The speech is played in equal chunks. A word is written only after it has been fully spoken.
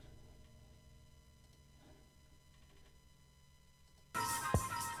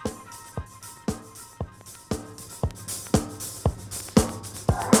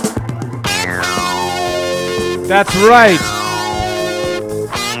That's right.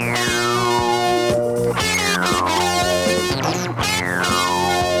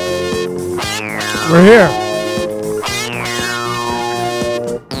 We're here.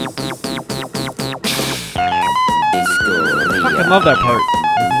 I love that part.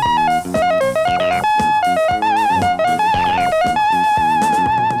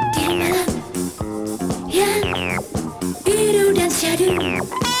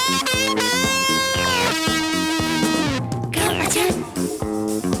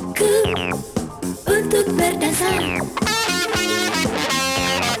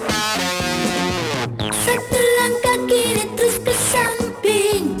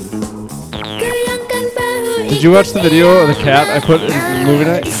 Did you watch the video of the cat I put in movie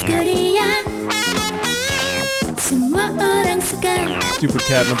night? Stupid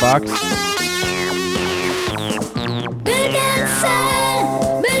cat in a box.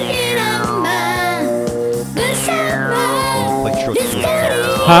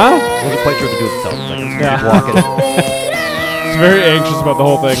 Huh? It was a playthrough to do with itself. Like it's Yeah. walking. It's very anxious about the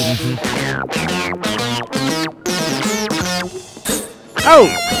whole thing. Oh!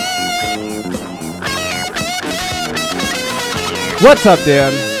 What's up,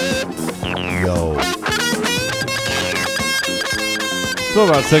 Dan? Yo. Still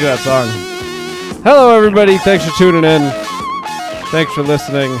not sick of that song. Hello, everybody. Thanks for tuning in. Thanks for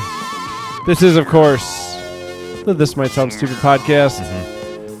listening. This is, of course, the This Might Sound Stupid podcast.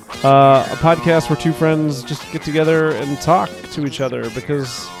 A podcast where two friends just get together and talk to each other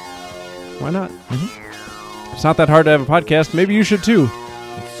because why not? It's not that hard to have a podcast. Maybe you should too.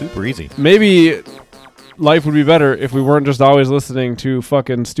 It's super easy. Maybe life would be better if we weren't just always listening to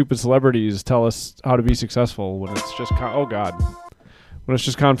fucking stupid celebrities tell us how to be successful when it's just when it's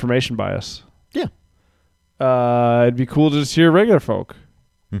just confirmation bias. Yeah. It'd be cool to just hear regular folk.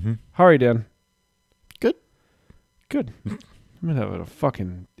 How are you, Dan? Good. I'm gonna have a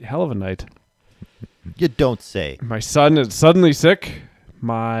fucking hell of a night. You don't say. My son is suddenly sick.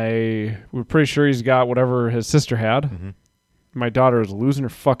 We're pretty sure he's got whatever his sister had. My daughter is losing her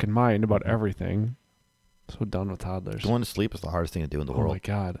fucking mind about everything. So done with toddlers. Going to sleep is the hardest thing to do in the Oh world. my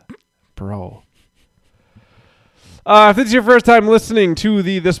God. Bro. If this is your first time listening to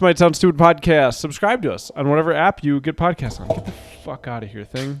the This Might Sound Stupid podcast, subscribe to us on whatever app you get podcasts on. Get the fuck out of here,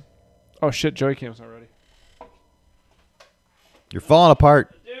 thing. Oh shit, Joey Cam's not ready. You're falling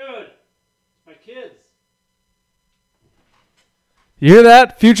apart. Dude, my kids. You hear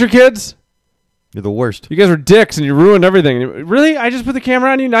that, future kids? You're the worst. You guys were dicks and you ruined everything. Really? I just put the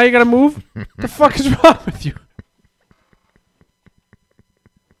camera on you, now you gotta move? The fuck is wrong with you?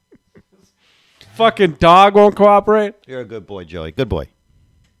 Fucking dog won't cooperate? You're a good boy, Joey. Good boy.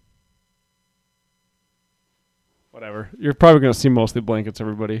 Whatever. You're probably gonna see mostly blankets,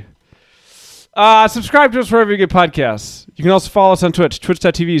 everybody. Subscribe to us wherever you get podcasts. You can also follow us on Twitch,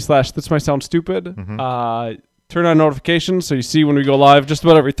 twitch.tv/thismightsoundstupid. Turn on notifications so you see when we go live just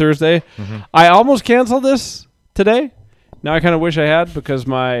about every Thursday. I almost canceled this today. Now I kind of wish I had because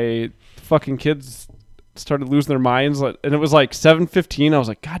my fucking kids started losing their minds. And it was like 7:15. I was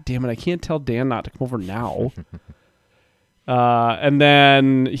like, God damn it, I can't tell Dan not to come over now. And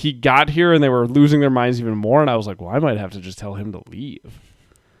then he got here and they were losing their minds even more. And I was like, well, I might have to just tell him to leave.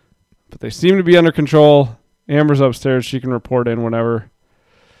 But they seem to be under control. Amber's upstairs. She can report in whenever.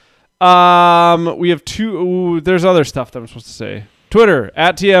 We have there's other stuff that I'm supposed to say. Twitter,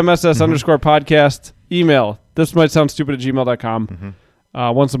 @TMSS_podcast. Email, thismightsoundstupid@gmail.com.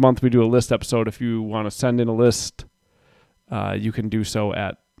 Once a month we do a list episode. If you want to send in a list, you can do so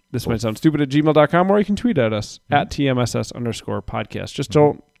at thismightsoundstupid@gmail.com, or you can tweet at us @TMSS_podcast. Just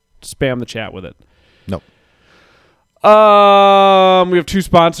don't spam the chat with it. No. We have two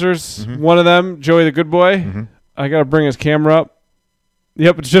sponsors. One of them, Joey the Good Boy. I gotta bring his camera up.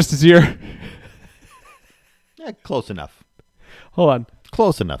 Yep, it's just his ear. Yeah, close enough. Hold on.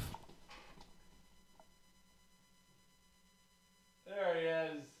 Close enough. There he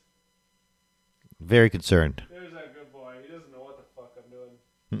is. Very concerned. There's that good boy. He doesn't know what the fuck I'm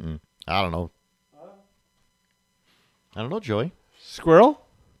doing. I don't know. Huh? I don't know, Joey. Squirrel?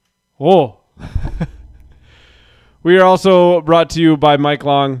 Oh. We are also brought to you by Mike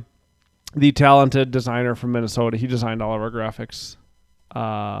Long, the talented designer from Minnesota. He designed all of our graphics.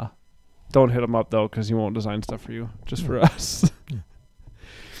 Don't hit him up, though, because he won't design stuff for you. Just for us.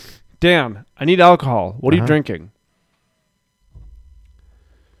 Dan, I need alcohol. What are you drinking?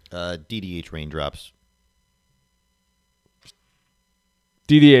 DDH raindrops.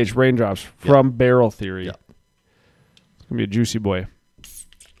 DDH raindrops from Barrel Theory. Yep. It's going to be a juicy boy.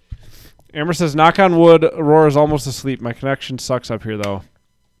 Amber says, knock on wood, Aurora's almost asleep. My connection sucks up here, though.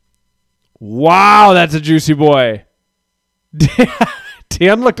 Wow, that's a juicy boy.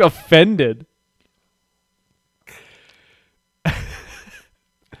 Dan looked offended.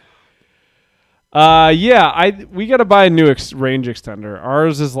 We got to buy a new range extender.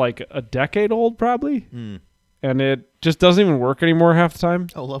 Ours is like a decade old probably. And it just doesn't even work anymore half the time.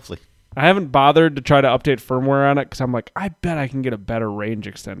 Oh, lovely. I haven't bothered to try to update firmware on it because I'm like, I bet I can get a better range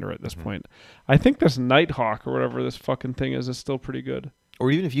extender at this point. I think this Nighthawk or whatever this fucking thing is still pretty good. Or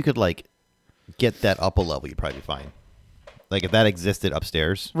even if you could like get that up a level, you'd probably be fine. Like if that existed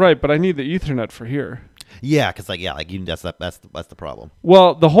upstairs. Right, but I need the Ethernet for here. Yeah, because that's the problem.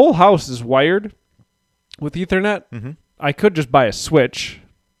 Well, the whole house is wired with Ethernet. Mm-hmm. I could just buy a switch.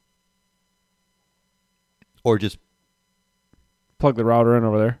 Or just plug the router in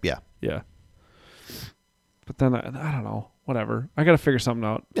over there. Yeah. Yeah. But then I don't know. Whatever. I got to figure something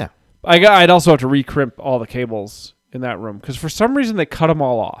out. Yeah. I'd also have to recrimp all the cables in that room because for some reason they cut them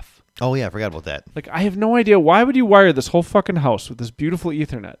all off. Oh yeah, I forgot about that. Like I have no idea why would you wire this whole fucking house with this beautiful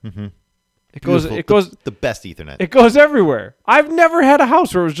Ethernet? Mm-hmm. It goes the best Ethernet. It goes everywhere. I've never had a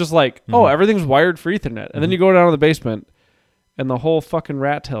house where it was just like, oh, everything's wired for Ethernet, and then you go down to the basement, and the whole fucking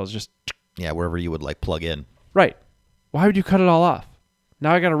rat tail is just wherever you would like plug in. Right. Why would you cut it all off?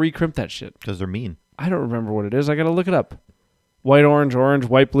 Now I got to recrimp that shit. Because they're mean. I don't remember what it is. I got to look it up. White, orange,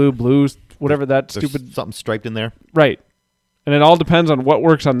 white, blue, blues, whatever that There's stupid... something striped in there. Right. And it all depends on what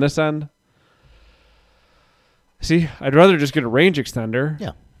works on this end. See, I'd rather just get a range extender.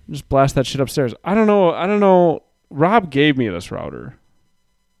 Yeah. Just blast that shit upstairs. I don't know. Rob gave me this router.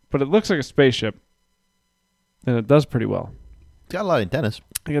 But it looks like a spaceship. And it does pretty well. It's got a lot of antennas.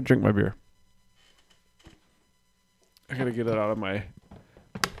 I got to drink my beer. I got to get it out of my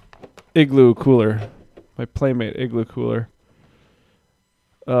Igloo cooler. My Playmate Igloo cooler.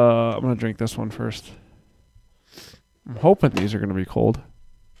 I'm going to drink this one first. I'm hoping these are going to be cold.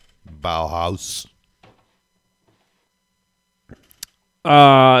 Bauhaus.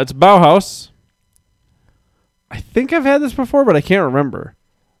 It's Bauhaus. I think I've had this before, but I can't remember.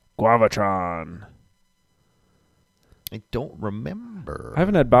 Guavatron. I don't remember. I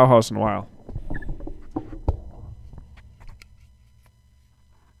haven't had Bauhaus in a while.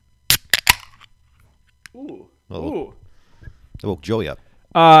 Ooh. Ooh. It woke Joey up.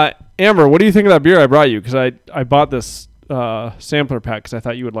 Amber, what do you think of that beer I brought you? Because I bought this sampler pack because I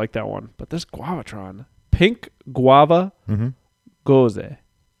thought you would like that one. But this Guavatron. Pink Guava Goze.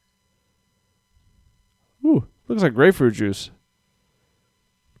 Ooh, looks like grapefruit juice.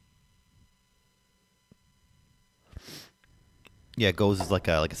 Yeah, Goze is like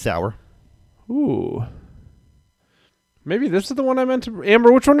a sour. Ooh. Maybe this is the one I meant to...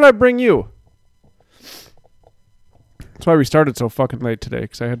 Amber, which one did I bring you? That's why we started so fucking late today,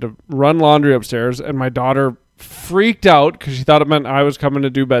 because I had to run laundry upstairs, and my daughter freaked out because she thought it meant I was coming to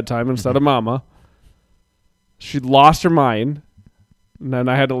do bedtime instead of Mama. She lost her mind, and then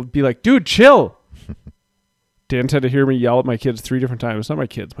I had to be like, dude, chill. Dan had to hear me yell at my kids 3 different times. It's not my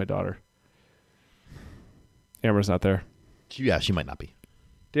kids, my daughter. Amber's not there. Yeah, she might not be.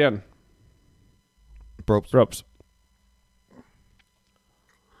 Dan. Ropes.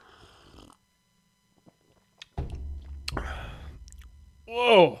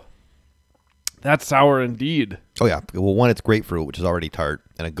 Whoa. That's sour indeed. Oh, yeah. Well, one, it's grapefruit, which is already tart,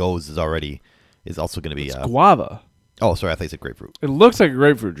 and a Goze is also going to be... It's guava. Oh, sorry. I thought you said grapefruit. It looks like a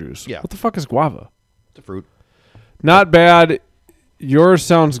grapefruit juice. Yeah. What the fuck is guava? It's a fruit. Not bad. Yours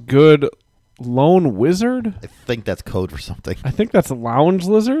sounds good. Lone Wizard? I think that's code for something. I think that's a lounge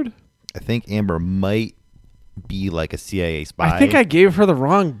lizard. I think Amber might be like a CIA spy. I think I gave her the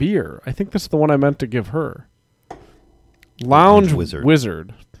wrong beer. I think this is the one I meant to give her. Lounge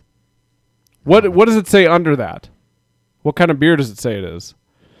Wizard. What does it say under that? What kind of beer does it say it is?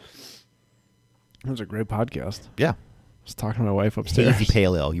 It was a great podcast. Yeah. I was talking to my wife upstairs. Hazy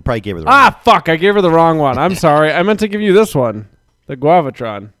Pale Ale. You probably gave her the wrong one. Fuck. I gave her the wrong one. I'm sorry. I meant to give you this one. The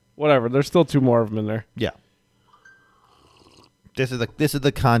Guavatron. Whatever. There's still 2 more of them in there. Yeah. This is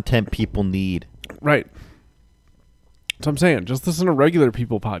the content people need. Right. That's what I'm saying. Just listen to regular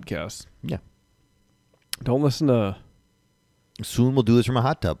people podcasts. Yeah. Don't listen to... Soon we'll do this from a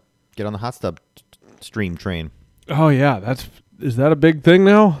hot tub. Get on the hot tub stream train. Oh, yeah. Is that a big thing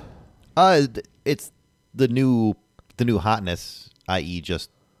now? It's the new hotness, i.e. just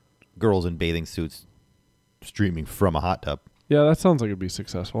girls in bathing suits streaming from a hot tub. Yeah, that sounds like it'd be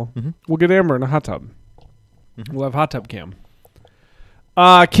successful. Mm-hmm. We'll get Amber in a hot tub. Mm-hmm. We'll have hot tub cam.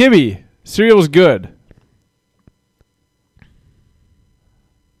 Kibby, cereal's good.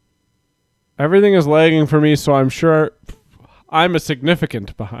 Everything is lagging for me, so I'm sure I'm a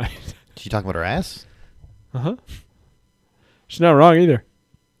significant behind. She talking about her ass? Uh-huh. She's not wrong either.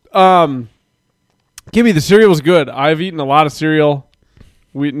 Kimmy, the cereal was good. I've eaten a lot of cereal.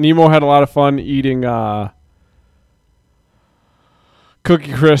 Nemo had a lot of fun eating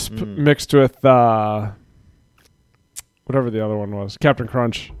Cookie Crisp mixed with whatever the other one was, Captain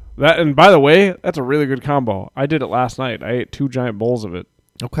Crunch. That, and by the way, that's a really good combo. I did it last night. I ate 2 giant bowls of it.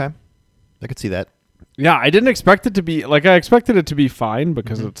 Okay. I could see that. Yeah, I didn't expect it to be like I expected it to be fine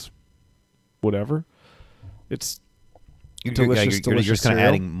because it's whatever. It's delicious. You're just kind of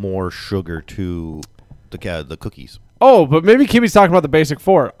adding more sugar to the cookies. Oh, but maybe Kimmy's talking about the Basic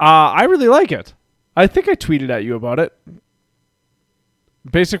 4. I really like it. I think I tweeted at you about it.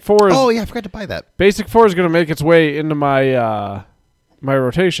 Basic 4 is... Oh, yeah, I forgot to buy that. Basic 4 is going to make its way into my my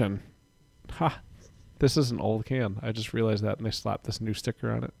rotation. Ha. This is an old can. I just realized that, and they slapped this new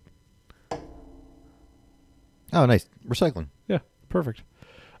sticker on it. Oh, nice. Recycling. Yeah, perfect.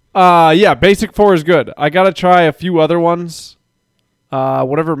 Yeah, Basic 4 is good. I got to try a few other ones.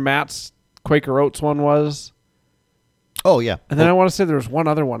 Whatever Matt's Quaker Oats one was. Oh, yeah. And then I want to say there was one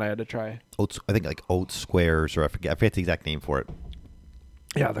other one I had to try. Oats, I think like Oat Squares, or I forget the exact name for it.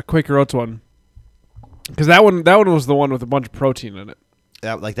 Yeah, the Quaker Oats one. Because that one was the one with a bunch of protein in it.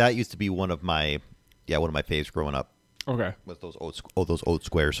 That used to be one of my faves growing up. Okay. Was those Oat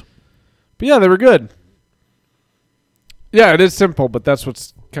Squares. But yeah, they were good. Yeah, it is simple, but that's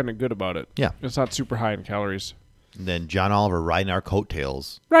what's kind of good about it. Yeah. It's not super high in calories. And then John Oliver riding our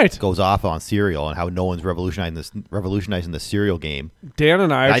coattails. Right. Goes off on cereal and how no one's revolutionizing the cereal game. Dan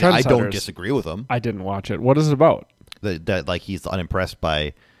and I are trendsetters. I don't disagree with him. I didn't watch it. What is it about? That like he's unimpressed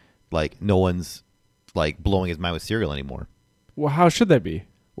by like no one's like blowing his mind with cereal anymore. Well, how should they be?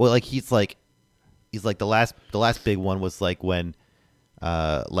 Well, like he's like the last big one was like when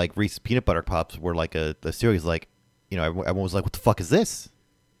like Reese's peanut butter pops were like a cereal. He's like, you know, everyone was like, what the fuck is this?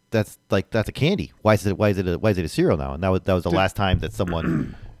 That's a candy. Why is it a cereal now? And that was the last time that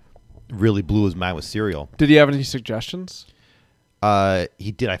someone really blew his mind with cereal. Did he have any suggestions?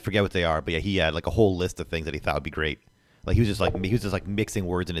 He did. I forget what they are, but yeah, he had like a whole list of things that he thought would be great. Like he was just like mixing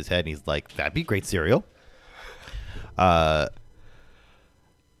words in his head, and he's like, that'd be great cereal. And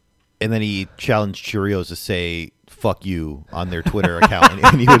then he challenged Cheerios to say "fuck you" on their Twitter account,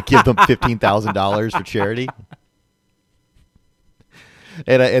 and he would give them $15,000 for charity.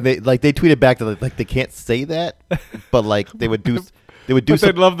 And they tweeted back that like they can't say that, but like they would do.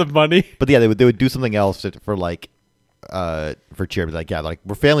 They'd love the money. But yeah, they would do something else for like for charity. Like yeah, like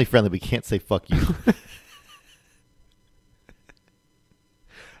we're family friendly. We can't say "fuck you."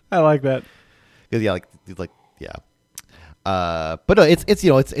 I like that. Yeah, yeah. But no, it's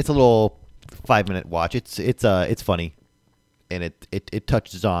a little 5-minute watch. It's funny, and it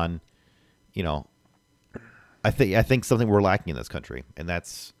touches on, you know, I think something we're lacking in this country, and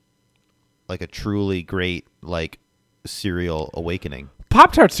that's like a truly great like cereal awakening.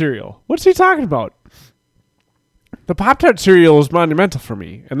 Pop-Tart cereal. What's he talking about? The Pop-Tart cereal is monumental for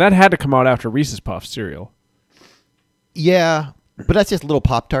me, and that had to come out after Reese's Puffs cereal. Yeah, but that's just little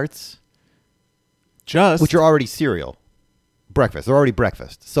Pop-Tarts, which are already cereal. Breakfast. They're already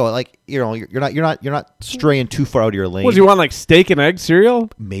breakfast. So like, you know, you're not straying too far out of your lane. What do you want, like steak and egg cereal?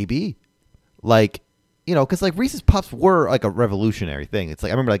 Maybe, like, you know, because like Reese's Puffs were like a revolutionary thing. It's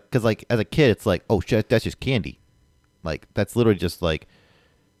like I remember like because like as a kid, it's like, oh shit, that's just candy. Like that's literally just like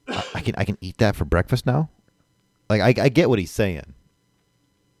I can eat that for breakfast now. Like I get what he's saying.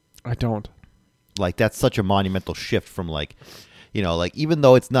 I don't. Like that's such a monumental shift from like, you know, like even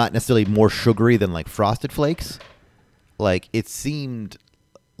though it's not necessarily more sugary than like Frosted Flakes. Like, it seemed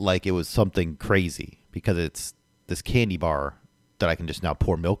like it was something crazy because it's this candy bar that I can just now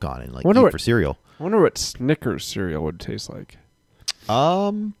pour milk on and like eat for cereal. I wonder what Snickers cereal would taste like.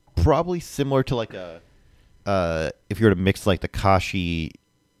 Probably similar to like if you were to mix like the Kashi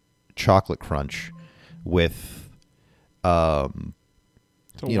chocolate crunch with some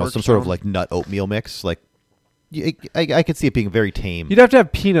sort of like nut oatmeal mix. Like, I could see it being very tame. You'd have to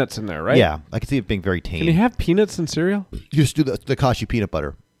have peanuts in there, right? Yeah, I could see it being very tame. Can you have peanuts in cereal? You just do the Kashi peanut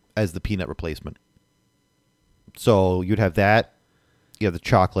butter as the peanut replacement. So you'd have that. You have the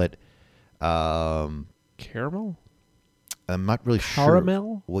chocolate. Caramel? I'm not really sure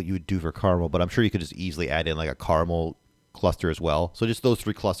what you would do for caramel, but I'm sure you could just easily add in like a caramel cluster as well. So just those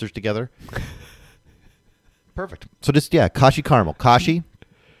 3 clusters together. Perfect. So just, yeah, Kashi caramel. Kashi,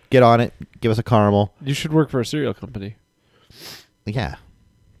 get on it. Give us a caramel. You should work for a cereal company. Yeah.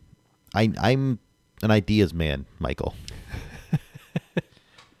 I'm an ideas man, Michael.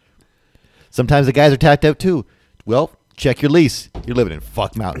 Sometimes the guys are tapped out too. Well, check your lease. You're living in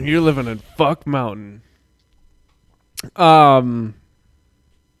Fuck Mountain. You're living in Fuck Mountain. Yeah,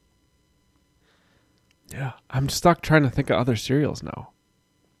 I'm stuck trying to think of other cereals now.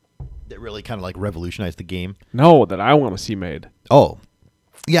 that really kind of like revolutionized the game. No, that I want to see made. Oh,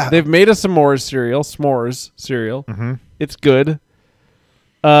 yeah. They've made a s'mores cereal. Mm-hmm. It's good.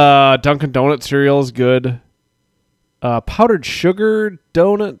 Dunkin' Donut cereal is good. Powdered sugar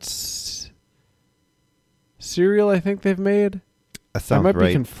donuts cereal, I think they've made. That sounds I might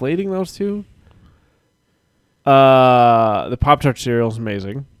right. be conflating those two. The Pop-Tart cereal is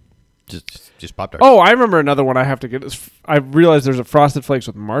amazing. Just Pop-Tarts. Oh, I remember another one I have to get. I realized there's a Frosted Flakes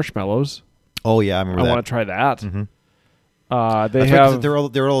with marshmallows. Oh yeah, I remember I that. want to try that. Mm-hmm. They That's right, 'cause have. there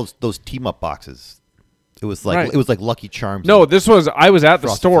were all those team up boxes. It was like Right. it was like Lucky Charms. No, and- I was at the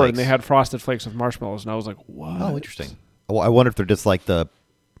Frosted store Flakes. and they had Frosted Flakes with marshmallows, and I was like, what? Oh, interesting. Well, I wonder if they're just like that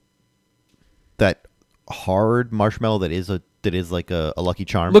hard marshmallow that is like a Lucky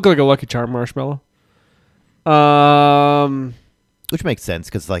Charm. Look like a Lucky Charm marshmallow. Which makes sense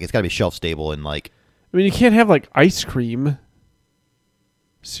because like it's got to be shelf stable and like I mean, you can't have like ice cream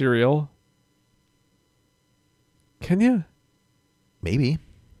cereal. Can you? maybe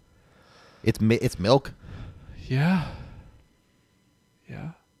it's milk. Yeah.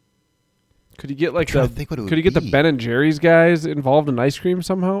 Yeah. Could you get like trying the? to think what it would Could you get the be. Ben and Jerry's guys involved in ice cream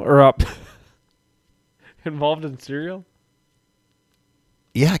somehow, or up involved in cereal?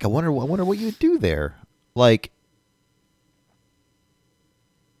 Yeah, like I wonder what you would do there. Like,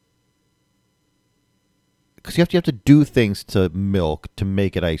 because you have to do things to milk to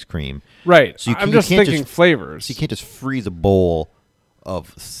make it ice cream. Right. So you I'm you just can't thinking flavors. So you can't just freeze a bowl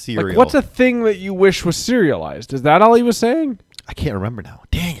of cereal. Like, what's a thing that you wish was serialized? Is that all he was saying? I can't remember now.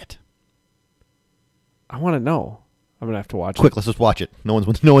 Dang it! I want to know. I'm gonna have to watch Quick, let's just watch it. No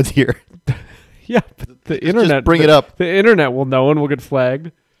one's here. it. Yeah, but the internet. bring it up. The internet will know and we'll get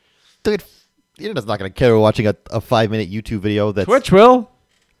flagged. Dude, the internet's not going to care watching a 5-minute YouTube video. That's Twitch will.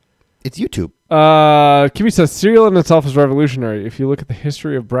 It's YouTube. Kimmy says cereal in itself is revolutionary. If you look at the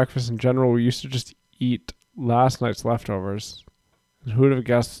history of breakfast in general, we used to just eat last night's leftovers. Who would have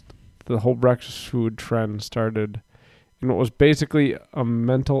guessed the whole breakfast food trend started in what was basically a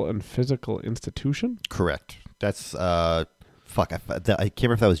mental and physical institution? Correct. That's fuck. I can't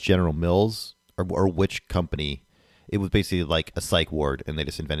remember if that was General Mills or which company. It was basically like a psych ward, and they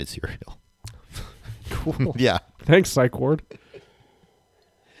just invented cereal. Cool. Yeah. Thanks, Psych Ward.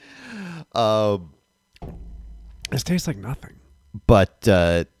 Um, This tastes like nothing. but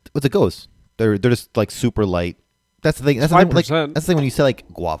what's it goes? They're just like super light. That's the thing. That's the thing, like, 5%. that's the thing when you say like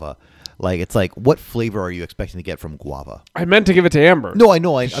guava. Like it's like, what flavor are you expecting to get from guava? I meant to give it to Amber. No, I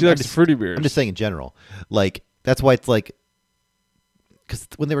know. She I'm likes just, fruity beers. I'm just saying in general. Like that's why it's like, because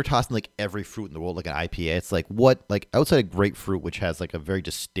when they were tossing like every fruit in the world, like an IPA, it's like what, like outside of grapefruit, which has like a very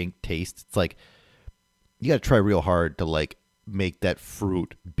distinct taste. It's like you got to try real hard to like make that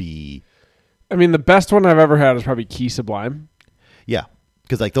fruit be, I mean, the best one I've ever had is probably Key Sublime. yeah,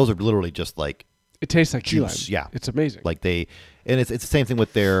 because like those are literally just like It tastes like key lime. juice. Yeah, It's amazing. like and it's the same thing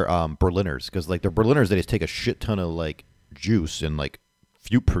with their Berliners, because like their Berliners, they just take a shit ton of like juice and like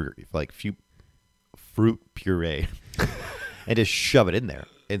fruit puree and just shove it in there,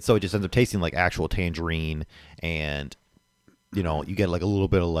 and so it just ends up tasting like actual tangerine, and you know you get like a little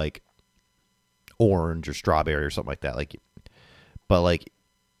bit of like orange or strawberry or something like that. Like, but like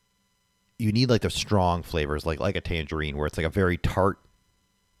you need like the strong flavors, like a tangerine, where it's like a very tart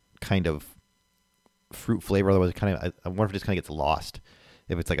kind of fruit flavor. Otherwise, it kind of I wonder if it just kind of gets lost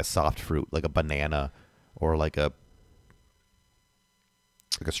if it's like a soft fruit, like a banana or like a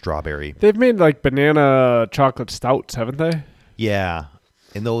strawberry. They've made like banana chocolate stouts, haven't they? Yeah,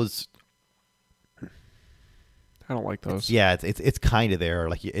 and those. I don't like those. Yeah, it's kind of there.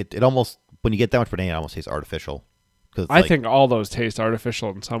 Like it almost, when you get that much banana, it almost tastes artificial. Cause I think all those taste artificial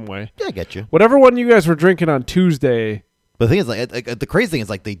in some way. Yeah, I get you. Whatever one you guys were drinking on Tuesday. But the thing is, like the crazy thing is,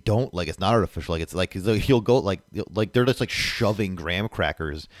 like they don't, like it's not artificial. Like it's like he'll go like they're just like shoving graham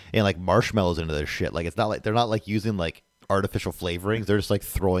crackers and like marshmallows into their shit. Like it's not like they're not like using like artificial flavorings. They're just like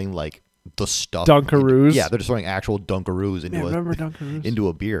throwing like the stuff. Dunkaroos? Yeah, they're just throwing actual Dunkaroos into Remember Dunkaroos? into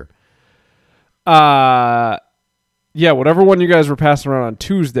a beer. Yeah, whatever one you guys were passing around on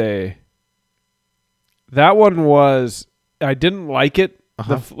Tuesday. That one was, I didn't like it.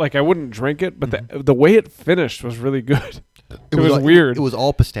 Like I wouldn't drink it, but the way it finished was really good. It was weird. It was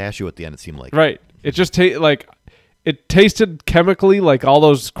all pistachio at the end. It seemed like Right. It just it tasted chemically like all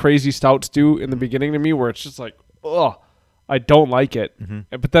those crazy stouts do in the beginning to me, where it's just like, oh, I don't like it.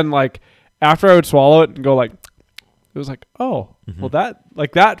 But then like after I would swallow it and go like, it was like, oh, well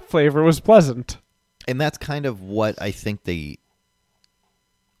that flavor was pleasant. And that's kind of what I think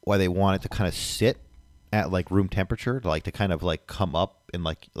why they want it to kind of sit at like room temperature, to kind of like come up and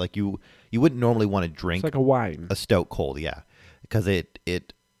like you wouldn't normally want to drink It's like a wine. a stout cold, yeah, because it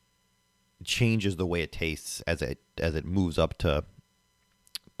changes the way it tastes as it moves up to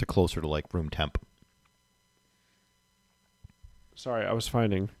closer to like room temp. Sorry, I was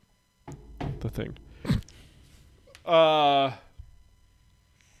finding the thing.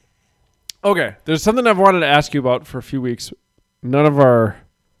 Okay, there's something I've wanted to ask you about for a few weeks.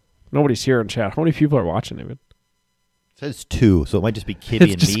 Nobody's here in chat. How many people are watching, David? It says 2, so it might just be Kibby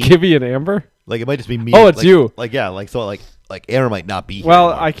It's and just me. Kibby and Amber? Like it might just be me. Oh, it's like, you. Like yeah, like so like Aaron might not be here. Well,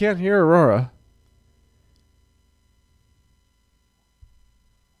 anymore. I can't hear Aurora.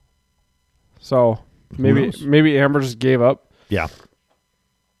 So knows? maybe Amber just gave up. Yeah.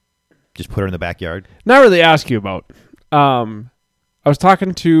 Just put her in the backyard. Not really ask you about. I was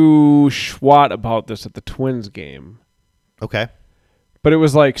talking to Schwat about this at the Twins game. Okay. But it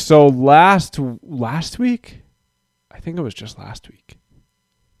was like, so last week, I think it was just last week,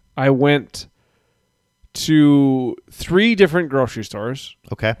 I went to 3 different grocery stores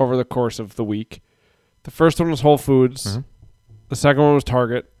Okay. over the course of the week. The first one was Whole Foods. Mhm. The second one was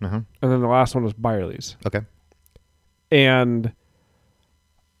Target. Mhm. And then the last one was Byerly's. Okay. And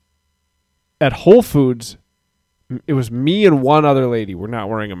at Whole Foods, it was me and one other lady were not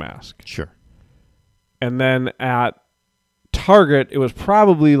wearing a mask. Sure. And then at Target, it was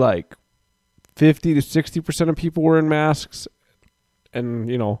probably like 50 to 60% of people were in masks, and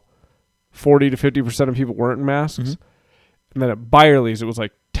 40 to 50% of people weren't in masks. Mm-hmm. And then at Byerly's, it was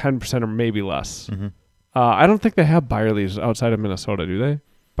like 10% or maybe less. Mm-hmm. I don't think they have Byerly's outside of Minnesota, do they?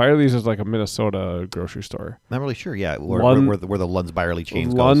 Byerly's is like a Minnesota grocery store. Not really sure. Yeah, where the Lund's Byerly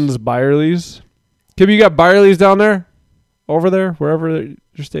chains Lund's Byerly's. Kibby, you got Byerly's down there? Over there? Wherever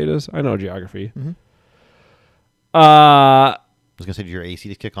your state is? I know geography. Mm-hmm. Uh, I was gonna say, did your AC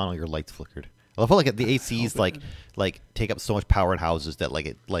just kick on or your lights flickered? I feel like the ACs like take up so much power in houses that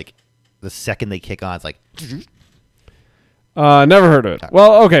like the second they kick on, it's like. Never heard of it.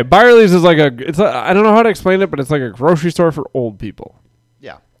 Well, okay, Byerly's is I don't know how to explain it, but it's like a grocery store for old people.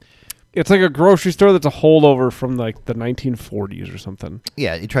 Yeah. It's like a grocery store that's a holdover from like the 1940s or something.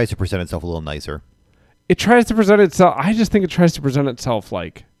 Yeah, it tries to present itself a little nicer. It tries to present itself. I just think it tries to present itself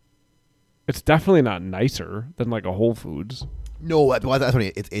like it's definitely not nicer than like a Whole Foods. No, that's what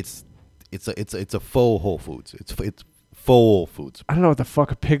it's a faux Whole Foods. It's faux Whole Foods. I don't know what the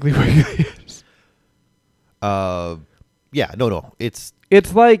fuck a Piggly Wiggly is. Yeah, no. It's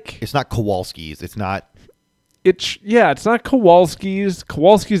like not Kowalski's. It's not. It's not Kowalski's.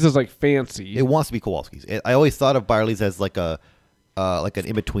 Kowalski's is like fancy. It wants to be Kowalski's. I always thought of Byerly's as like an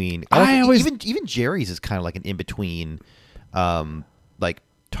in between. Even Jerry's is kind of like an in between, like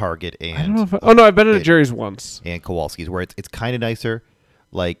Target and. I don't know. I've been at Jerry's once. And Kowalski's, where it's kind of nicer,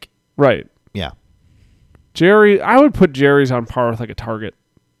 like. Right. Yeah. I would put Jerry's on par with like a Target.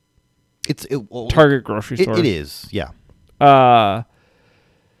 Target grocery store. It is, yeah.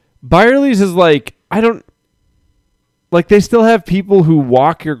 Byerly's is like, I don't. Like, they still have people who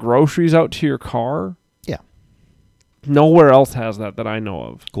walk your groceries out to your car. Yeah. Nowhere else has that I know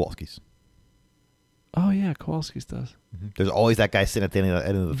of. Kowalski's. Oh, yeah, Kowalski's does. Mm-hmm. There's always that guy sitting at the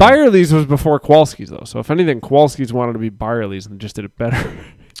end of the Byerly's was before Kowalski's, though. So, if anything, Kowalski's wanted to be Byerly's and just did it better.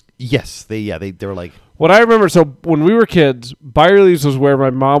 Yes, they were like. What I remember, so when we were kids, Byerly's was where my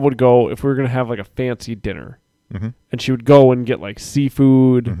mom would go if we were going to have, like, a fancy dinner. Mm-hmm. And she would go and get, like,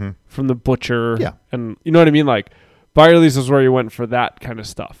 seafood mm-hmm. from the butcher. Yeah. And you know what I mean? Like, Byerly's is where you went for that kind of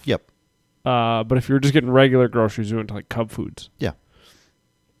stuff. Yep. But if you were just getting regular groceries, you went to like Cub Foods. Yeah.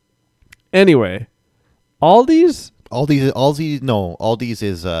 Anyway, Aldi's is hold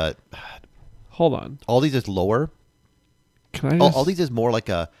on. Aldi's is lower. Can I just... Aldi's is more like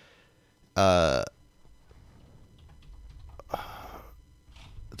a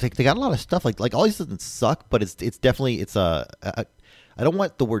they got a lot of stuff like Aldi's doesn't suck, but it's definitely I don't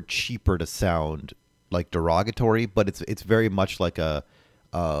want the word cheaper to sound like derogatory, but it's very much like a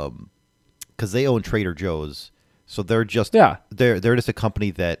because they own Trader Joe's, so they're just they're just a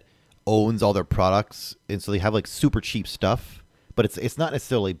company that owns all their products, and so they have like super cheap stuff, but it's not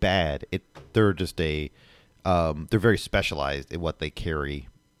necessarily bad. They're just they're very specialized in what they carry.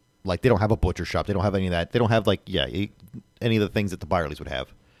 Like they don't have a butcher shop, they don't have any of that. They don't have any of the things that the Byerly's would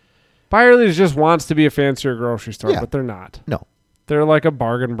have. Byerly's just wants to be a fancier grocery store, but they're not. No. They're like a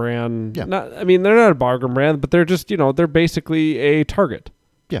bargain brand. Yeah. They're not a bargain brand, but they're just, they're basically a Target.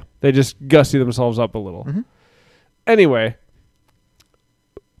 Yeah. They just gussy themselves up a little. Mm-hmm. Anyway,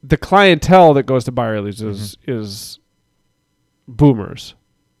 the clientele that goes to Byerly's is boomers.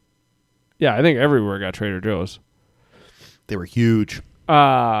 Yeah, I think everywhere got Trader Joe's. They were huge.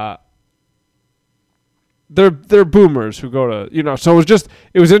 They're boomers who go to, so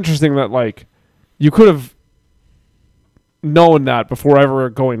it was interesting that like you could have known that before ever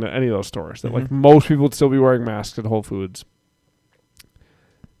going to any of those stores, that like most people would still be wearing masks at Whole Foods.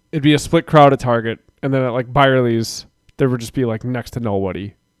 It'd be a split crowd at Target, and then at like Byerly's, there would just be like next to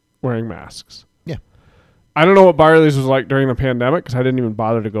nobody wearing masks. Yeah. I don't know what Byerly's was like during the pandemic because I didn't even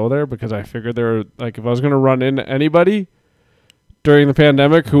bother to go there because I figured there were, like, if I was going to run into anybody during the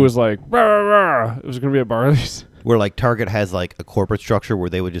pandemic who was like, rah, rah, rah, it was going to be at Byerly's. Where like Target has like a corporate structure where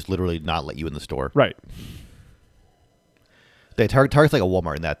they would just literally not let you in the store. Right. Target's like a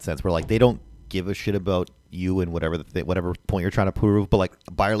Walmart in that sense, where like they don't give a shit about you and whatever whatever point you're trying to prove. But like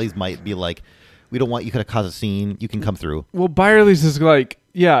Byerly's might be like, we don't want you to cause a scene. You can come through. Well, Byerly's is like,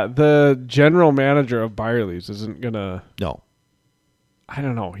 yeah, the general manager of Byerly's isn't gonna. No. I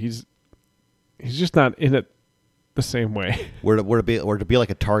don't know. He's just not in it the same way. Where to be like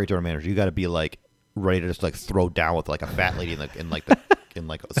a Target general manager, you got to be like ready to just like throw down with like a fat lady in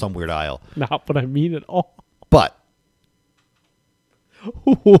like some weird aisle. Not what I mean at all. But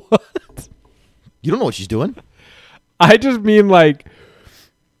What? you don't know what she's doing. I just mean like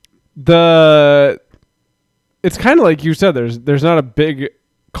it's kind of like you said, there's not a big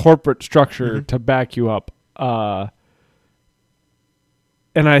corporate structure to back you up.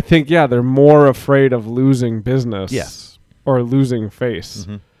 And I think, yeah, they're more afraid of losing business. Yes. Or losing face.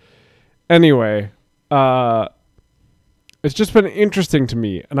 Anyway, it's just been interesting to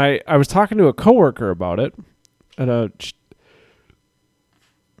me. And I was talking to a coworker about it, and a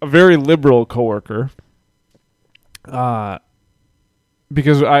very liberal coworker,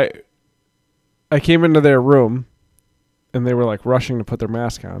 because I came into their room and they were like rushing to put their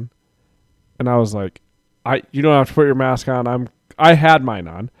mask on, and I was like, you don't have to put your mask on. I had mine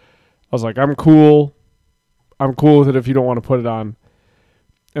on. I was like, I'm cool with it if you don't want to put it on.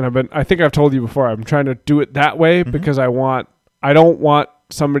 And I think I've told you before, I'm trying to do it that way because I don't want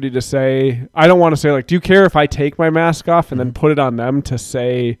somebody to say, I don't want to say like, do you care if I take my mask off and then put it on them to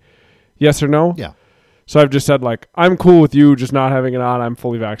say yes or no? Yeah. So I've just said like, I'm cool with you just not having it on. I'm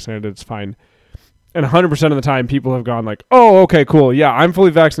fully vaccinated. It's fine. And 100% of the time people have gone like, oh, okay, cool. Yeah, I'm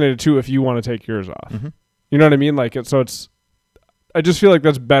fully vaccinated too if you want to take yours off. You know what I mean? Like, I just feel like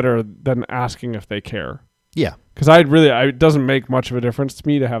that's better than asking if they care. Yeah. Because it doesn't make much of a difference to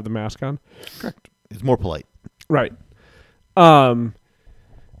me to have the mask on. Correct. It's more polite. Right. And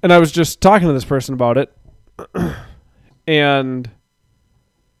I was just talking to this person about it. And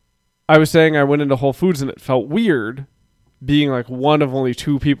I was saying I went into Whole Foods and it felt weird being like one of only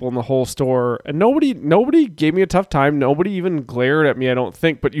two people in the whole store. And nobody gave me a tough time. Nobody even glared at me, I don't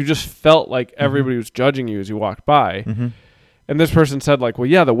think. But you just felt like everybody was judging you as you walked by. And this person said like, well,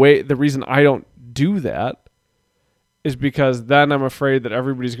 yeah, the reason I don't do that is because then I'm afraid that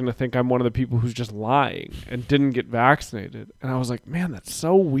everybody's going to think I'm one of the people who's just lying and didn't get vaccinated. And I was like, man, that's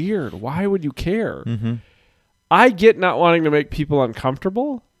so weird. Why would you care? I get not wanting to make people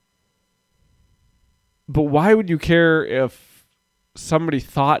uncomfortable, but why would you care if somebody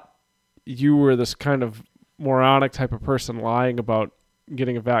thought you were this kind of moronic type of person lying about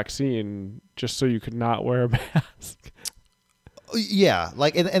getting a vaccine just so you could not wear a mask? Yeah,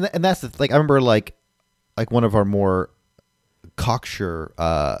 like and that's the, like I remember like one of our more cocksure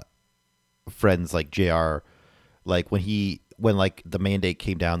friends like JR, like when like the mandate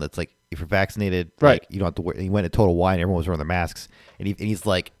came down that's like if you're vaccinated, right, like, you don't have to wear. He went to Total Wine, everyone was wearing their masks, and he's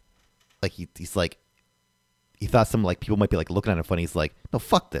like he's like he thought some like people might be like looking at him funny. He's like, no,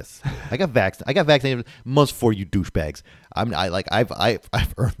 fuck this. I got vaccinated months before you douchebags. I've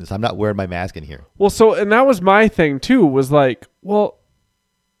earned this. I'm not wearing my mask in here. Well, so and that was my thing too. Was like, well,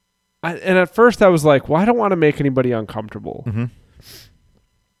 and at first I was like, well, I don't want to make anybody uncomfortable,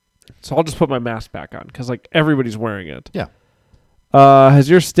 so I'll just put my mask back on because like everybody's wearing it. Yeah. Has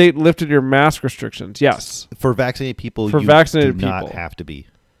your state lifted your mask restrictions? Yes. For vaccinated people, you do not have to be.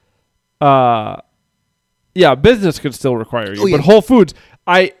 Yeah, business could still require you, yeah. but Whole Foods,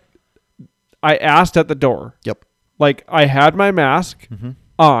 I asked at the door. Yep. Like I had my mask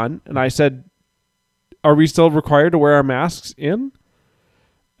on, and I said, "Are we still required to wear our masks in?"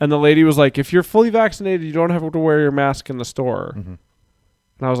 And the lady was like, "If you're fully vaccinated, you don't have to wear your mask in the store." And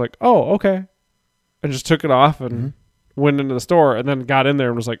I was like, "Oh, okay," and just took it off and went into the store, and then got in there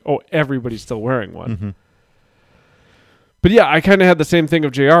and was like, "Oh, everybody's still wearing one." But yeah, I kind of had the same thing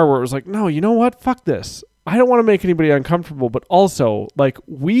of JR where it was like, "No, you know what? Fuck this. I don't want to make anybody uncomfortable." But also, like,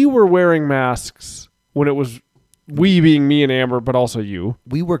 we were wearing masks when it was we being me and Amber, but also you.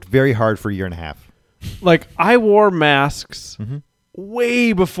 We worked very hard for a year and a half. Like, I wore masks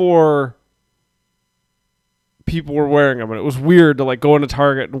way before people were wearing them. And it was weird to, like, go into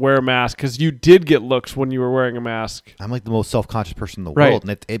Target and wear a mask because you did get looks when you were wearing a mask. I'm like the most self-conscious person in the right. world.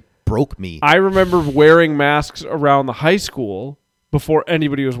 And it broke me. I remember wearing masks around the high school before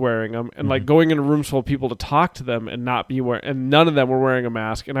anybody was wearing them, and like going into rooms full of people to talk to them and not be wearing, and none of them were wearing a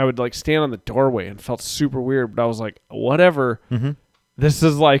mask. And I would like stand on the doorway and felt super weird, but I was like, whatever. This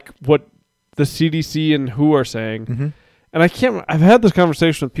is like what the CDC and WHO are saying. And I've had this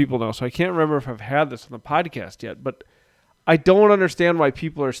conversation with people now, so I can't remember if I've had this on the podcast yet, but I don't understand why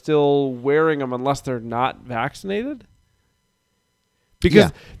people are still wearing them unless they're not vaccinated.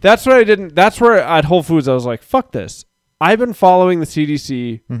 Because that's what I didn't, that's where at Whole Foods I was like, fuck this. I've been following the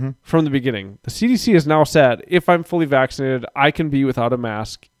CDC from the beginning. The CDC has now said if I'm fully vaccinated, I can be without a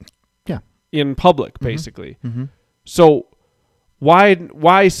mask in public, basically. So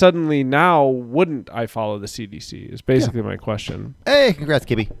why suddenly now wouldn't I follow the CDC is basically my question. Hey, congrats,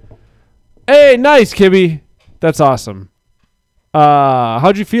 Kibby. Hey, nice, Kibby. That's awesome.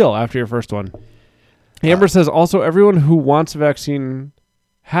 How'd you feel after your first one? Amber says, also, everyone who wants a vaccine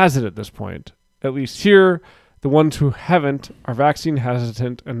has it at this point. At least here, the ones who haven't are vaccine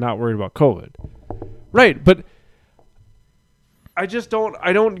hesitant and not worried about COVID. Right, but I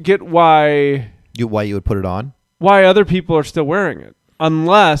don't get why you would put it on? Why other people are still wearing it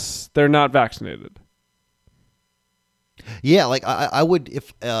unless they're not vaccinated. Yeah, like I would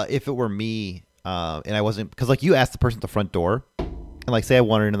if it were me and I wasn't, because like you asked the person at the front door, and like say I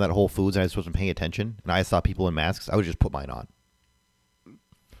wandered into that Whole Foods and I just wasn't paying attention and I saw people in masks, I would just put mine on.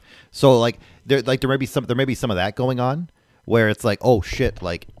 So like there may be some of that going on where it's like, oh shit,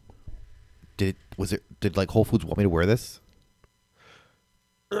 like did like Whole Foods want me to wear this?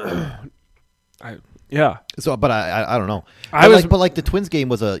 Yeah. So, but I don't know. But like the Twins game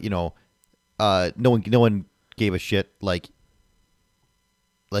was a, no one gave a shit. Like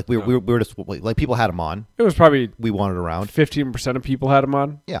we were just like people had them on. It was probably we wanted around 15% of people had them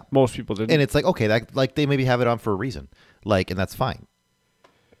on. Yeah, most people didn't. And it's like, okay, that like they maybe have it on for a reason, like, and that's fine.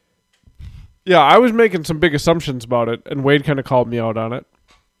 Yeah, I was making some big assumptions about it, and Wade kind of called me out on it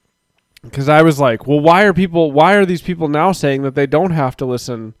because I was like, well, why are these people now saying that they don't have to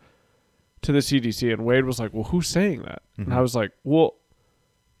listen to the CDC? And Wade was like, well, who's saying that? And I was like, well,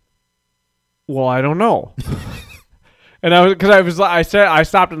 I don't know. And I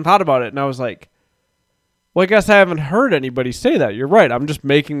stopped and thought about it, and I was like, well, I guess I haven't heard anybody say that. You're right. I'm just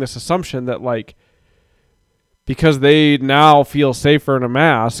making this assumption that like, because they now feel safer in a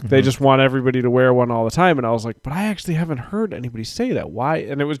mask, they just want everybody to wear one all the time. And I was like, but I actually haven't heard anybody say that. Why?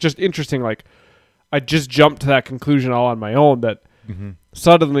 And it was just interesting. Like, I just jumped to that conclusion all on my own that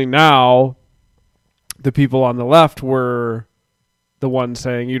suddenly now the people on the left were the ones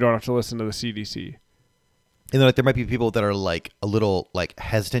saying you don't have to listen to the CDC. And then like there might be people that are like a little like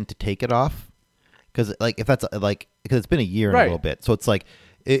hesitant to take it off because like if that's like because it's been a year and a little bit, so it's like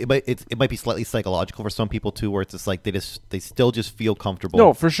it might be slightly psychological for some people too, where it's just like they still just feel comfortable.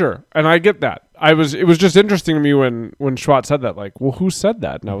 No, for sure, and I get that. It was just interesting to me when Schwartz said that. Like, well, who said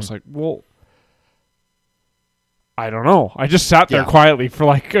that? And I was like, well, I don't know. I just sat there quietly for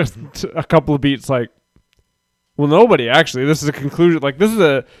like a couple of beats. Like, well, nobody actually. This is a conclusion. Like, this is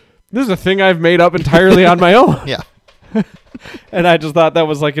a thing I've made up entirely on my own. Yeah. And I just thought that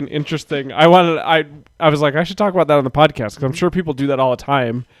was like an interesting. I was like, I should talk about that on the podcast because I'm sure people do that all the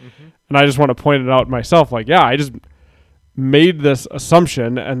time, and I just want to point it out myself. Like, yeah, I just made this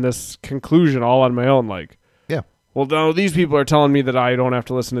assumption and this conclusion all on my own. Like, yeah, well, no, these people are telling me that I don't have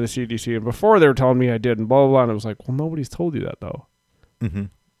to listen to the CDC, and before they were telling me I did, and blah blah blah. And I was like, well, nobody's told you that though.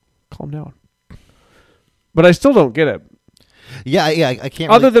 Calm down. But I still don't get it. Yeah, I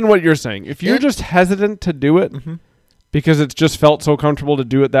can't. Other than what you're saying, if you're just hesitant to do it. Because it's just felt so comfortable to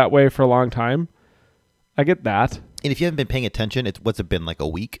do it that way for a long time. I get that. And if you haven't been paying attention, what's it been, like a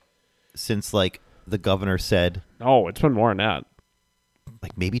week since like the governor said? No, it's been more than that.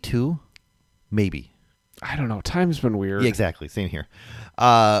 Like maybe 2? Maybe. I don't know. Time's been weird. Yeah, exactly. Same here.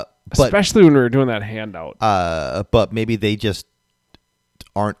 Especially when we were doing that handout. But maybe they just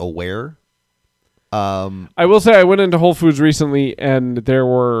aren't aware. I will say I went into Whole Foods recently and there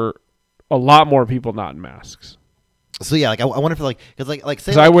were a lot more people not in masks. So yeah, like I wonder if like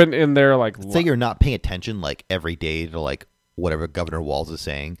because say I went in there like say you're not paying attention like every day to like whatever Governor Walz is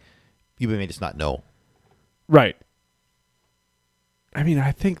saying, you may just not know. Right. I mean,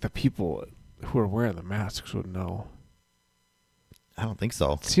 I think the people who are wearing the masks would know. I don't think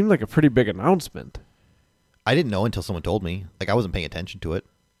so. It seemed like a pretty big announcement. I didn't know until someone told me. Like I wasn't paying attention to it.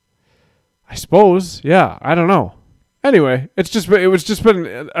 I suppose. Yeah, I don't know. Anyway, it was just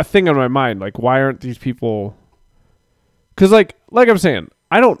been a thing on my mind. Like, why aren't these people? Because like I'm saying,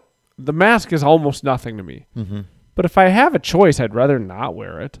 the mask is almost nothing to me. But if I have a choice, I'd rather not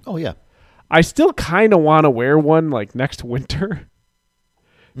wear it. Oh yeah. I still kind of want to wear one like next winter.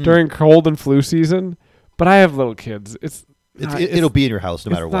 during cold and flu season. But I have little kids. It'll be in your house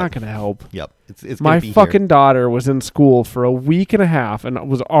no matter It's what. not going to help. Yep. It's My gonna be fucking here. daughter was in school for a week and a half and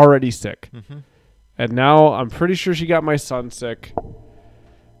was already sick. Mm-hmm. And now I'm pretty sure she got my son sick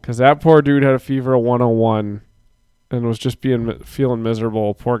because that poor dude had a fever of 101 and was just feeling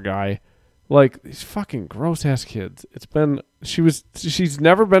miserable. Poor guy. Like, these fucking gross ass kids. She's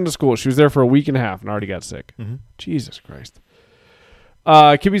never been to school. She was there for a week and a half and already got sick. Mm-hmm. Jesus Christ.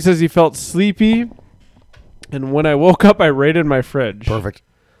 Kibby says he felt sleepy. And when I woke up, I raided my fridge. Perfect.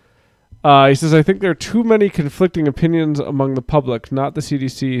 He says, I think there are too many conflicting opinions among the public, not the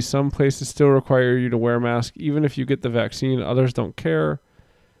CDC. Some places still require you to wear a mask, even if you get the vaccine. Others don't care.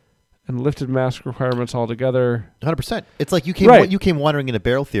 And lifted mask requirements altogether. 100%. It's like you came wandering into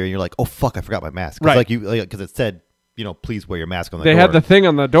Barrel Theory, and you're like, oh, fuck, I forgot my mask. Right. Because it said, please wear your mask on the They door. had the thing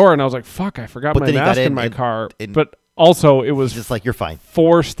on the door, and I was like, fuck, I forgot But my then he got mask in in my and- car. and- But also, it was It's just like, you're fine.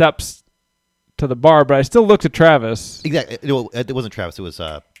 4 steps to the bar, but I still looked at Travis. Exactly. It wasn't Travis. It was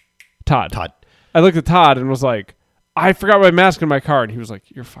Todd. Todd. I looked at Todd and was like, I forgot my mask in my car, and he was like,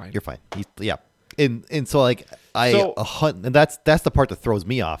 you're fine. You're fine. Yeah. And so like So- and that's the part that throws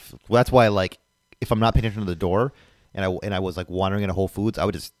me off. Well, that's why like if I'm not paying attention to the door and I was like wandering into Whole Foods, I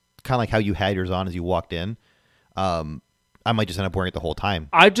would just kind of like how you had yours on as you walked in. I might just end up wearing it the whole time.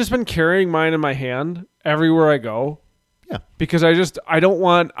 I've just been carrying mine in my hand everywhere I go. Yeah. Because I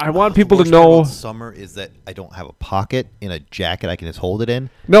want people The to worst part know. about summer is that I don't have a pocket in a jacket I can just hold it in.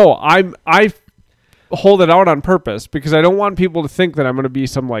 No, I hold it out on purpose because I don't want people to think that I'm going to be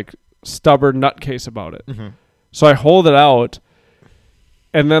some like stubborn nutcase about it. Mm-hmm. So I hold it out,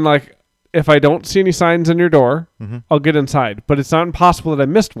 and then like if I don't see any signs in your door, Mm-hmm. I'll get inside. But it's not impossible that I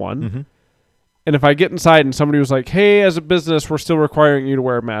missed one. Mm-hmm. And if I get inside and somebody was like, "Hey, as a business, we're still requiring you to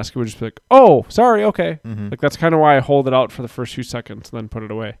wear a mask," it would just be like, "Oh, sorry, okay." Mm-hmm. Like that's kind of why I hold it out for the first few seconds and then put it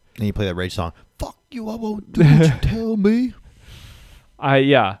away. And you play that Rage song. Fuck you! I won't do what you tell me.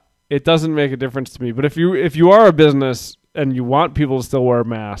 It doesn't make a difference to me. But if you are a business and you want people to still wear a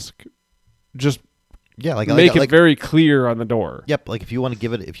mask, just Yeah, make it very clear on the door. Yep, like if you want to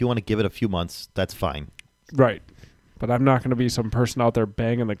give it a few months, that's fine. Right. But I'm not going to be some person out there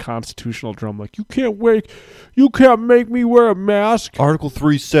banging the constitutional drum like you can't make me wear a mask. Article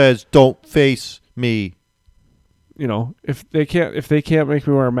 3 says don't face me. You know, if they can't make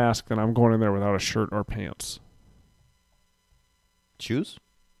me wear a mask, then I'm going in there without a shirt or pants. Shoes?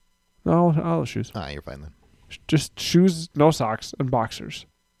 No, all the shoes. Ah, you're fine then. Just shoes, no socks, and boxers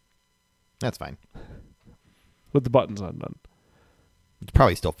That's fine. with the buttons undone. It's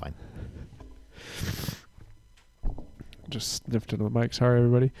probably still fine. Just sniffed into the mic. Sorry,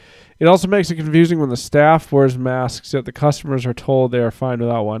 everybody. It also makes it confusing when the staff wears masks, yet the customers are told they are fine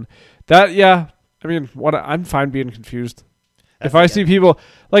without one. I'm fine being confused. If I see people,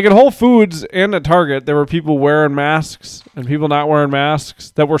 like at Whole Foods and at Target, there were people wearing masks and people not wearing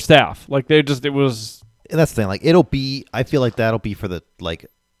masks that were staff. Like it was. And that's the thing. Like I feel like that'll be for the like,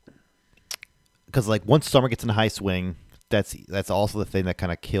 because like once summer gets in high swing, that's also the thing that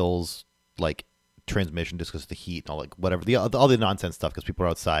kind of kills like transmission just because of the heat and all like whatever all the nonsense stuff because people are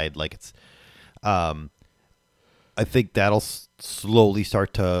outside. Like it's, I think that'll slowly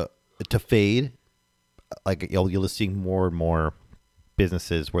start to fade. Like you'll just seeing more and more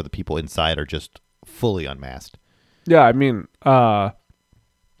businesses where the people inside are just fully unmasked. Yeah, I mean,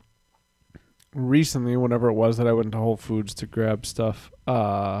 recently, whenever it was that I went to Whole Foods to grab stuff,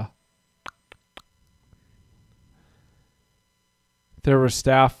 there was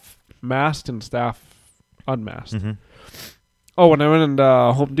staff masked and staff unmasked. Mm-hmm. Oh, when I went into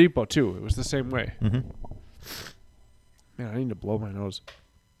Home Depot too, it was the same way. Mm-hmm. Man, I need to blow my nose.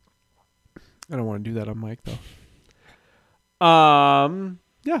 I don't want to do that on mic though.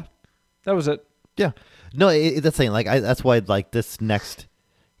 Yeah, that was it. Yeah, no, that's saying like that's why like this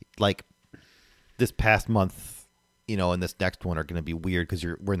past month, and this next one are going to be weird because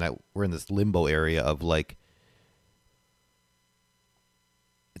we're in this limbo area of like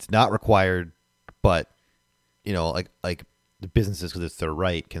it's not required, but like the businesses because it's their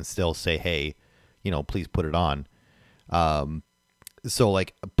right can still say, hey, please put it on. So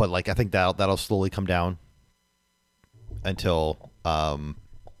like, but like I think that'll slowly come down until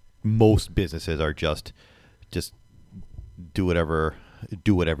most businesses are just do whatever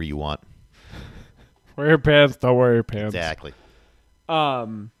you want. Wear your pants, don't wear your pants. Exactly.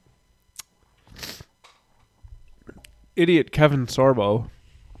 Idiot Kevin Sorbo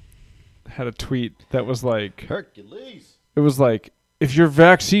had a tweet that was like, Hercules. it was like, if your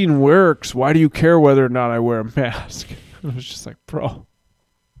vaccine works, why do you care whether or not I wear a mask? It was just like, bro,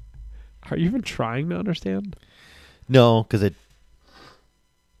 are you even trying to understand? No, because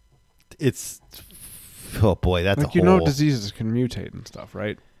it's oh boy, that's like a whole diseases can mutate and stuff,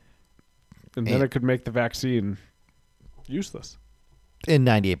 right? And then it could make the vaccine useless. and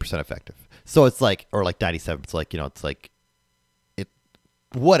 98% effective. So it's like, or like 97. It's like, it's like it.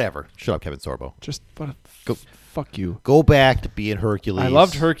 Whatever. Shut up, Kevin Sorbo. Just Go. fuck you. Go back to being Hercules. I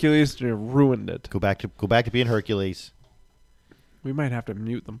loved Hercules. You ruined it. Go back to being Hercules. We might have to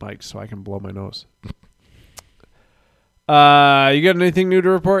mute the mic so I can blow my nose. You got anything new to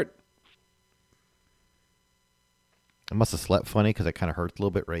report? I must have slept funny because it kind of hurts a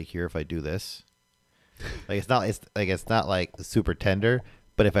little bit right here if I do this. Like it's not like super tender,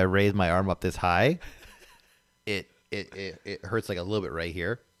 but if I raise my arm up this high, it hurts like a little bit right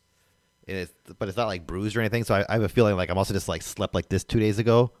here. But it's not like bruised or anything. So I have a feeling like I'm also just like slept like this 2 days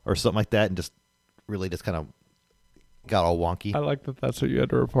ago or something like that, and just really just kind of got all wonky. I like that. That's what you had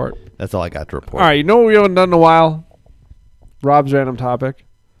to report. That's all I got to report. All right, you know what we haven't done in a while? Rob's random topic.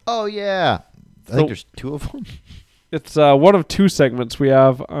 Oh yeah, I think there's 2 of them. It's one of 2 segments we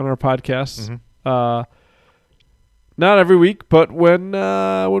have on our podcast. Mm-hmm. Not every week, but when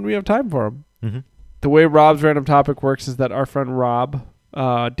we have time for them. Mm-hmm. The way Rob's random topic works is that our friend Rob,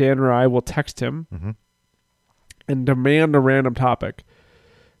 Dan or I will text him Mm-hmm. and demand a random topic.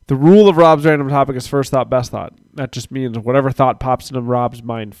 The rule of Rob's random topic is first thought, best thought. That just means whatever thought pops into Rob's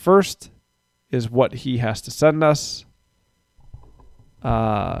mind first is what he has to send us.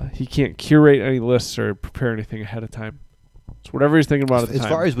 He can't curate any lists or prepare anything ahead of time. So whatever he's thinking about at the time.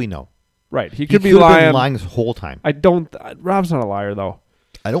 As far as we know. Right. He could be have lying. been lying this whole time. Rob's not a liar, though.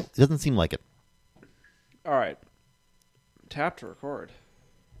 It doesn't seem like it. All right. Tap to record.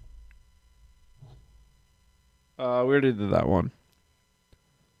 We already did that one.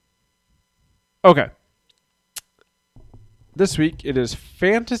 Okay. This week, it is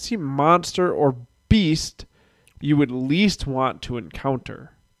fantasy monster or beast you would least want to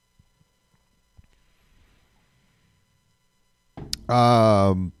encounter.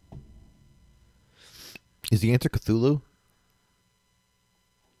 Is the answer Cthulhu?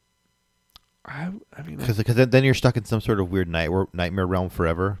 I mean, Because then you're stuck in some sort of weird nightmare realm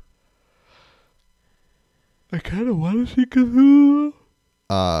forever. I kind of want to see Cthulhu.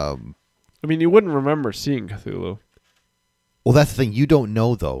 I mean, you wouldn't remember seeing Cthulhu. Well, that's the thing. You don't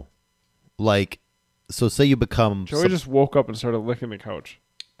know, though. Like, so say you become... Joey just woke up and started licking the couch.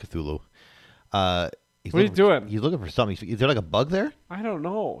 Cthulhu. What are you doing? He's looking for something. Is there like a bug there? I don't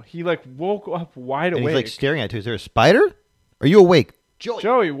know. He woke up wide And awake. he's like staring at you. Is there a spider? Are you awake?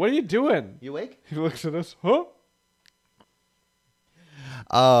 Joey, what are you doing? You awake? He looks at us. Huh?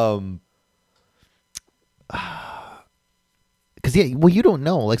 Because you don't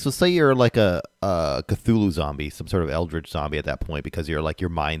know. Like, so say you're like a Cthulhu zombie, some sort of eldritch zombie at that point, because you're like your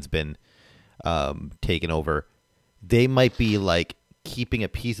mind's been taken over. They might be like keeping a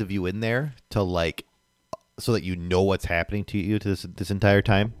piece of you in there to like, so that you know what's happening to you to this entire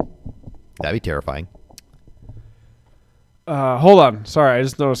time. That'd be terrifying. Hold on. Sorry, I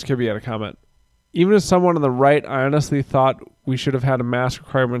just noticed Kibby had a comment. Even as someone on the right, I honestly thought we should have had a mask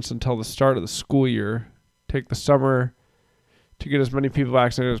requirements until the start of the school year. Take the summer to get as many people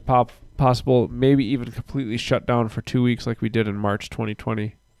vaccinated as possible. Maybe even completely shut down for 2 weeks like we did in March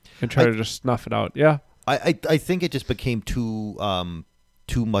 2020 and try to just snuff it out. Yeah. I think it just became too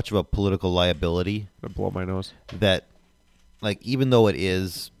much of a political liability. I'm gonna blow my nose. That, like, even though it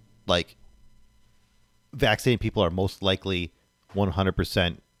is like vaccinated people are most likely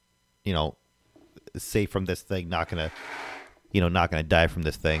 100%, safe from this thing, not gonna die from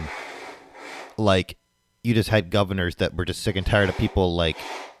this thing. Like, you just had governors that were just sick and tired of people like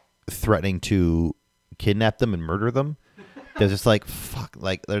threatening to kidnap them and murder them. They're just like, fuck,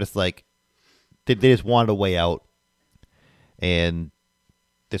 like they're just like they just wanted a way out, and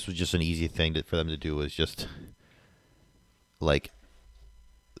this was just an easy thing for them to do, was just like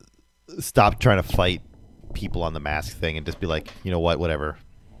stop trying to fight people on the mask thing and just be like, you know what, whatever.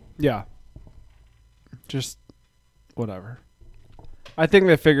 Yeah. Just whatever. I think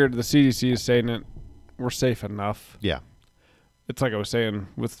they figured the CDC is saying it. We're safe enough. Yeah. It's like I was saying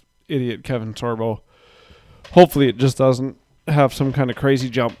with idiot Kevin Sorbo. Hopefully it just doesn't have some kind of crazy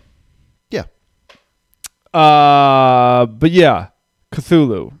jump. Yeah. But yeah,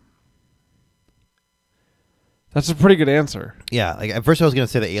 Cthulhu. That's a pretty good answer. Yeah. Like, at first I was going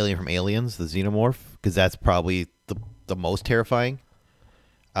to say the alien from Aliens, the xenomorph, because that's probably the most terrifying.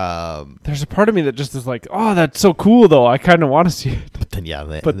 There's a part of me that just is like, oh, that's so cool, though. I kind of want to see it. But then, yeah.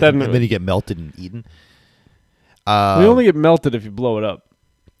 Then you get melted and eaten. We only get melted if you blow it up.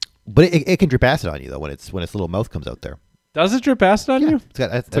 But it can drip acid on you, though, when its little mouth comes out there. Does it drip acid on you?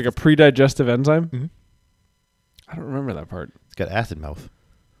 It's like a pre-digestive enzyme? Mm-hmm. I don't remember that part. It's got acid mouth.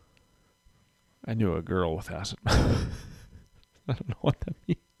 I knew a girl with acid mouth. I don't know what that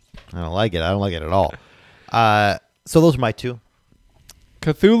means. I don't like it. I don't like it at all. So those are my two.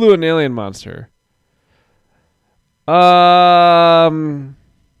 Cthulhu and Alien Monster. I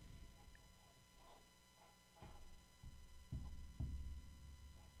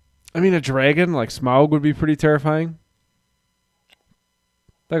mean, a dragon like Smaug would be pretty terrifying.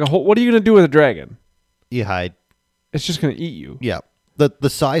 Like what are you gonna do with a dragon? You hide. It's just gonna eat you. Yeah. The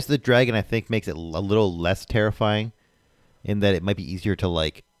size of the dragon, I think, makes it a little less terrifying, in that it might be easier to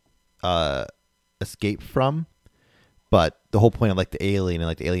like escape from. But the whole point of like the Alien and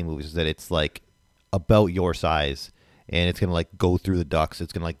like the Alien movies is that it's like about your size, and it's gonna like go through the ducts.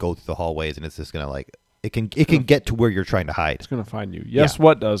 It's gonna like go through the hallways, and it's just gonna like it can get to where you're trying to hide. It's gonna find you. Yes, Yeah.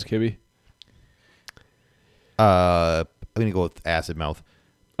 what does, Kibby? I'm gonna go with acid mouth,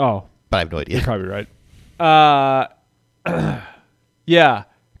 Oh, but I have no you're idea. probably right. Yeah.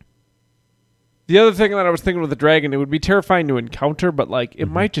 The other thing that I was thinking with the dragon, it would be terrifying to encounter, but like it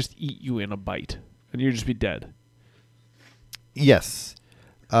might just eat you in a bite, and you'd just be dead. Yes,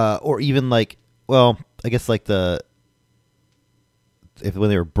 or even like, well, I guess like when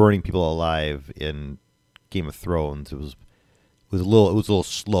they were burning people alive in Game of Thrones, it was a little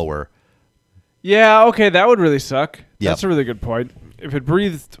slower. Yeah, okay, that would really suck. Yep. That's a really good point. If it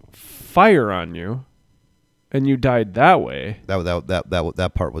breathed fire on you, and you died that way,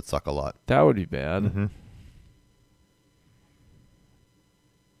 That part would suck a lot. that would be bad. Mm-hmm.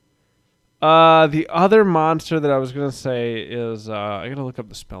 The other monster that I was gonna say is I gotta look up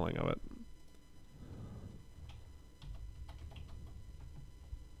the spelling of it.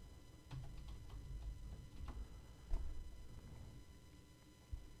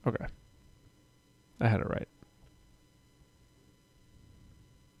 Okay, I had it right.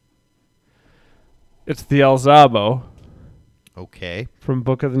 It's the Elzabo Okay. from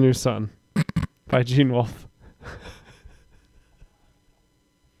Book of the New Sun by Gene Wolfe.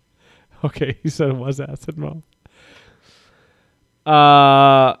 Okay, he said it was acid mouth.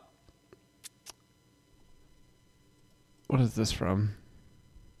 What is this from?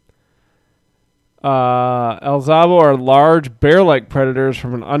 Elzabo are large bear-like predators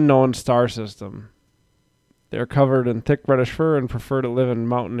from an unknown star system. They are covered in thick reddish fur and prefer to live in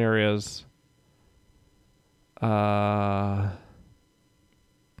mountain areas.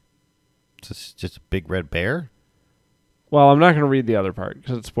 Just a big red bear? Well, I'm not going to read the other part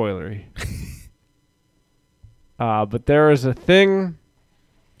because it's spoilery. But there is a thing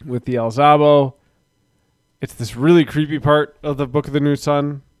with the Elzabo. It's this really creepy part of the Book of the New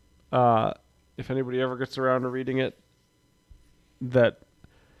Sun. If anybody ever gets around to reading it, that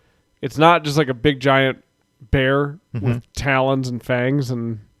it's not just like a big giant bear with talons and fangs,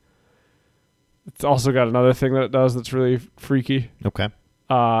 and it's also got another thing that it does that's really freaky. Okay.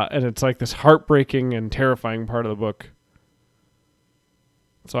 And it's like this heartbreaking and terrifying part of the book.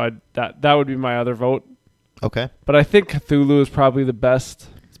 So that would be my other vote. Okay. But I think Cthulhu is probably the best.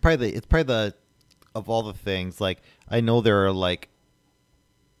 It's probably the of all the things, like, I know there are like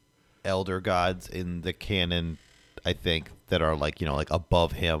elder gods in the canon, I think, that are like, like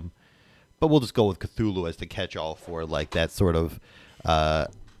above him. But we'll just go with Cthulhu as the catch-all for like that sort of kind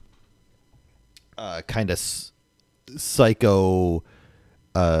of psycho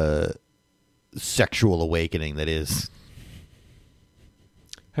sexual awakening that is.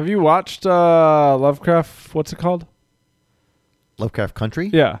 Have you watched Lovecraft? What's it called? Lovecraft Country?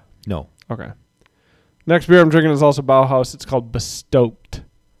 Yeah. No. Okay. Next beer I'm drinking is also Bauhaus. It's called Bestoked.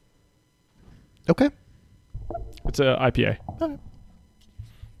 Okay. It's a IPA. Okay.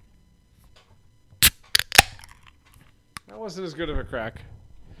 That wasn't as good of a crack.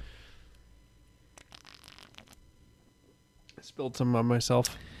 I spilled some on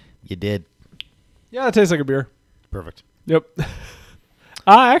myself. You did. Yeah, it tastes like a beer. Perfect. Yep.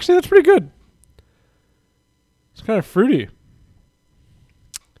 Actually, that's pretty good. It's kind of fruity.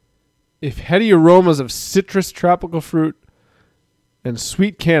 If heady aromas of citrus, tropical fruit, and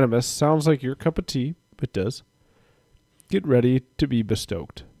sweet cannabis sounds like your cup of tea, it does. Get ready to be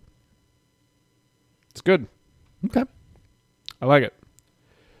bestoked. It's good. Okay. I like it.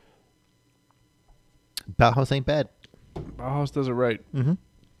 Bauhaus ain't bad. Bauhaus does it right. Mm-hmm.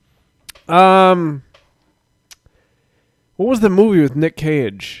 What was the movie with Nick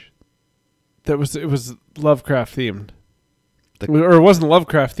Cage? It was Lovecraft themed. Or it wasn't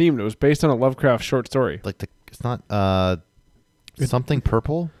Lovecraft themed. It was based on a Lovecraft short story. Like it's not something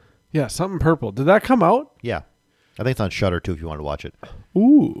purple? Yeah, something purple. Did that come out? Yeah. I think it's on Shudder too if you want to watch it.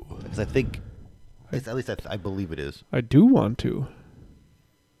 Ooh. Because I think at least I believe it is. I do want to.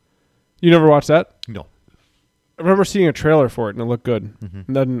 You never watched that? No. I remember seeing a trailer for it and it looked good. Mm-hmm.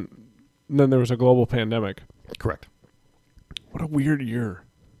 And then And then there was a global pandemic. Correct. What a weird year.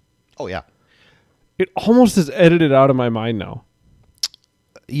 Oh yeah. It almost is edited out of my mind now.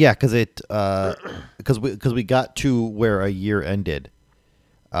 Yeah, because we got to where a year ended,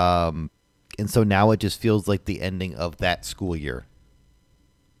 and so now it just feels like the ending of that school year.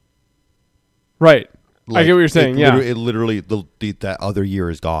 Right. Like, I get what you're saying. It literally that other year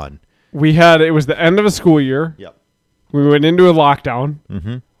is gone. It was the end of a school year. Yep. We went into a lockdown.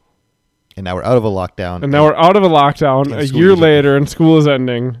 Mm-hmm. And now we're out of a lockdown. And now we're out of a lockdown a year later, and school is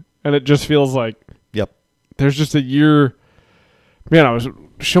ending, and it just feels like yep. There's just a year. Man, I was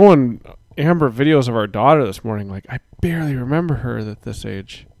showing Amber videos of our daughter this morning. Like, I barely remember her at this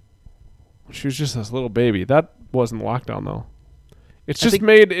age. She was just this little baby. That wasn't lockdown though.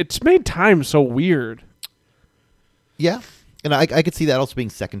 It's made time so weird. Yeah, and I could see that also being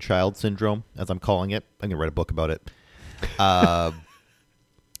second child syndrome, as I'm calling it. I'm gonna write a book about it. That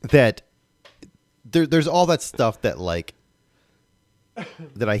there's all that stuff that like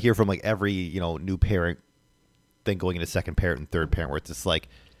that I hear from like every new parent then going into second parent and third parent, where it's just like,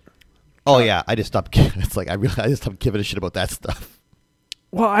 oh yeah, I just stopped. It's like I just stopped giving a shit about that stuff.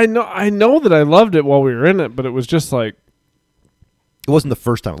 Well, I know that I loved it while we were in it, but it was just like it wasn't the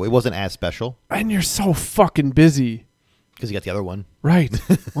first time. It wasn't as special. And you're so fucking busy because you got the other one, right?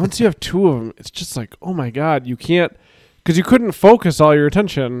 Once you have two of them, it's just like, oh my god, you can't, because you couldn't focus all your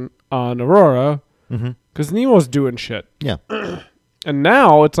attention on Aurora because Nemo's doing shit. Yeah. And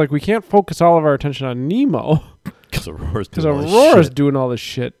now it's like we can't focus all of our attention on Nemo because Aurora's doing all this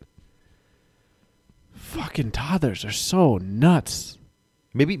shit. Fucking toddlers are so nuts.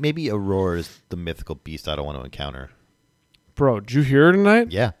 Maybe Aurora is the mythical beast I don't want to encounter. Bro, did you hear her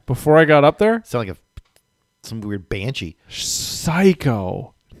tonight? Yeah. Before I got up there? Sound like some weird banshee.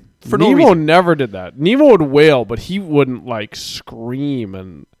 Psycho. For Nemo no reason. never did that. Nemo would wail, but he wouldn't like scream.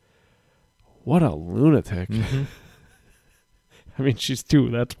 And what a lunatic. Mm-hmm. I mean, she's 2.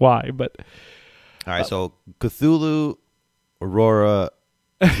 That's why. But all right, so Cthulhu, Aurora,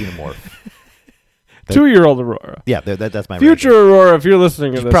 Xenomorph. 2-year-old Aurora. Yeah, that's my future ranking. Aurora. If you're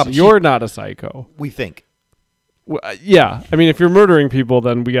listening to this, you're not a psycho. We think. Yeah, I mean, if you're murdering people,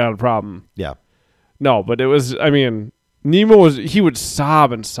 then we got a problem. Yeah. No, but it was. I mean, Nemo he would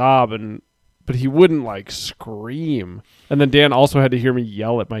sob, but he wouldn't like scream. And then Dan also had to hear me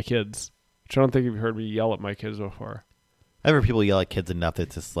yell at my kids, which I don't think you've heard me yell at my kids before. I've heard people yell at kids enough that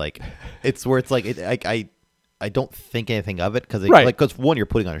it's just like, it's where it's like, I don't think anything of it because because one, you're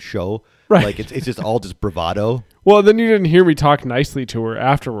putting on a show, right? Like it's just all just bravado. Well, then you didn't hear me talk nicely to her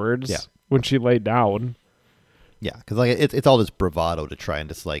afterwards when she laid down. Yeah, because like it's all just bravado to try and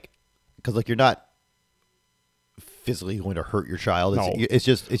just like, because like you're not physically going to hurt your child. It's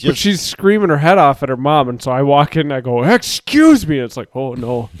just. But she's screaming her head off at her mom, and so I walk in and I go, "Excuse me!" And it's like, oh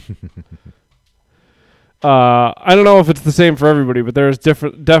no. I don't know if it's the same for everybody, but there's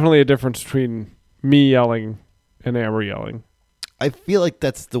definitely a difference between me yelling and Amber yelling. I feel like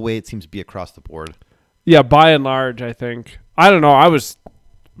that's the way it seems to be across the board. Yeah, by and large, I think. I don't know. I was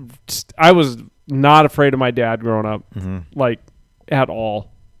not afraid of my dad growing up, like at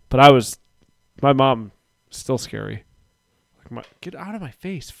all. But my mom, still scary. Like, get out of my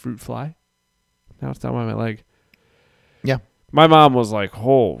face, fruit fly. Now it's down by my leg. Yeah. My mom was like,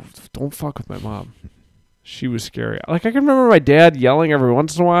 oh, don't fuck with my mom. She was scary. Like, I can remember my dad yelling every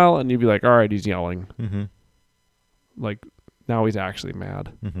once in a while, and you'd be like, all right, he's yelling. Mm-hmm. Like, now he's actually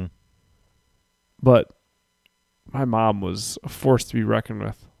mad. Mm-hmm. But my mom was a force to be reckoned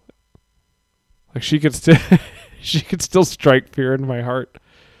with. Like, she could still strike fear into my heart.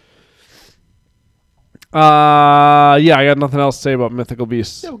 Yeah, I got nothing else to say about mythical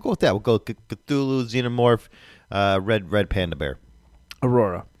beasts. Yeah, we'll go with that. We'll go Cthulhu, Xenomorph, red panda bear.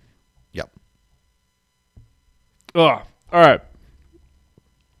 Aurora. Yep. Ugh. All right.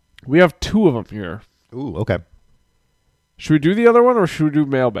 We have 2 of them here. Ooh, okay. Should we do the other one or should we do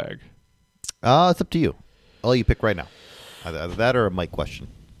mailbag? It's up to you. I'll let you pick right now. Either that or a mic question.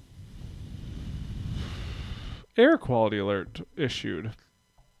 Air quality alert issued.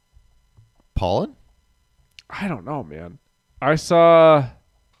 Pollen? I don't know, man. I saw...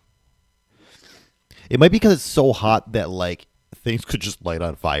 It might be because it's so hot that, like, things could just light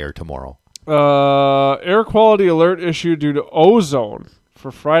on fire tomorrow. Air quality alert issued due to ozone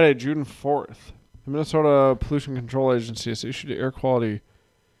for Friday, June 4th. The Minnesota Pollution Control Agency has issued air quality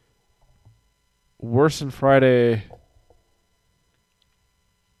worsen Friday.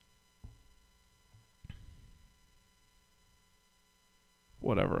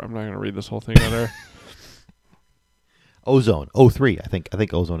 Whatever. I'm not going to read this whole thing on there. Ozone. 03. I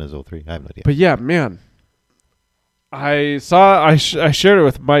think ozone is 03. I have no idea. But yeah, man. I shared it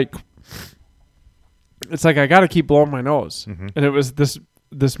with Mike it's like I got to keep blowing my nose. Mm-hmm. And it was this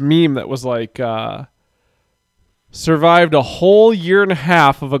meme that was like, survived a whole year and a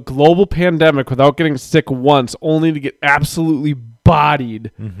half of a global pandemic without getting sick once, only to get absolutely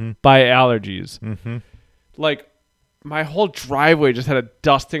bodied by allergies. Mm-hmm. Like, my whole driveway just had a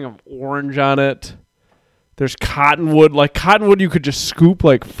dusting of orange on it. There's cottonwood. Like, cottonwood you could just scoop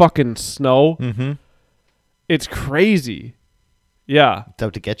like fucking snow. Mm-hmm. It's crazy. Yeah. It's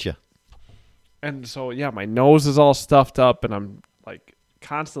out to get you. And so, yeah, my nose is all stuffed up, and I'm, like,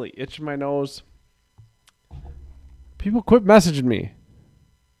 constantly itching my nose. People quit messaging me.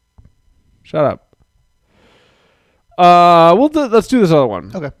 Shut up. Let's do this other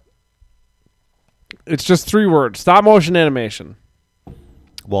one. Okay. It's just 3 words. Stop motion animation.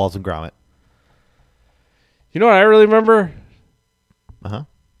 Wallace and Gromit. You know what I really remember?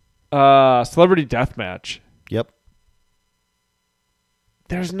 Uh-huh. Celebrity Deathmatch. Yep.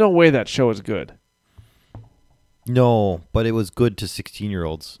 There's no way that show is good. No, but it was good to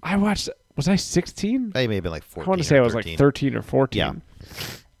 16-year-olds. I watched... Was I 16? I may have been like 14. I want to say I was 13. like 13 or 14. Yeah.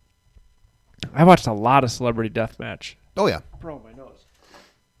 I watched a lot of Celebrity Deathmatch. Oh, yeah. Bro, my nose.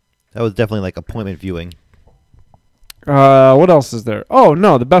 That was definitely like appointment viewing. What else is there? Oh,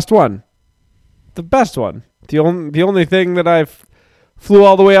 no, the best one. The best one. The only thing that I flew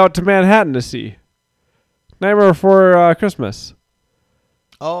all the way out to Manhattan to see. Nightmare Before Christmas.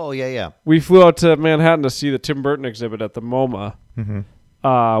 Oh, yeah, yeah. We flew out to Manhattan to see the Tim Burton exhibit at the MoMA. Mm-hmm.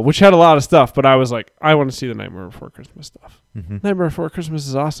 Which had a lot of stuff, but I was like, I want to see the Nightmare Before Christmas stuff. Mm-hmm. Nightmare Before Christmas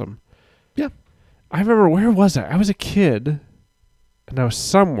is awesome. Yeah. I remember, where was I? I was a kid, and I was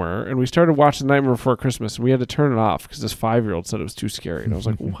somewhere, and we started watching Nightmare Before Christmas, and we had to turn it off because this 5-year-old said it was too scary. And I was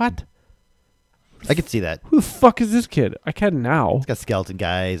like, what? I could see that. Who the fuck is this kid? I can now. It's got skeleton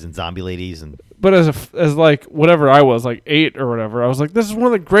guys and zombie ladies and... But as like whatever I was, like 8 or whatever, I was like, this is one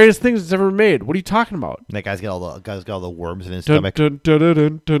of the greatest things that's ever made. What are you talking about? that guy's got all the worms in his Dun, stomach. dun, dun, dun,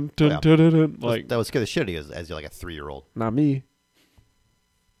 dun, dun, dun, Yeah. dun, dun, dun. Like, That would scare the shit out of you as you're like a 3-year-old. not me.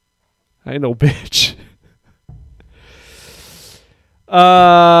 I ain't no bitch.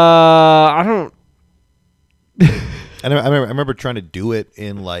 I don't. And I remember trying to do it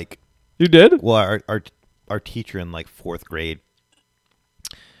in like... You did? Well, our teacher in like 4th grade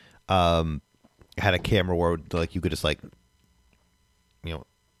had a camera where like you could just like, you know,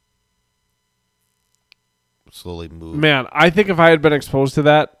 slowly move. Man, I think if I had been exposed to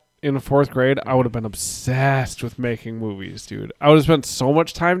that in 4th grade, I would have been obsessed with making movies, dude. I would have spent so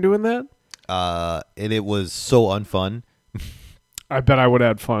much time doing that. And it was so unfun. I bet I would have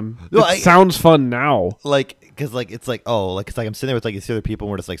had fun. No, It sounds fun now. Like, because like it's like it's like I'm sitting there with like these other people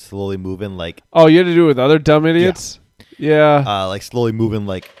and we're just like slowly moving like Oh, you had to do it with other dumb idiots? Yeah. like slowly moving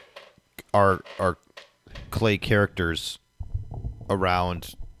like our clay characters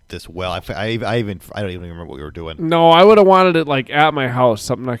around this well. I don't even remember what we were doing. No, I would have wanted it like at my house,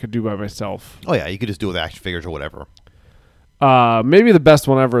 something I could do by myself. Oh yeah, you could just do it with action figures or whatever. Maybe the best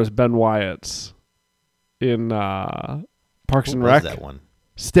one ever is Ben Wyatt's in Parks and What Rec. was that one?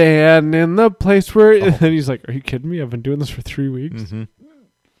 Stand in the place where... And then he's like, are you kidding me? I've been doing this for 3 weeks. Mm-hmm.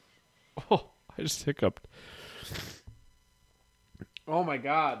 Oh, I just hiccuped. Oh, my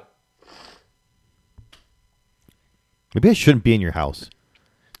God. Maybe I shouldn't be in your house.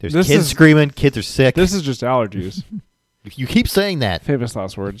 There's This kids is- screaming. Kids are sick. This is just allergies. You keep saying that. Famous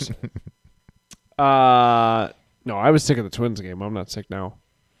last words. No, I was sick of the Twins game. I'm not sick now.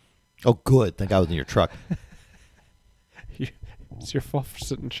 Oh, good. That guy was in your truck. It's your fault for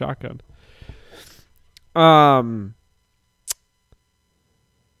sitting shotgun. I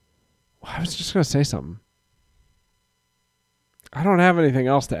was just going to say something. I don't have anything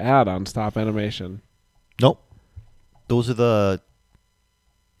else to add on stop animation. Nope. Those are the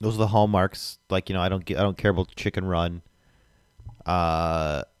hallmarks. Like, you know, I don't care about Chicken Run.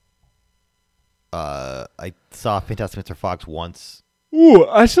 I saw Fantastic Mr. Fox once. Ooh,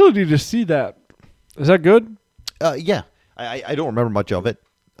 I still need to see that. Is that good? Yeah. I don't remember much of it.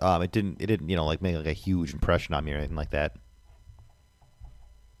 It didn't you know like make like a huge impression on me or anything like that.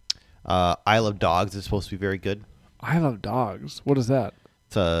 I Love Dogs is supposed to be very good. I Love Dogs. What is that?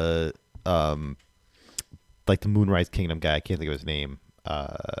 It's a like the Moonrise Kingdom guy. I can't think of his name.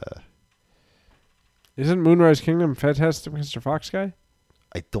 Isn't Moonrise Kingdom Fantastic Mr. Fox guy?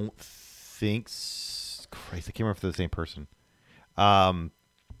 I don't think. Christ, I can't remember if they're the same person. But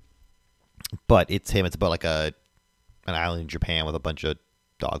it's him. It's about like an island in Japan with a bunch of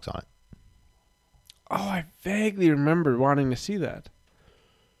dogs on it. Oh, I vaguely remember wanting to see that.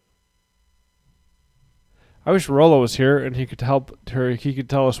 I wish Rollo was here and he could help her. He could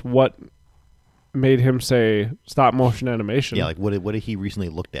tell us what made him say stop motion animation. Yeah, like what did he recently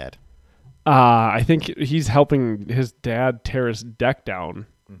looked at? I think he's helping his dad tear his deck down.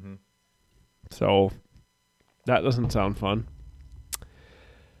 Mm-hmm. So that doesn't sound fun.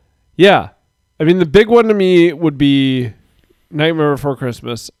 Yeah. I mean, the big one to me would be Nightmare Before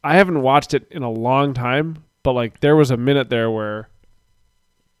Christmas. I haven't watched it in a long time, but like there was a minute there where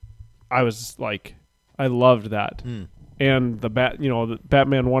I was like, I loved that. And the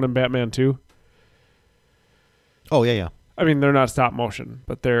Batman 1 and Batman 2. Oh, yeah. I mean, they're not stop motion,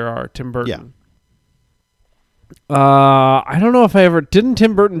 but there are Tim Burton. Yeah. I don't know if didn't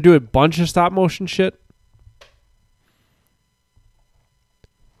Tim Burton do a bunch of stop motion shit?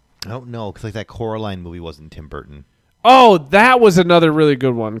 I don't know, because like that Coraline movie wasn't Tim Burton. Oh, that was another really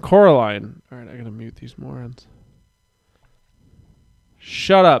good one. Coraline. All right, I got to mute these morons.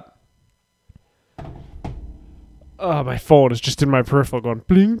 Shut up. Oh, my phone is just in my peripheral going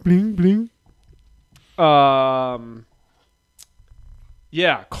bling, bling, bling.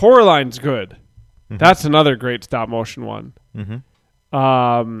 Yeah, Coraline's good. Mm-hmm. That's another great stop motion one.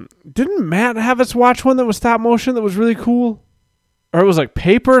 Mm-hmm. Didn't Matt have us watch one that was stop motion that was really cool? Or it was like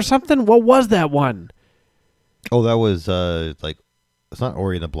paper or something? What was that one? Oh, that was like, it's not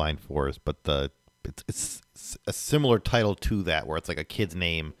Ori and the Blind Forest, but it's a similar title to that, where it's like a kid's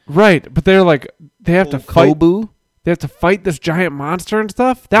name. Right, but they're like, they have to fight. Kobu? They have to fight this giant monster and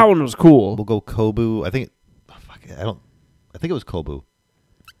stuff. That one was cool. We'll go Kobu. I think it was Kobu.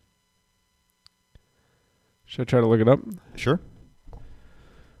 Should I try to look it up? Sure.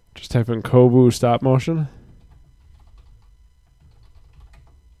 Just type in Kobu stop motion.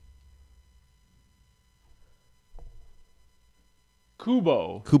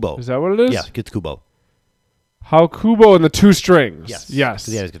 Kubo. Is that what it is? Yeah, it's Kubo. How Kubo and the Two Strings. Yes. Yes.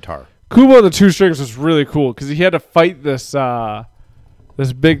 He had his guitar. Kubo and the Two Strings was really cool because he had to fight this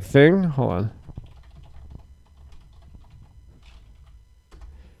this big thing. Hold on.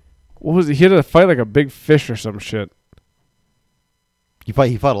 What was it? He had to fight like a big fish or some shit. He fought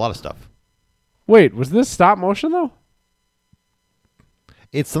a lot of stuff. Wait, was this stop motion though?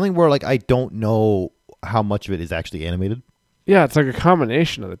 It's something where like I don't know how much of it is actually animated. Yeah, it's like a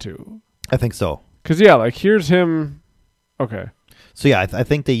combination of the two. I think so. Because, yeah, like, here's him. Okay. So, yeah, I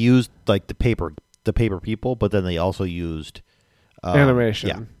think they used, like, the paper people, but then they also used... animation.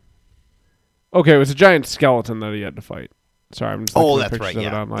 Yeah. Okay, it was a giant skeleton that he had to fight. Sorry, I'm just looking at that's pictures right. of it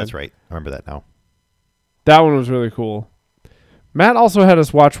Yeah, online. that's right. I remember that now. That one was really cool. Matt also had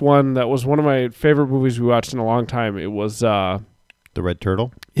us watch one that was one of my favorite movies we watched in a long time. It was... The Red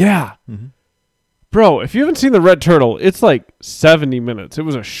Turtle? Yeah. Mm-hmm. Bro, if you haven't seen The Red Turtle, it's like 70 minutes. It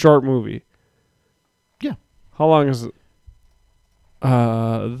was a short movie. Yeah. How long is it?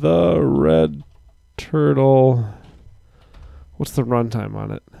 The Red Turtle. What's the runtime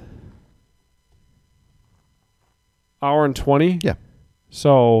on it? Hour and 20? Yeah.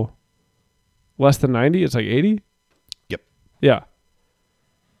 So less than 90? It's like 80? Yep. Yeah.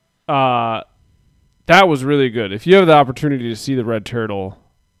 That was really good. If you have the opportunity to see The Red Turtle,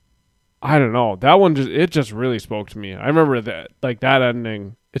 I don't know. That one just really spoke to me. I remember that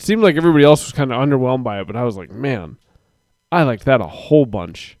ending. It seemed like everybody else was kind of underwhelmed by it, but I was like, man, I liked that a whole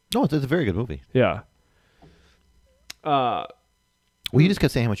bunch. No, it's a very good movie. Yeah. Well, you just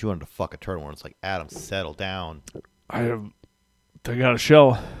kept saying how much you wanted to fuck a turtle, and it's like, Adam, settle down. They got a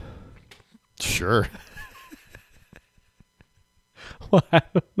shell. Sure. Well, I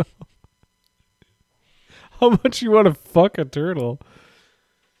don't know. How much you want to fuck a turtle?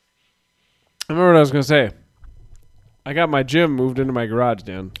 I remember what I was going to say. I got my gym moved into my garage,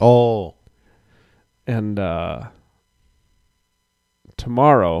 Dan. Oh. And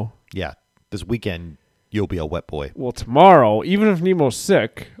tomorrow... Yeah, this weekend, you'll be a wet boy. Well, tomorrow, even if Nemo's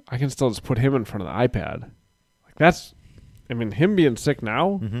sick, I can still just put him in front of the iPad. Like that's... I mean, him being sick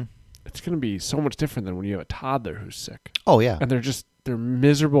now, it's going to be so much different than when you have a toddler who's sick. Oh, yeah. And they're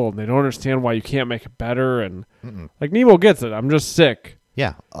miserable, and they don't understand why you can't make it better. And like Nemo gets it. I'm just sick.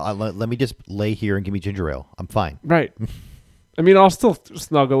 Yeah, let me just lay here and give me ginger ale. I'm fine. Right. I mean, I'll still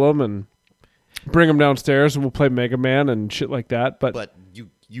snuggle him and bring him downstairs, and we'll play Mega Man and shit like that. But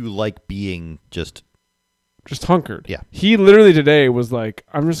you like being just hunkered. Yeah. He literally today was like,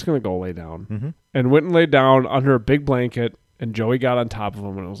 I'm just going to go lay down. And went and laid down under a big blanket, and Joey got on top of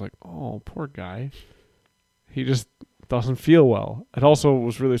him, and I was like, oh, poor guy. He just doesn't feel well. It also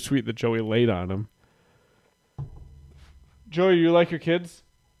was really sweet that Joey laid on him. Joey, you like your kids?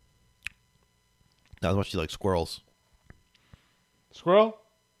 Not as much as you like squirrels. Squirrel?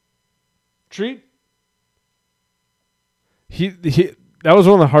 Treat? He that was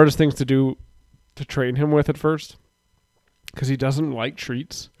one of the hardest things to do to train him with at first. Because he doesn't like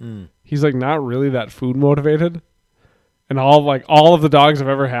treats. He's like not really that food motivated. And all of the dogs I've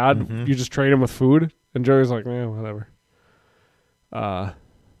ever had, Mhm. you just train them with food. And Joey's like, whatever.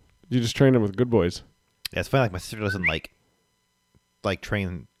 You just train them with good boys. Yeah, it's funny. Like my sister doesn't like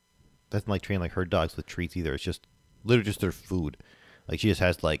train like her dogs with treats either. It's just literally just their food. Like she just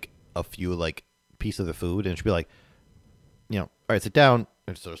has like a few like piece of the food, and she'll be like, all right, sit down.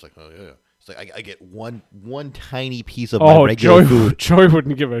 And so it's like, oh yeah. It's like I get one tiny piece of my regular food. Joey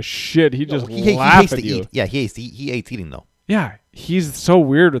wouldn't give a shit. He just laugh hates at to you. eat. Yeah, he hates eating though. Yeah, he's so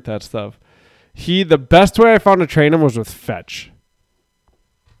weird with that stuff. The best way I found to train him was with fetch.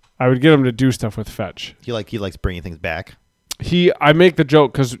 I would get him to do stuff with fetch. He likes bringing things back. I make the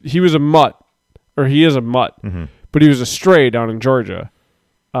joke because he was a mutt, or he is a mutt, but he was a stray down in Georgia.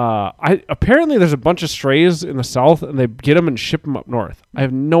 Apparently there's a bunch of strays in the South, and they get them and ship them up north. I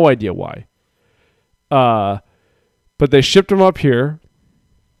have no idea why. But they shipped him up here,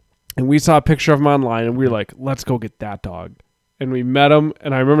 and we saw a picture of him online, and we were like, let's go get that dog. And we met him,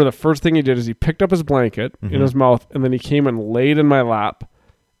 and I remember the first thing he did is he picked up his blanket in his mouth, and then he came and laid in my lap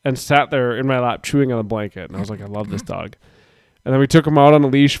and sat there in my lap chewing on the blanket. And I was like, I love this dog. And then we took him out on a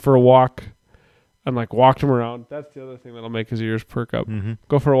leash for a walk and like walked him around. That's the other thing that'll make his ears perk up.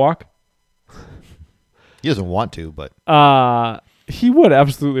 Go for a walk? He doesn't want to, but he would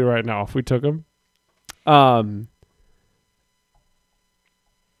absolutely right now if we took him. And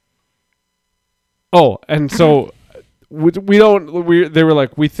so they were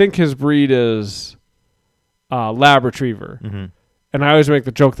like, we think his breed is Lab Retriever. And I always make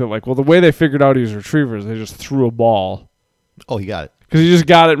the joke that like, well, the way they figured out he was retrievers, they just threw a ball. Oh, he got it. Because he just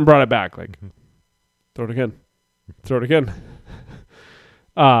got it and brought it back. Like, throw it again. Throw it again.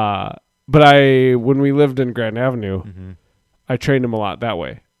 But when we lived in Grand Avenue, I trained him a lot that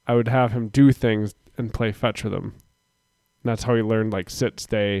way. I would have him do things and play fetch with him. And that's how he learned like sit,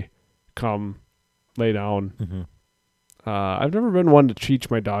 stay, come, lay down. I've never been one to teach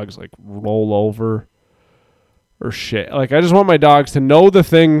my dogs like roll over or shit. Like I just want my dogs to know the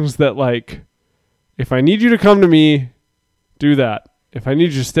things that like, if I need you to come to me, do that. If I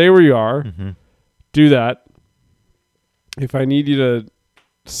need you to stay where you are, do that. If I need you to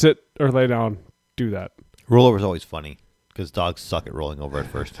sit or lay down, do that. Rollover is always funny because dogs suck at rolling over at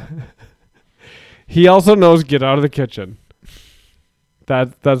first. He also knows get out of the kitchen.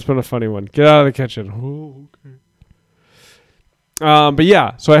 That's been a funny one. Get out of the kitchen. Oh, okay. But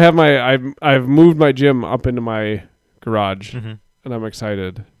yeah, so I've moved my gym up into my garage, and I'm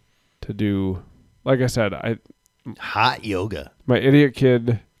excited to do. Like I said, hot yoga. My idiot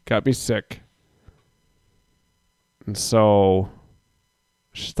kid got me sick, and so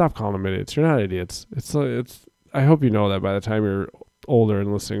I should stop calling them idiots. You're not idiots. It's. I hope you know that by the time you're older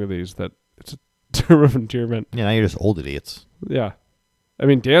and listening to these, that it's a term of endearment. Yeah, now you're just old idiots. Yeah, I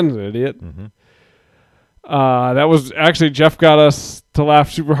mean Dan's an idiot. That was actually Jeff got us to laugh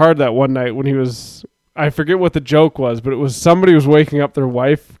super hard that one night when he was. I forget what the joke was, but it was somebody was waking up their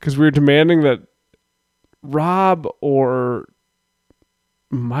wife because we were demanding that Rob or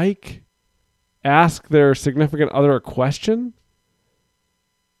Mike ask their significant other a question.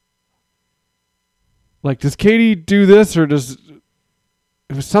 Like, does Katie do this or does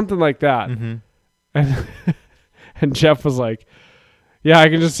it was something like that? And Jeff was like, yeah, I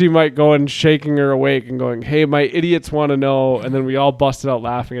can just see Mike going, shaking her awake and going, hey, my idiots want to know. And then we all busted out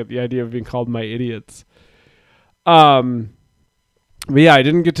laughing at the idea of being called my idiots. But yeah, I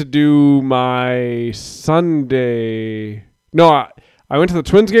didn't get to do my Sunday. No, I went to the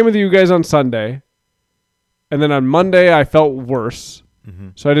Twins game with you guys on Sunday. And then on Monday, I felt worse.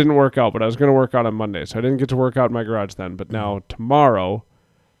 So I didn't work out, but I was going to work out on Monday. So I didn't get to work out in my garage then. But now tomorrow,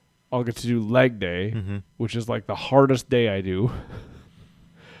 I'll get to do leg day, which is like the hardest day I do.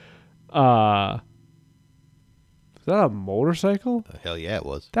 Is that a motorcycle? Hell yeah, it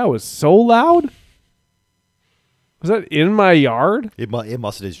was. That was so loud. Was that in my yard? It must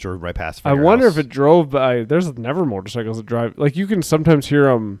have just drove right past. I wonder if it drove by. There's never motorcycles that drive. Like you can sometimes hear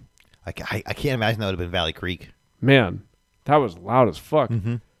them. I can't imagine that would have been Valley Creek. Man, that was loud as fuck.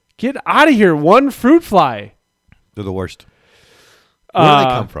 Get out of here! One fruit fly. They're the worst. Where do they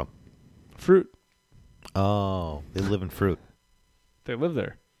come from? Fruit. Oh, they live in fruit. They live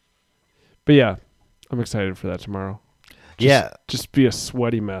there. But yeah, I'm excited for that tomorrow. Just be a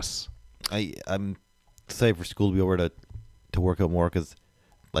sweaty mess. I'm excited for school to be over to work out more because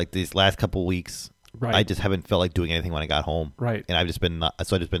like these last couple weeks, right. I just haven't felt like doing anything when I got home. Right. And I've just been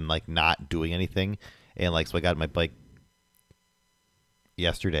like not doing anything, and like so I got my bike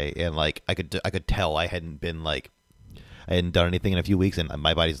yesterday, and like I could tell I hadn't done anything in a few weeks, and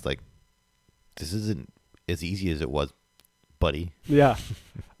my body's like, this isn't as easy as it was, buddy. Yeah.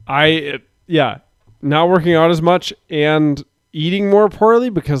 not working out as much and eating more poorly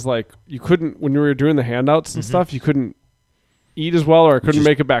because like you couldn't when you were doing the handouts and stuff, you couldn't eat as well, or I couldn't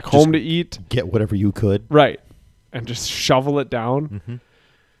make it back home to eat. Get whatever you could. Right. And just shovel it down.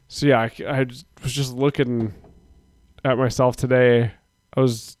 So yeah, I was just looking at myself today. I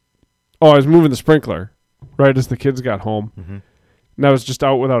was moving the sprinkler right as the kids got home. And I was just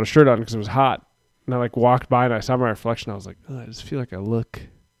out without a shirt on because it was hot. And I like walked by and I saw my reflection. I was like, I just feel like I look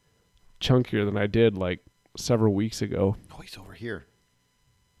chunkier than I did like several weeks ago. Oh, he's over here.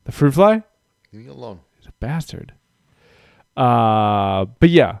 The fruit fly? Leave me alone. He's a bastard. But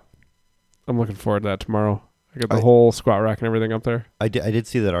yeah, I'm looking forward to that tomorrow. I got the whole squat rack and everything up there. I did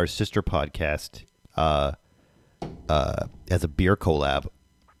see that our sister podcast has a beer collab.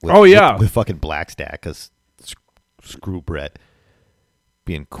 With fucking Blackstack, because screw Brett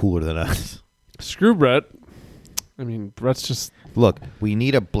being cooler than us. Screw Brett. I mean, Brett's just... Look, we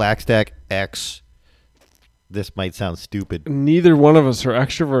need a Blackstack X. This might sound stupid. Neither one of us are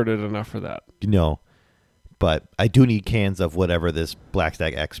extroverted enough for that. No. But I do need cans of whatever this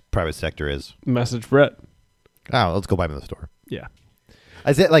Blackstack X private sector is. Message Brett. Oh, let's go buy them in the store. Yeah.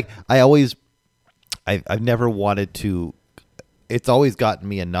 I said, like, I've never wanted to... It's always gotten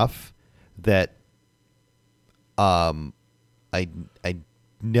me enough that I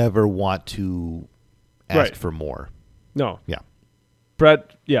never want to ask for more. No. Yeah.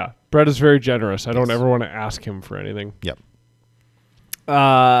 Brett is very generous. I don't ever want to ask him for anything. Yep.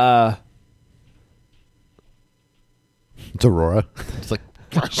 It's Aurora. It's like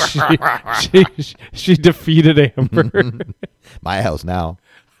she defeated Amber. My house now.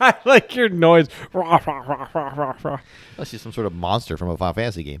 I like your noise. That's just some sort of monster from a Final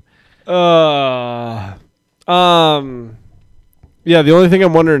Fantasy game. Yeah, the only thing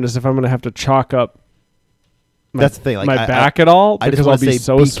I'm wondering is if I'm going to have to chalk up that's the thing. Like, my back at all because I'll be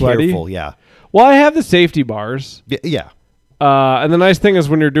so sweaty. Careful, yeah. Well, I have the safety bars. Yeah. And the nice thing is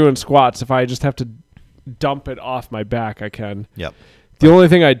when you're doing squats, if I just have to dump it off my back, I can. Yep. The only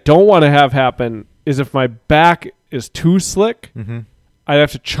thing I don't want to have happen is if my back is too slick, I'd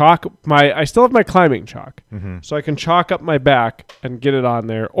have to chalk I still have my climbing chalk. So I can chalk up my back and get it on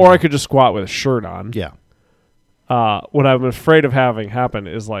there, or I could just squat with a shirt on. Yeah. What I'm afraid of having happen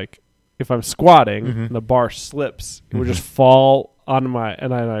is like if I'm squatting and the bar slips, it would just fall on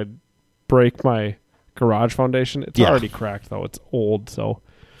and I'd break my garage foundation. It's already cracked though. It's old, so.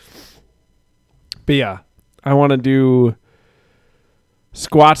 But yeah, I want to do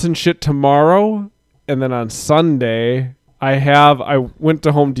squats and shit tomorrow, and then on Sunday I went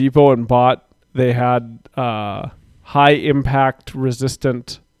to Home Depot and they had high impact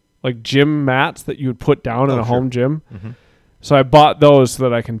resistant like gym mats that you would put down in a home gym. So I bought those so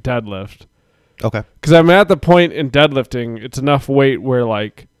that I can deadlift. Okay. Because I'm at the point in deadlifting, it's enough weight where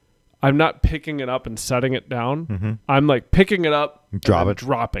like I'm not picking it up and setting it down. I'm like picking it up,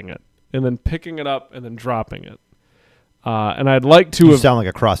 dropping it, and then picking it up and then dropping it. And I'd like to... You sound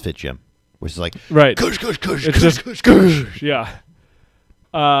like a CrossFit gym, which is like... Right. Kush. It's just... Kush. Yeah.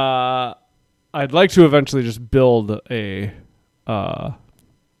 I'd like to eventually just build a...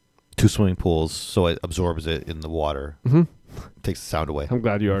 2 swimming pools so it absorbs it in the water. Takes the sound away. I'm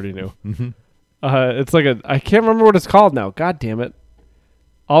glad you already knew. It's like I can't remember what it's called now. God damn it.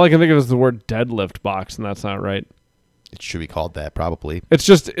 All I can think of is the word deadlift box, and that's not right. It should be called that, probably.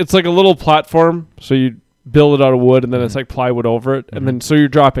 It's like a little platform, so you build it out of wood, and then it's like plywood over it, and then so you're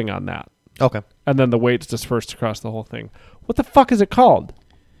dropping on that. Okay. And then the weight's dispersed across the whole thing. What the fuck is it called?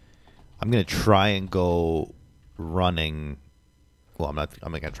 I'm going to try and go running. Well, I'm not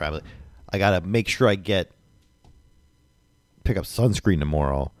going to try, but I got to make sure I pick up sunscreen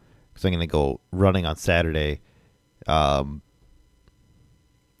tomorrow because I'm going to go running on Saturday. And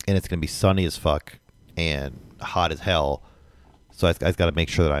it's going to be sunny as fuck and hot as hell. So I've got to make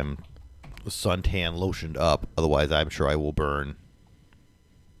sure that I'm suntan lotioned up. Otherwise, I'm sure I will burn.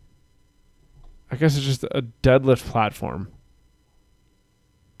 I guess it's just a deadlift platform.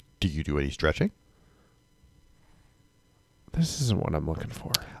 Do you do any stretching? This isn't what I'm looking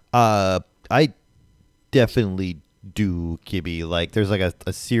for. I definitely do, Kibby. Like, there's like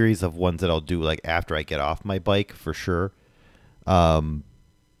a series of ones that I'll do like after I get off my bike for sure. I'll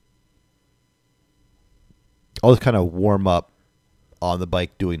just kind of warm up on the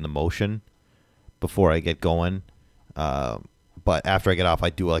bike doing the motion before I get going. But after I get off, I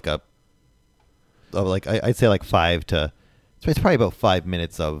do I'd say like 5 to. It's probably about 5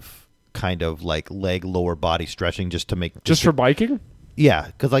 minutes of kind of like leg lower body stretching just to make for biking. Yeah,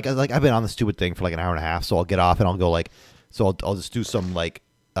 because like I've been on the stupid thing for like an hour and a half, so I'll get off and I'll go I'll just do some like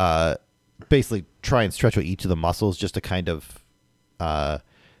basically try and stretch out each of the muscles just to kind of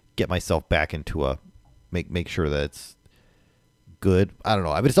get myself back into a make sure that it's good. I don't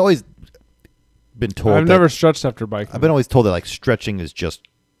know. I mean, it's always been told. I've never stretched after biking. I've been always told that like stretching is just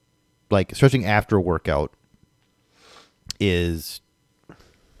like stretching after a workout is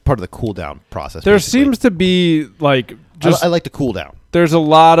part of the cool down process. There basically. seems to be like just I like to cool down. There's a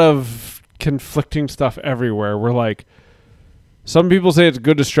lot of conflicting stuff everywhere. Where like some people say it's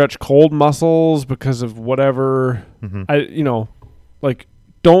good to stretch cold muscles because of whatever. Like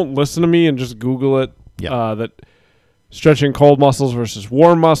don't listen to me and just Google it. Yeah. That stretching cold muscles versus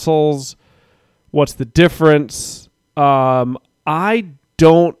warm muscles. What's the difference? I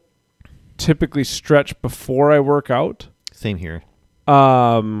don't typically stretch before I work out. Same here.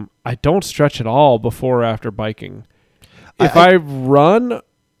 I don't stretch at all before or after biking. If I run,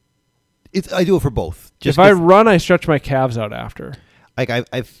 I do it for both. If I run, I stretch my calves out after. Like I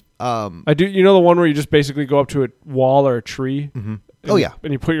do. You know the one where you just basically go up to a wall or a tree. Mm-hmm.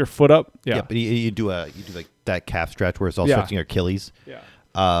 And you put your foot up. Yeah. But you do like that calf stretch where it's all stretching your Achilles.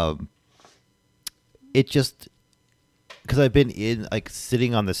 Yeah. It just because I've been in like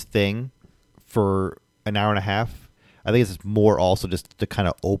sitting on this thing for an hour and a half. I think it's more also just to kind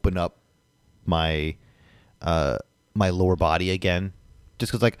of open up my my lower body again.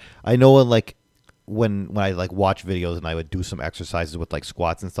 Just because like I know like when I like watch videos and I would do some exercises with like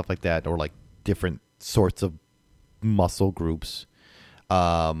squats and stuff like that or like different sorts of muscle groups.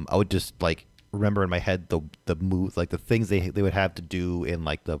 I would just like remember in my head the move like the things they would have to do in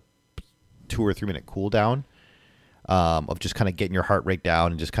like the 2 or 3 minute cool down of just kind of getting your heart rate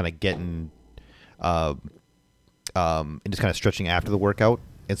down and just kind of getting and just kind of stretching after the workout.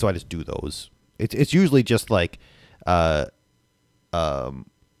 And so I just do those. It's usually just like a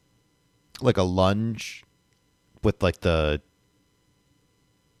lunge with like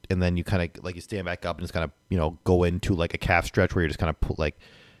and then you kind of like you stand back up and just kind of go into like a calf stretch where you're just kind of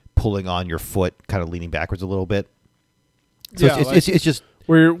pulling on your foot, kind of leaning backwards a little bit. So it's just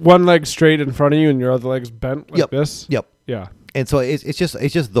where your one leg straight in front of you and your other leg's bent like this. Yep. Yeah. And so it's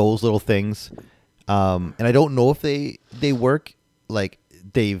just those little things. And I don't know if they work. Like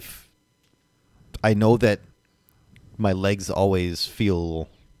I know that my legs always feel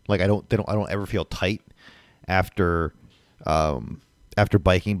like I don't ever feel tight after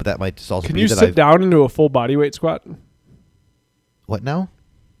biking, but that might just also Can be you that sit down into a full body weight squat? What now?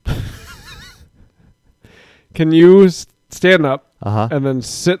 Can you stand up Uh-huh. and then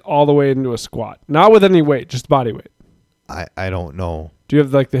sit all the way into a squat? Not with any weight, just body weight. I don't know. Do you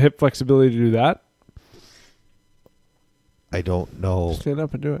have like the hip flexibility to do that? I don't know. Stand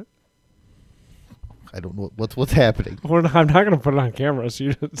up and do it. I don't know what's happening. I'm not going to put it on camera, so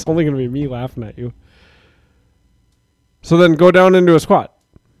it's only going to be me laughing at you. So then go down into a squat.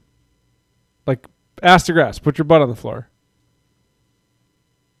 Like ass to grass. Put your butt on the floor.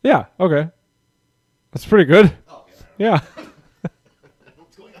 Yeah, okay. That's pretty good. Oh, yeah.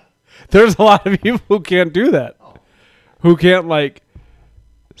 What's going on? There's a lot of people who can't do that. Oh. Who can't like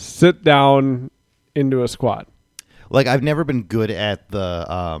sit down into a squat. Like I've never been good at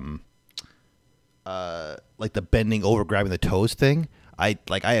the like the bending over grabbing the toes thing. I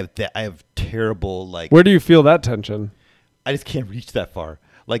have terrible like. Where do you feel that tension? I just can't reach that far.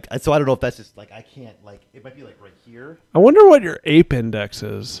 Like so I don't know if that's just like I can't like it might be like right here. I wonder what your ape index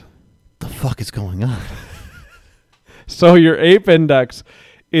is. The fuck is going on? So your ape index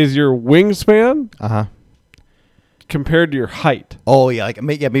is your wingspan compared to your height. Oh yeah, like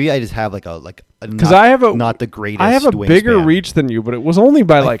maybe I just have like a because I have not the greatest. I have a bigger wingspan. reach than you, but it was only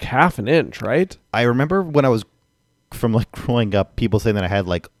by like half an inch, right? I remember when I was from like growing up, people saying that I had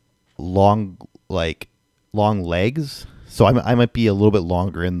like long legs. So I might be a little bit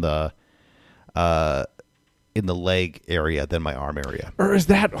longer in the leg area than my arm area. Or is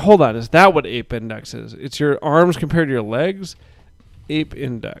that? Hold on, is that what ape index is? It's your arms compared to your legs. Ape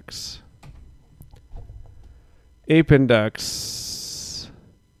index. Ape index.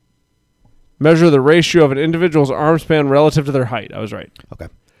 Measure the ratio of an individual's arm span relative to their height. I was right. Okay.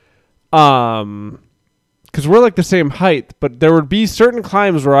 Because we're like the same height, but there would be certain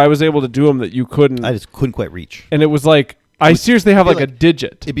climbs where I was able to do them that you couldn't. I just couldn't quite reach. And it was like, I seriously have like a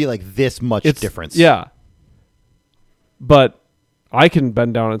digit. It'd be like this much difference. Yeah. But I can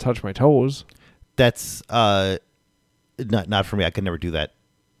bend down and touch my toes. That's not for me. I could never do that.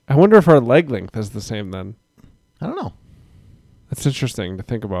 I wonder if our leg length is the same then. I don't know. That's interesting to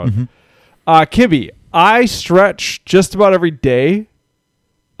think about. Kibby, I stretch just about every day.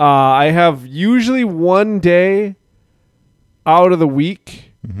 I have usually one day out of the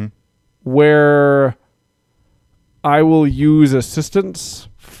week where I will use assistance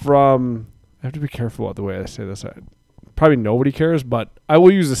from... I have to be careful about the way I say this. Probably nobody cares, but I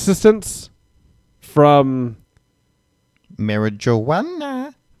will use assistance from...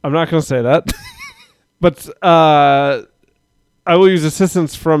 Marijuana. I'm not going to say that. But I will use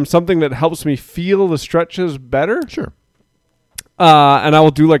assistance from something that helps me feel the stretches better. Sure. And I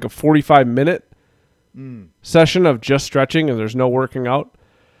will do like a 45-minute session of just stretching, and there's no working out.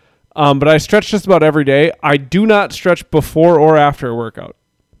 But I stretch just about every day. I do not stretch before or after a workout.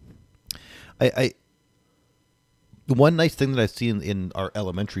 The one nice thing that I've seen in our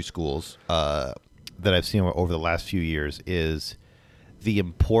elementary schools that I've seen over the last few years is the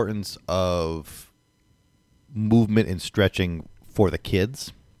importance of movement and stretching for the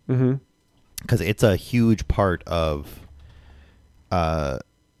kids. Mm-hmm. Because it's a huge part of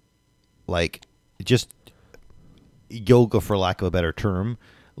like just yoga, for lack of a better term.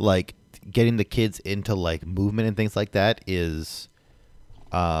 Like getting the kids into like movement and things like that is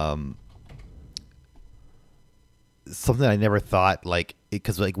something I never thought, like,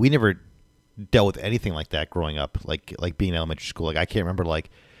 because like we never dealt with anything like that growing up, like being in elementary school. Like I can't remember like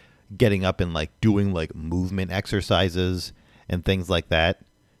getting up and like doing like movement exercises and things like that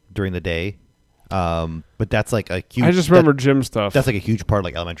during the day. But that's like a huge. I just remember gym stuff. That's like a huge part of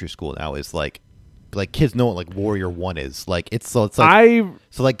like elementary school now is like kids know what like Warrior 1 is. Like it's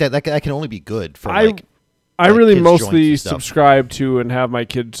like that can only be good for like. I really kids mostly stuff. subscribe to and have my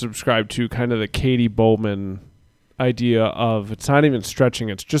kids subscribe to kind of the Katie Bowman idea of it's not even stretching,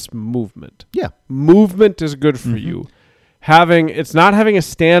 it's just movement. Yeah. Movement is good for you. It's not having a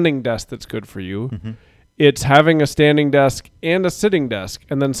standing desk that's good for you. Mm-hmm. It's having a standing desk and a sitting desk.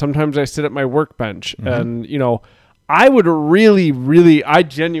 And then sometimes I sit at my workbench and, I would I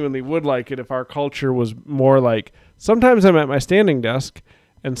genuinely would like it if our culture was more like sometimes I'm at my standing desk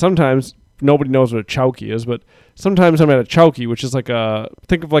and sometimes nobody knows what a chowky is, but sometimes I'm at a chowky, which is like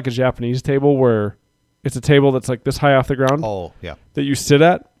think of like a Japanese table where it's a table that's like this high off the ground. Oh, yeah. That you sit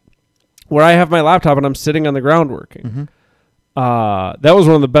at, where I have my laptop and I'm sitting on the ground working. That was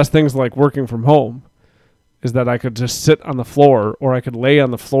one of the best things like working from home is that I could just sit on the floor or I could lay on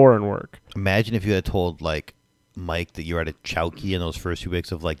the floor and work. Imagine if you had told like Mike that you were at a chowky in those first few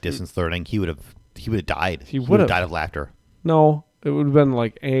weeks of like distance learning, he would have died. He would have died of laughter. No, it would have been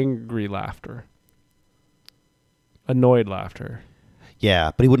like angry laughter. Annoyed laughter.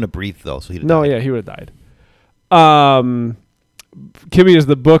 Yeah, but he wouldn't have breathed though, so he'd have died. Yeah, he would have died. Kimmy, is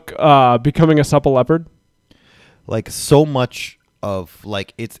the book Becoming a Supple Leopard? Like so much of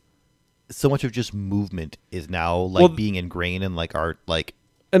like it's so much of just movement is now like being ingrained in like our like.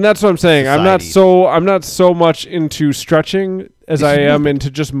 And that's what I'm saying. Society. I'm not so much into stretching as I am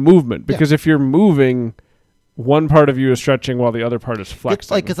into just movement, because if you're moving, one part of you is stretching while the other part is flexing.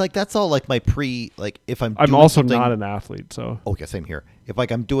 It's like, cause like that's all like my if I'm also not an athlete, so okay, same here. If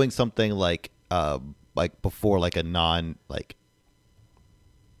like I'm doing something like before like a non like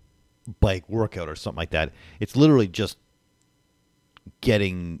bike workout or something like that, it's literally just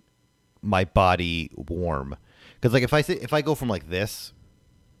getting my body warm. Because like if I go from like this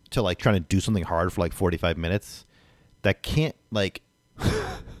to like trying to do something hard for like 45 minutes, that can't like.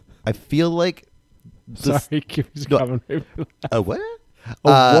 I feel like. Sorry, Kimmy's coming. What?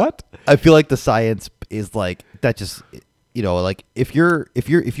 What? I feel like the science is like that. Just like if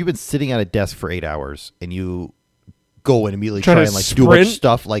you've been sitting at a desk for 8 hours and you go and immediately try and like do a bunch of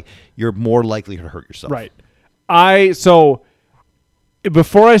stuff, like you're more likely to hurt yourself. Right. So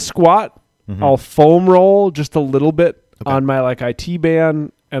before I squat, I'll foam roll just a little bit on my like IT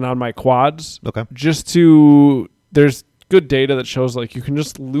band and on my quads. Okay. There's good data that shows like you can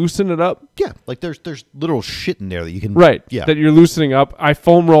just loosen it up. Yeah, like there's literal shit in there that you can that you're loosening up. I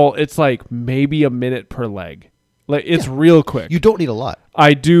foam roll. It's like maybe a minute per leg. Like it's real quick. You don't need a lot.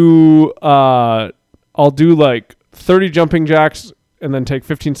 I do. I'll do like 30 jumping jacks and then take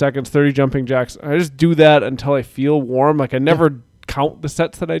 15 seconds. 30 jumping jacks. I just do that until I feel warm. Like I never count the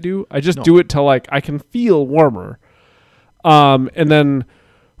sets that I do. I just do it till like I can feel warmer. And then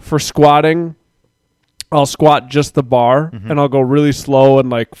for squatting, I'll squat just the bar and I'll go really slow and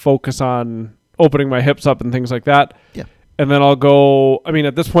like focus on opening my hips up and things like that. Yeah. And then I'll go,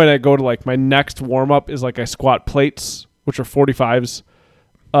 at this point I go to like my next warm up is like I squat plates, which are 45s.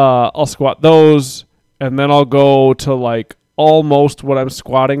 I'll squat those and then I'll go to like almost what I'm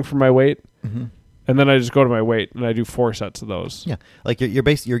squatting for my weight. And then I just go to my weight and I do 4 sets of those. Yeah. Like you're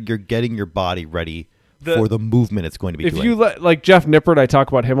getting your body ready for the movement it's going to be doing. If you like Jeff Nippert, I talk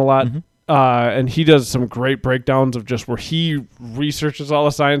about him a lot. And he does some great breakdowns of just where he researches all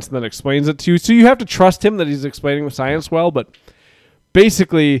the science and then explains it to you. So you have to trust him that he's explaining the science well. But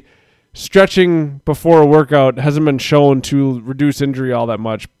basically, stretching before a workout hasn't been shown to reduce injury all that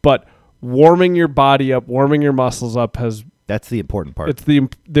much. But warming your body up, warming your muscles up has That's the important part. It's the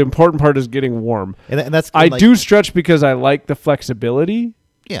important part is getting warm. And that's I do stretch because I like the flexibility.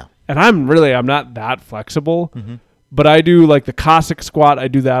 Yeah. And I'm not that flexible, but I do like the Cossack squat. I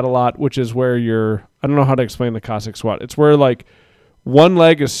do that a lot, which is where I don't know how to explain the Cossack squat. It's where like one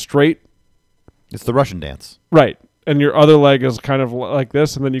leg is straight. It's the Russian dance. Right. And your other leg is kind of like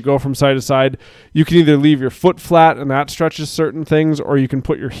this, and then you go from side to side. You can either leave your foot flat, and that stretches certain things, or you can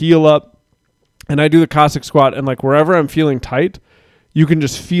put your heel up. And I do the Cossack squat, and like wherever I'm feeling tight, you can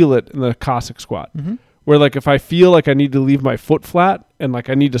just feel it in the Cossack squat. Where like if I feel like I need to leave my foot flat and like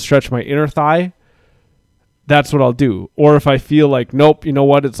I need to stretch my inner thigh, that's what I'll do. Or if I feel like, nope, you know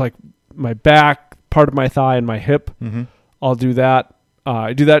what, it's like my back, part of my thigh, and my hip, I'll do that.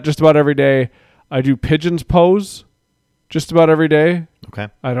 I do that just about every day. I do pigeon's pose just about every day. Okay.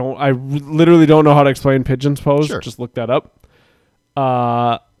 I literally don't know how to explain pigeon's pose. Sure. Just look that up.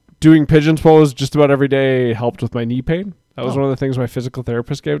 Doing pigeon's pose just about every day helped with my knee pain. That was one of the things my physical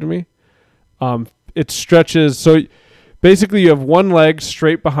therapist gave to me. It stretches. So basically you have one leg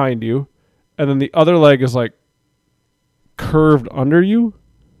straight behind you, and then the other leg is like curved under you.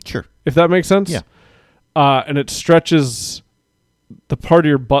 Sure. If that makes sense. Yeah. And it stretches the part of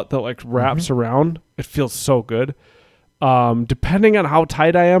your butt that like wraps around. It feels so good. Depending on how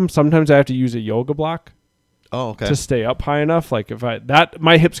tight I am, sometimes I have to use a yoga block. Oh, okay. To stay up high enough. Like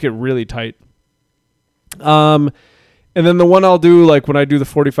my hips get really tight. And then the one I'll do, like when I do the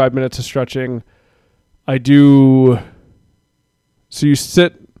 45 minutes of stretching, I do, so you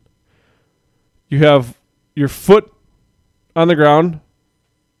sit, you have your foot on the ground,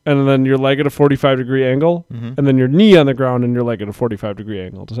 and then your leg at a 45-degree angle, and then your knee on the ground and your leg at a 45-degree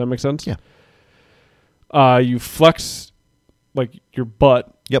angle. Does that make sense? Yeah. You flex like your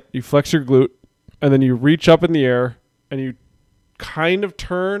butt. Yep. You flex your glute, and then you reach up in the air, and you kind of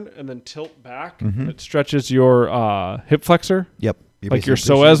turn and then tilt back. It stretches your hip flexor. Yep. Like your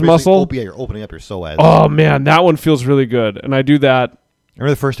psoas muscle. You're opening up your psoas. Oh, man, that one feels really good. And I do that.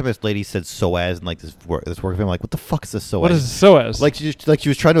 Remember the first time this lady said psoas and like this work I'm like, what the fuck is this psoas? What is psoas? Like she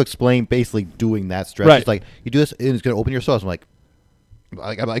was trying to explain basically doing that stretch. Right. It's like you do this and it's going to open your psoas. I'm like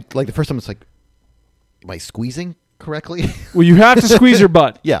the first time it's like, am I squeezing correctly? Well, you have to squeeze your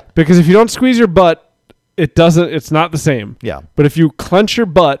butt. Yeah. Because if you don't squeeze your butt, it's not the same. Yeah. But if you clench your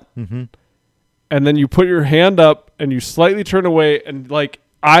butt and then you put your hand up and you slightly turn away and like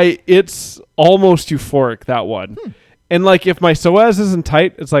it's almost euphoric, that one. And like if my psoas isn't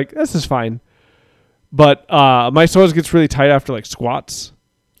tight, it's like, this is fine. But my psoas gets really tight after like squats.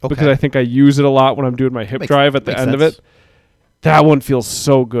 Okay. Because I think I use it a lot when I'm doing my hip drive at the end of it. That one feels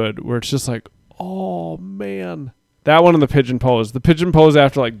so good where it's just like, oh man. That one and the pigeon pose. The pigeon pose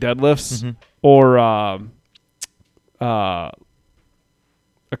after like deadlifts or a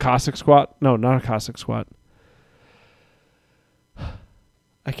Cossack squat. No, not a Cossack squat.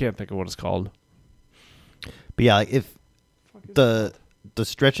 I can't think of what it's called. But yeah, like if the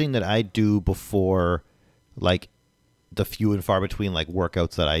stretching that I do before like the few and far between like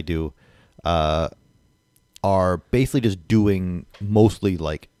workouts that I do are basically just doing mostly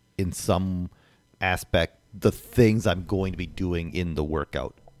like in some aspect the things I'm going to be doing in the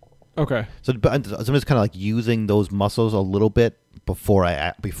workout. Okay. So I'm just kind of like using those muscles a little bit before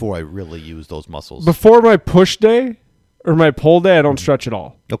I really use those muscles. Before my push day or my pull day, I don't stretch at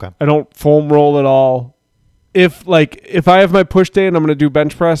all. Okay. I don't foam roll at all. If I have my push day and I'm going to do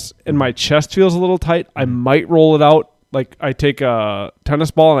bench press and my chest feels a little tight, I might roll it out. Like I take a tennis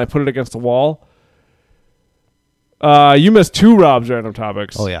ball and I put it against the wall. You missed 2 Rob's random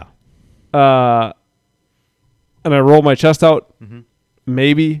topics. Oh yeah. And I roll my chest out,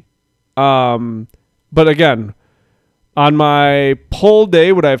 maybe. But again, on my pull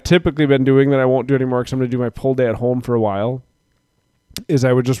day, what I've typically been doing that I won't do anymore because I'm going to do my pull day at home for a while, is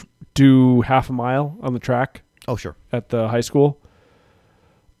I would just do half a mile on the track. Oh, sure. At the high school.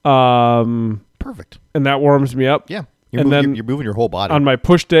 Perfect. And that warms me up. Yeah. You're moving your whole body. On my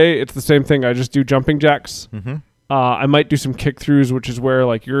push day, it's the same thing. I just do jumping jacks. I might do some kick throughs, which is where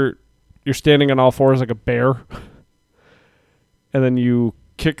like you're standing on all fours like a bear. And then you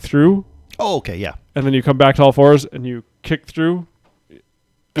kick through. Oh, okay, yeah. And then you come back to all fours and you kick through.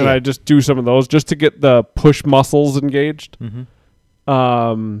 And I just do some of those just to get the push muscles engaged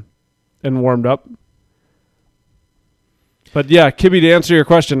and warmed up. But yeah, Kibby, to answer your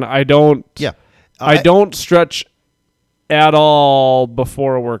question, I don't stretch at all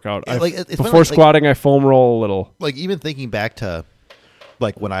before a workout. Before squatting, I foam roll a little. Like even thinking back to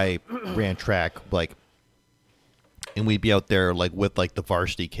like when I ran track, like, and we'd be out there like with like the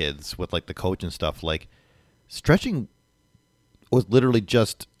varsity kids with like the coach and stuff, like stretching was literally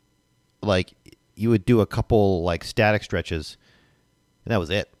just like you would do a couple like static stretches, and that was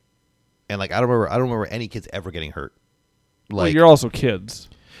it. And like I don't remember any kids ever getting hurt. Like well, you're also kids.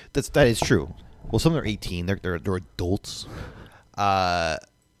 that is true. Well, some of them are 18. They're adults.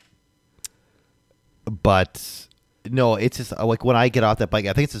 But no, it's just like when I get off that bike,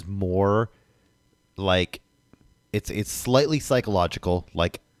 I think it's just more like it's slightly psychological,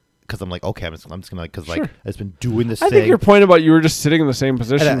 like because I'm like, okay, I'm just gonna because like Sure. I've just been doing this I thing. think your point about you were just sitting in the same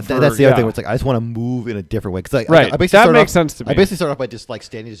position. And that's the other thing. Where it's like I just want to move in a different way because like, Right. I basically That started makes off- sense to me. I basically started off by just like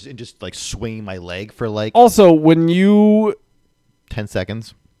standing and just like swinging my leg for like Also, when 10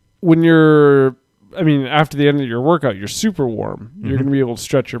 seconds. you're, I mean, after the end of your workout, you're super warm. You're going to be able to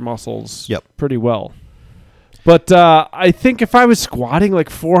stretch your muscles Yep. pretty well. But I think if I was squatting like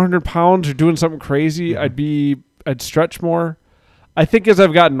 400 pounds or doing something crazy, I'd stretch more. I think as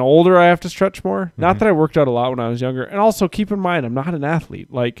I've gotten older, I have to stretch more. Not that I worked out a lot when I was younger. And also keep in mind, I'm not an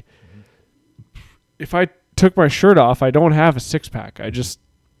athlete. Like, if I took my shirt off, I don't have a six pack.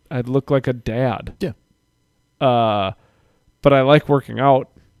 I'd look like a dad. Yeah. But I like working out.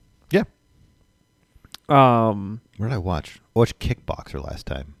 Yeah. Where Where did I watch? I watched Kickboxer last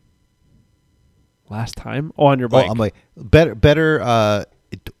time. last time? Oh, on your bike. Oh, I'm like better,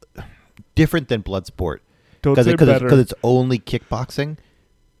 different than Bloodsport. Don't say better. Because it's only kickboxing,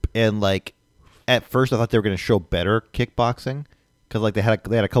 and like at first I thought they were going to show better kickboxing because like they had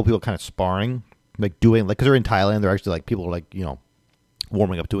a couple people kind of sparring, like doing like because they're in Thailand, they're actually like people are like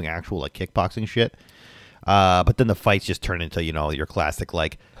warming up doing actual like kickboxing shit. But then the fights just turn into your classic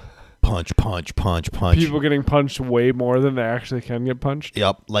like punch. People getting punched way more than they actually can get punched.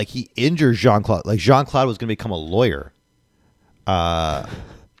 Yep, like he injured Jean-Claude. Like Jean-Claude was going to become a lawyer,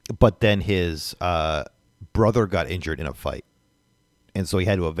 but then his brother got injured in a fight, and so he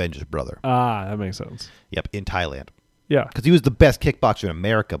had to avenge his brother. Ah, that makes sense. Yep, in Thailand, Yeah. because he was the best kickboxer in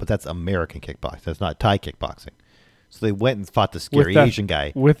America, but that's American kickboxing. That's not Thai kickboxing. So they went and fought the scary Asian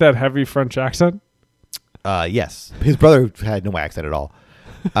guy. With that heavy French accent? Yes, his brother had no accent at all,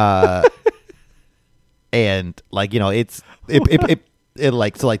 and like it's it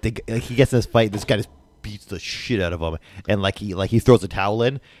like so like he gets in this fight. This guy just beats the shit out of him, and he throws a towel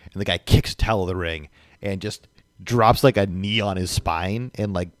in, and the guy kicks the towel in the ring, and just drops like a knee on his spine,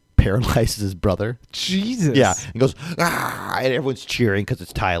 and like paralyzes his brother. Jesus. Yeah, he goes and everyone's cheering because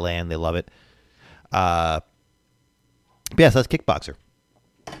it's Thailand. They love it. But yes, that's Kickboxer.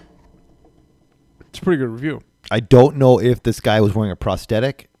 It's a pretty good review. I don't know if this guy was wearing a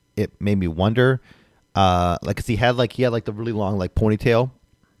prosthetic. It made me wonder. Like, 'cause he had the really long like ponytail,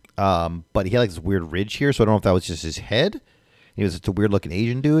 but he had like this weird ridge here. So I don't know if that was just his head. He was just a weird looking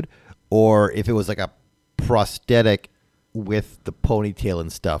Asian dude, or if it was like a prosthetic with the ponytail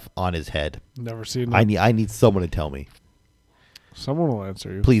and stuff on his head. Never seen that. I need someone to tell me. Someone will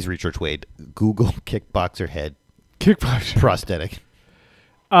answer you. Please, Research Wade. Google Kickboxer head Kickboxer. prosthetic.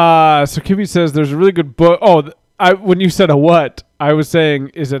 So Kimmy says there's a really good book. Oh, when you said a what, I was saying,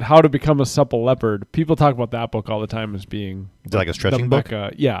 is it How to Become a Supple Leopard? People talk about that book all the time as being Is it like a the stretching book?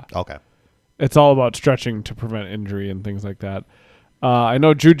 mecca. Yeah. Okay. It's all about stretching to prevent injury and things like that. I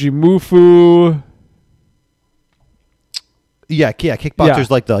know Juji Mufu. Yeah. Kickboxer's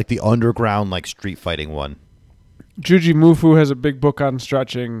like the underground like street fighting one. Juji Mufu has a big book on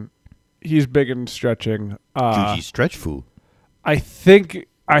stretching. He's big in stretching. Juji Stretch Foo. I think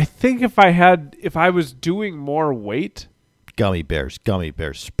if I was doing more weight, Gummy bears,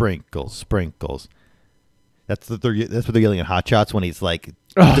 sprinkles. That's what they're yelling at Hot Shots when he's like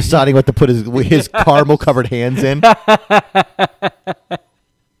deciding what to put his caramel covered hands in.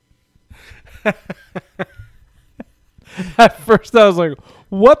 at first I was like,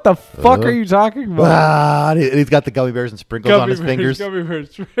 "What the fuck are you talking about?" And he's got the gummy bears and sprinkles on his fingers. Gummy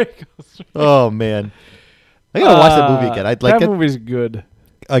bears, sprinkles. Oh man, I gotta watch that movie again. I'd like that it. movie's good.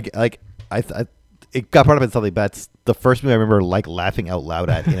 It got brought up in something, but it's the first movie I remember like laughing out loud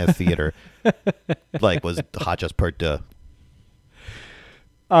at in a theater. Like was Hot Shots Part 2.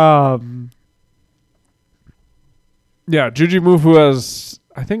 Yeah, Juji Mufu has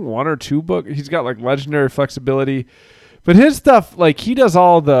I think one or two books. He's got like legendary flexibility, but his stuff like he does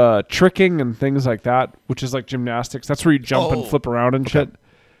all the tricking and things like that, which is like gymnastics. That's where you jump and flip around and shit,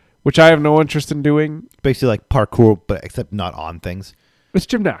 which I have no interest in doing. Basically like parkour, but except not on things. It's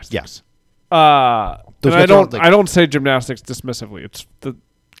gymnastics. Yes. And I don't say gymnastics dismissively. It's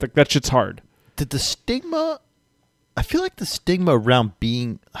that shit's hard. Did the stigma? I feel like the stigma around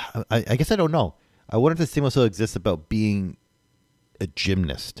being. I guess I don't know. I wonder if the stigma still exists about being a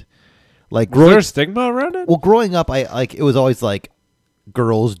gymnast. Like, is there a stigma around it? Well, growing up, it was always like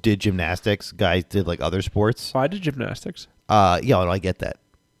girls did gymnastics, guys did like other sports. I did gymnastics. Yeah, I get that.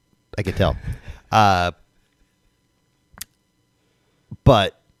 I could tell. But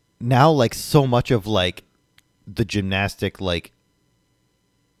now, like, so much of like the gymnastic like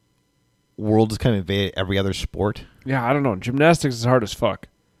world is kind of invaded every other sport. Yeah, I don't know. Gymnastics is hard as fuck.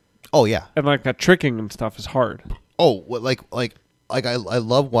 Oh yeah. And like that tricking and stuff is hard. Oh, I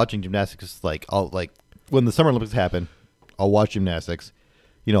love watching gymnastics. Like, I'll like when the Summer Olympics happen, I'll watch gymnastics.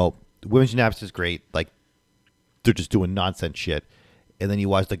 You know, women's gymnastics is great. Like, they're just doing nonsense shit, and then you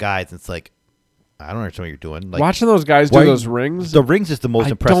watch the guys, and it's like, I don't understand what you're doing. Like, Watching those guys do those rings. The rings is the most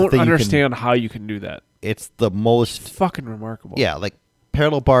I impressive don't thing. understand how you can do that. It's the most Fucking remarkable. Yeah, like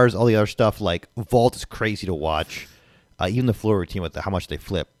parallel bars, all the other stuff. Like vault is crazy to watch. Even the floor routine with how much they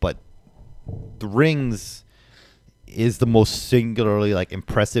flip, but the rings is the most singularly like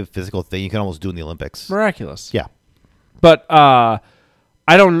impressive physical thing you can almost do in the Olympics. Miraculous. Yeah. But I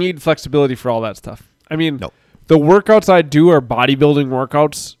don't need flexibility for all that stuff. I mean, No. The workouts I do are bodybuilding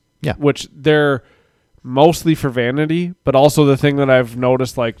workouts. Yeah. Which they're mostly for vanity, but also the thing that I've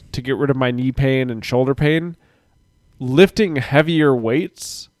noticed, like, to get rid of my knee pain and shoulder pain, lifting heavier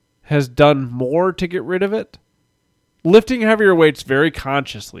weights has done more to get rid of it. Lifting heavier weights very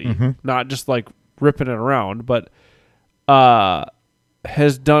consciously, not just like ripping it around, but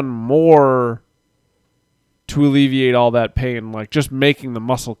has done more to alleviate all that pain, like just making the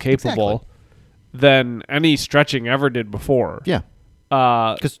muscle capable than any stretching ever did before. Yeah.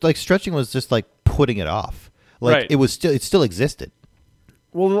 Because like stretching was just like putting it off. Like Right. it still existed.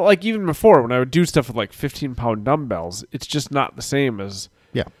 Well, like even before when I would do stuff with like 15-pound dumbbells, it's just not the same as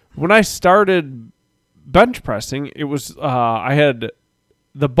Yeah. when I started bench pressing. It was I had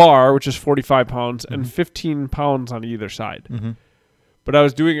the bar, which is 45 pounds, and 15 pounds on either side. But I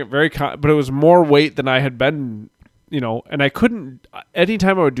was doing it but it was more weight than I had been, and I couldn't,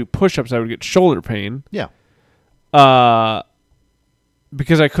 anytime I would do push-ups, I would get shoulder pain. Yeah.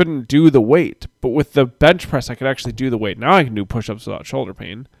 Because I couldn't do the weight. But with the bench press, I could actually do the weight. Now I can do push-ups without shoulder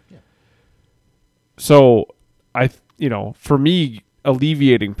pain. Yeah. So for me,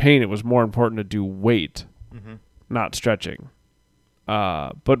 alleviating pain, it was more important to do weight, not stretching.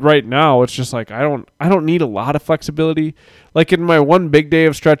 But right now it's just like I don't need a lot of flexibility. Like in my one big day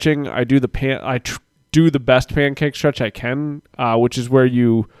of stretching, I do do the best pancake stretch I can, which is where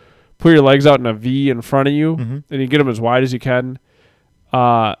you put your legs out in a V in front of you, and you get them as wide as you can,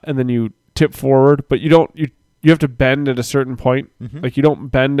 and then you tip forward. But you have to bend at a certain point. Like you don't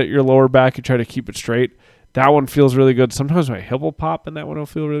bend at your lower back. You try to keep it straight. That one feels really good. Sometimes my hip will pop, and that one will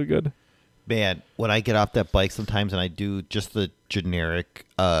feel really good. Man, when I get off that bike sometimes and I do just the generic,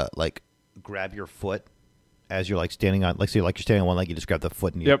 like grab your foot as you're like standing on, like say like you're standing on one leg, you just grab the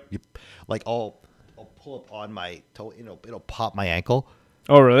foot and you like I'll pull up on my toe, it'll pop my ankle.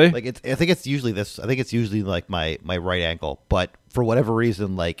 Oh really? Like I think it's usually like my right ankle, but for whatever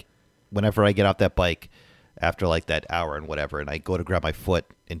reason, like whenever I get off that bike after like that hour and whatever, and I go to grab my foot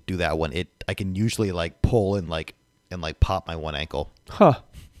and do that one, I can usually like pull and pop my one ankle. Huh.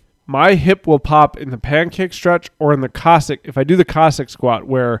 My hip will pop in the pancake stretch or in the Cossack. If I do the Cossack squat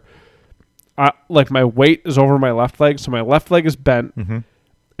where my weight is over my left leg, so my left leg is bent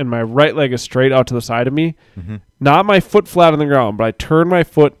and my right leg is straight out to the side of me. Not my foot flat on the ground, but I turn my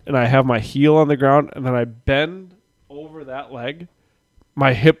foot and I have my heel on the ground and then I bend over that leg.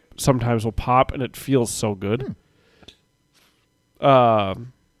 My hip sometimes will pop and it feels so good.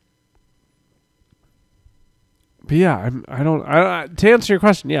 But yeah, to answer your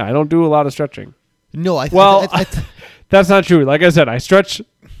question, yeah, I don't do a lot of stretching. No, that's not true. Like I said, I stretch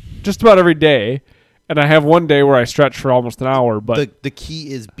just about every day, and I have one day where I stretch for almost an hour. But the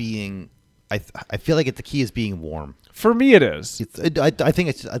key is being, I feel like the key is being warm. For me, it is. I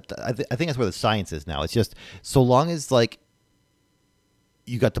think that's where the science is now. It's just so long as like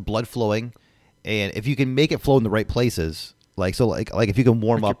you got the blood flowing, and if you can make it flow in the right places, like if you can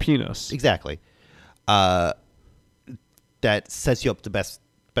warm like up your penis, exactly. That sets you up the best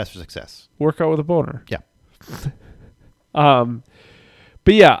for success. Work out with a boner. Yeah. But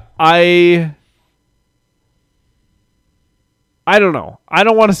yeah, I don't know. I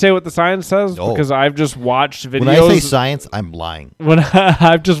don't want to say what the science says because I've just watched videos. When I say science, I'm lying. When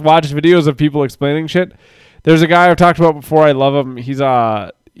I've just watched videos of people explaining shit. There's a guy I've talked about before. I love him. He's on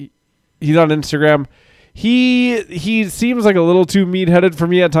Instagram. He seems like a little too meat-headed for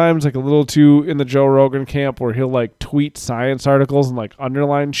me at times, like a little too in the Joe Rogan camp where he'll like tweet science articles and like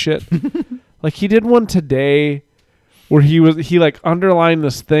underline shit. Like he did one today where he like underlined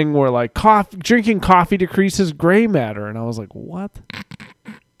this thing where like drinking coffee decreases gray matter, and I was like, what?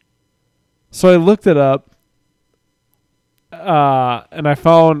 So I looked it up, and I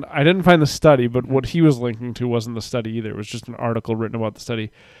didn't find the study, but what he was linking to wasn't the study either. It was just an article written about the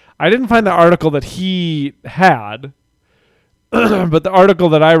study. I didn't find the article that he had, but the article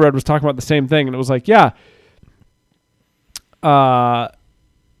that I read was talking about the same thing, and it was like, yeah,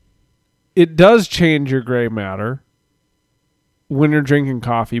 it does change your gray matter when you're drinking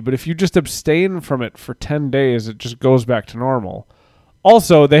coffee, but if you just abstain from it for 10 days, it just goes back to normal.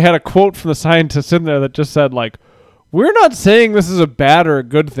 Also, they had a quote from the scientists in there that just said, like, we're not saying this is a bad or a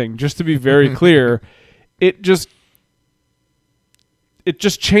good thing, just to be very clear. It just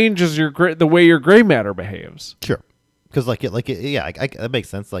changes the way your gray matter behaves. Sure. Because that makes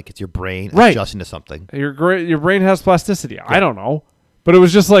sense. Like, it's your brain Right. adjusting to something. Your brain has plasticity. Yeah. I don't know. But it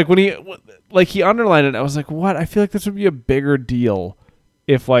was just like when he underlined it, I was like, what? I feel like this would be a bigger deal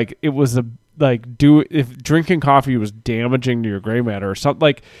if like it was if drinking coffee was damaging to your gray matter or something.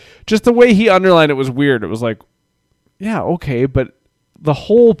 Like, just the way he underlined it was weird. It was like, yeah, okay, but the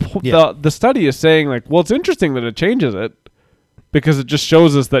whole the study is saying like, well, it's interesting that it changes it because it just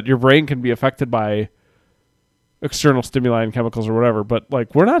shows us that your brain can be affected by external stimuli and chemicals or whatever. But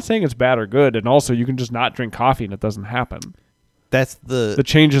like, we're not saying it's bad or good, and also you can just not drink coffee and it doesn't happen. That's the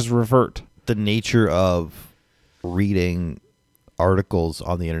changes revert. The nature of reading articles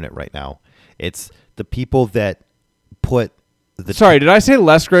on the internet right now. It's the people that put the Sorry, did I say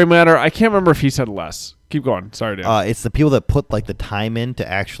less gray matter? I can't remember if he said less. Keep going. Sorry, Dan. It's the people that put like the time in to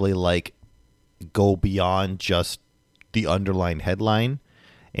actually like go beyond just the underlying headline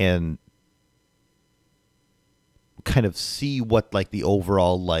and kind of see what like the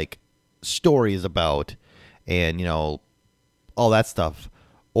overall like story is about, and you know, all that stuff,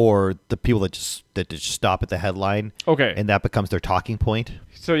 or the people that just stop at the headline, okay, and that becomes their talking point.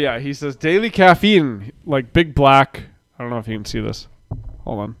 So yeah, he says daily caffeine, like big black. I don't know if you can see this.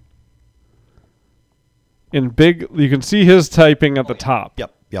 Hold on. In big, you can see his typing at the top.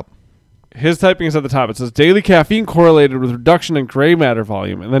 Yep. His typing is at the top. It says daily caffeine correlated with reduction in gray matter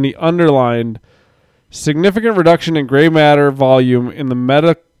volume, and then he underlined significant reduction in gray matter volume in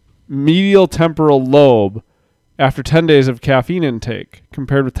the medial temporal lobe after 10 days of caffeine intake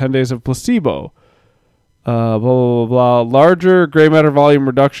compared with 10 days of placebo. Blah, blah, blah, blah. Larger gray matter volume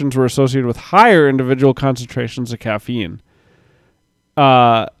reductions were associated with higher individual concentrations of caffeine.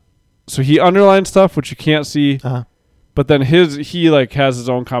 So he underlined stuff, which you can't see, but then he like has his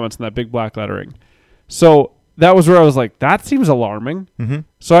own comments in that big black lettering. So that was where I was like, that seems alarming. Mm-hmm.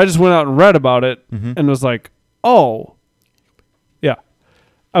 So I just went out and read about it and was like, oh, yeah.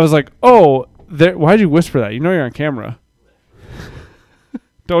 I was like, oh, why'd you whisper that? You know you're on camera.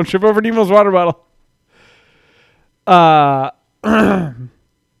 Don't trip over Nemo's water bottle. I don't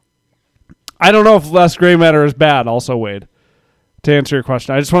know if less gray matter is bad also, Wade, to answer your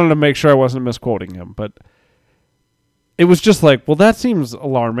question. I just wanted to make sure I wasn't misquoting him, but it was just like, well, that seems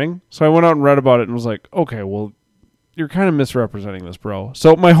alarming. So I went out and read about it and was like, okay, well, you're kind of misrepresenting this, bro.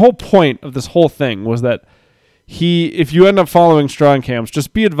 So my whole point of this whole thing was that if you end up following Strong Camps,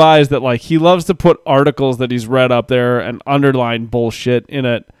 just be advised that like he loves to put articles that he's read up there and underline bullshit in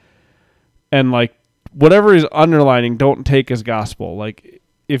it, and like whatever he's underlining, don't take as gospel. Like,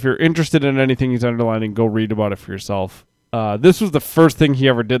 if you're interested in anything he's underlining, go read about it for yourself. This was the first thing he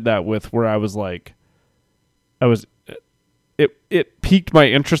ever did that with, where I was like, it piqued my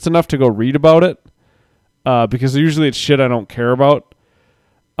interest enough to go read about it, because usually it's shit I don't care about.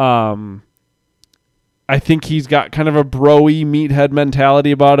 I think he's got kind of a bro-y meathead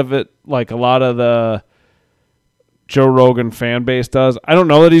mentality about it, like a lot of the Joe Rogan fan base does. I don't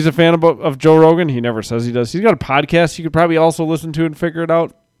know that he's a fan of Joe Rogan. He never says he does. He's got a podcast you could probably also listen to and figure it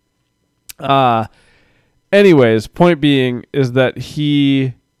out. Anyways, point being is that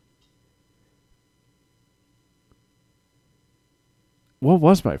what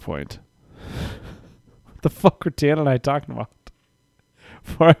was my point? What the fuck were Dan and I talking about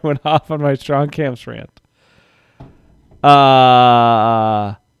before I went off on my Strong Camps rant?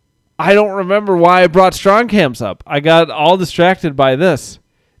 I don't remember why I brought Strong Camps up. I got all distracted by this.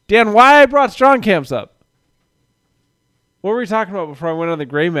 Dan, why I brought Strong Camps up? What were we talking about before I went on the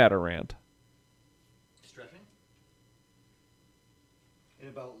gray matter rant? Stretching?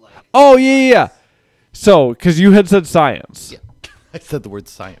 Oh, yeah. So, because you had said science. Yeah. I said the word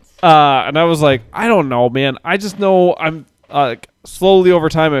science. And I was like, I don't know, man. I just know I'm slowly over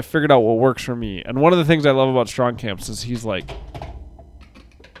time I figured out what works for me. And one of the things I love about Strong Camps is he's like,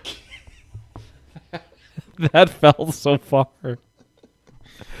 that fell so far.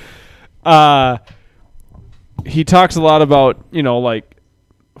 He talks a lot about, like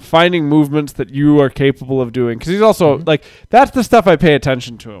finding movements that you are capable of doing. Because he's also like, that's the stuff I pay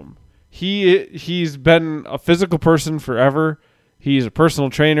attention to him. He's been a physical person forever. He's a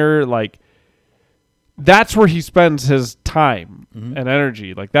personal trainer. Like, that's where he spends his time and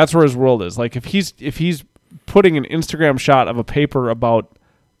energy. Like that's where his world is. Like if he's putting an Instagram shot of a paper about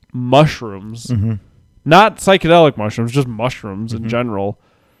mushrooms, not psychedelic mushrooms, just mushrooms in general.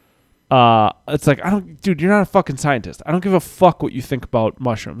 It's like, dude, you're not a fucking scientist. I don't give a fuck what you think about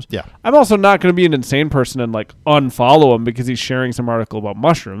mushrooms. Yeah. I'm also not going to be an insane person and like unfollow him because he's sharing some article about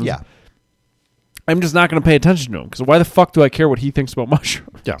mushrooms. Yeah. I'm just not going to pay attention to him because why the fuck do I care what he thinks about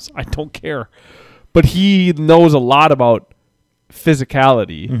mushrooms? Yeah. I don't care. But he knows a lot about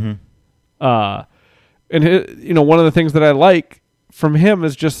physicality. And one of the things that I like from him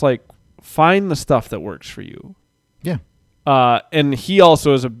is just like find the stuff that works for you. Yeah. And he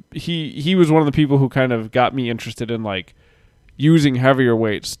also is he was one of the people who kind of got me interested in like using heavier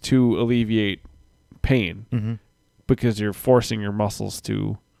weights to alleviate pain because you're forcing your muscles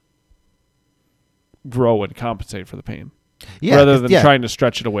to grow and compensate for the pain. Yeah, rather than trying to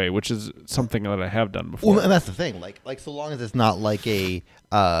stretch it away, which is something that I have done before. Well, and that's the thing. Like so long as it's not like a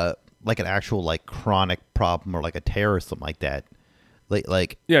like an actual like chronic problem or like a tear or something like that.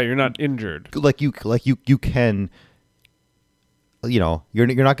 Like you're not injured. Like you can. You're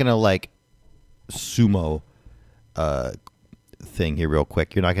not gonna like sumo thing here real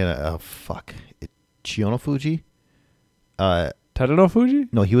quick. You're not gonna Chiono Fuji. Tadano Fuji?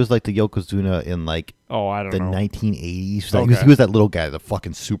 No, he was like the Yokozuna in like I don't the know. 1980s. Okay. He was that little guy, the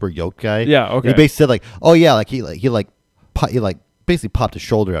fucking super yoked guy. Yeah, okay. And he basically said like, oh yeah, like he basically popped his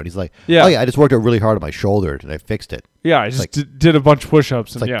shoulder out. He's like, yeah. Oh yeah, I just worked out really hard on my shoulder and I fixed it. Yeah, I just did a bunch of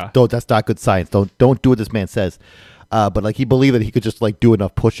push-ups and like, no, that's not good science. Don't do what this man says. But like he believed that he could just like do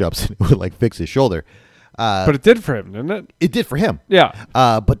enough push-ups and it would like fix his shoulder. But it did for him, didn't it? It did for him. Yeah.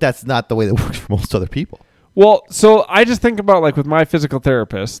 But that's not the way that works for most other people. Well, so I just think about like with my physical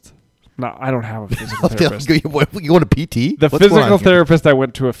therapist. No, I don't have a physical therapist. You want a PT? The physical therapist I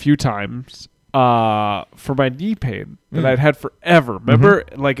went to a few times for my knee pain that I'd had forever. Remember,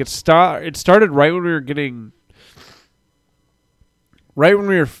 like it started right when we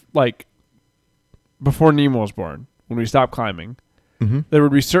were like before Nemo was born, when we stopped climbing. There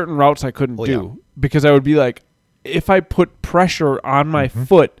would be certain routes I couldn't do because I would be like, if I put pressure on my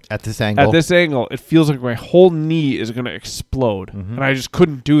foot at this angle, it feels like my whole knee is going to explode. And I just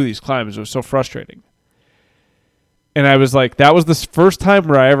couldn't do these climbs. It was so frustrating. And I was like, that was the first time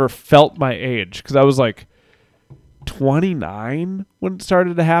where I ever felt my age because I was like 29 when it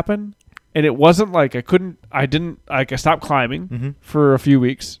started to happen. And it wasn't like I stopped climbing for a few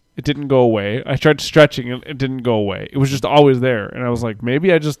weeks. It didn't go away. I tried stretching and it didn't go away. It was just always there. And I was like,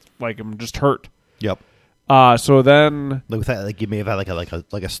 maybe I just like I'm just hurt. Yep. So then, like you may have had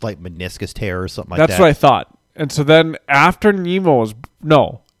like a slight meniscus tear or something like that. That's what I thought. And so then, after Aurora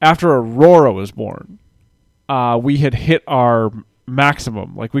was born, we had hit our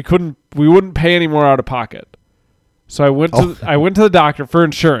maximum. Like we wouldn't pay any more out of pocket. So I went to the doctor for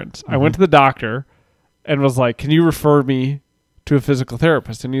insurance. I went to the doctor and was like, "Can you refer me to a physical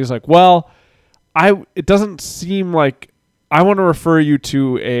therapist?" And he was like, "Well, it doesn't seem like I want to refer you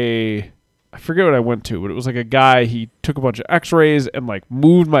to I forget what I went to, but it was like a guy, he took a bunch of x-rays and like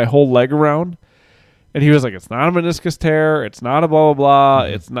moved my whole leg around. And he was like, it's not a meniscus tear. It's not a blah, blah,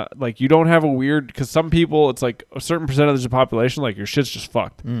 blah. It's not like you don't have a weird, because some people, it's like a certain percentage of the population, like your shit's just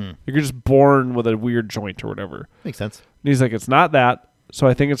fucked. You're just born with a weird joint or whatever. Makes sense. And he's like, it's not that. So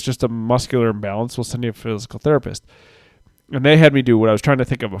I think it's just a muscular imbalance. We'll send you a physical therapist. And they had me do what I was trying to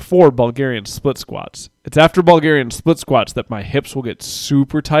think of before, Bulgarian split squats. It's after Bulgarian split squats that my hips will get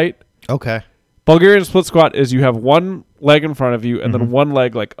super tight. Okay. Bulgarian split squat is you have one leg in front of you and then one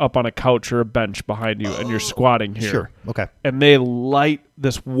leg like up on a couch or a bench behind you and you're squatting here. Sure. Okay. And they light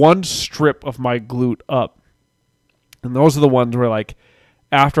this one strip of my glute up. And those are the ones where like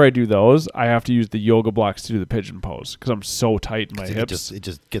after I do those, I have to use the yoga blocks to do the pigeon pose because I'm so tight in my hips. It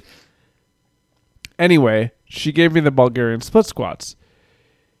just gets... Anyway, she gave me the Bulgarian split squats.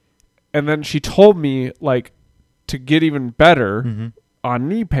 And then she told me like to get even better on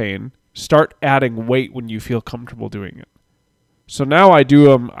knee pain, start adding weight when you feel comfortable doing it. So now I do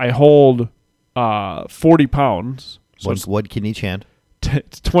them. I hold 40 pounds. So one in each hand.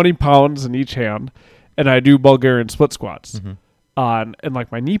 It's 20 pounds in each hand, and I do Bulgarian split squats. And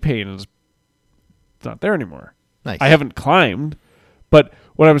like my knee pain is not there anymore. Nice. I haven't climbed, but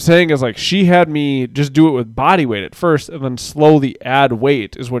what I'm saying is like she had me just do it with body weight at first, and then slowly add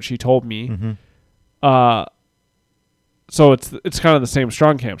weight is what she told me. So it's kind of the same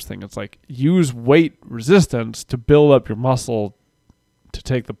strong camps thing. It's like use weight resistance to build up your muscle to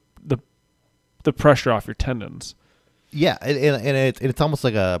take the pressure off your tendons. Yeah, and it's almost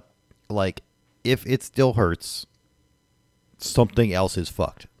like if it still hurts, something else is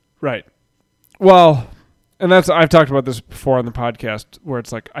fucked. Right. Well, And I've talked about this before on the podcast, where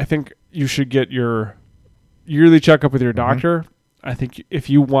it's like, I think you should get your yearly checkup with your doctor. I think if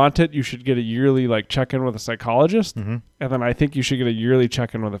you want it, you should get a yearly like check-in with a psychologist. And then I think you should get a yearly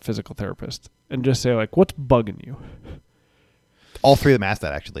check-in with a physical therapist and just say like, what's bugging you? All three of them asked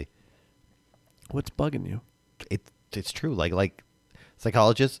that, actually. What's bugging you? It's true. Like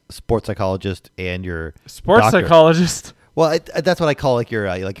psychologist, sports psychologist, and your sports doctor. Psychologist. Well, that's what I call like your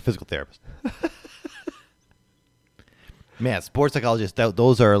like a physical therapist. Man, sports psychologist.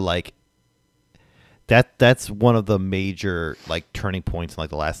 Those are like that's one of the major like turning points in like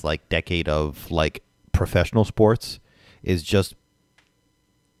the last like decade of like professional sports is just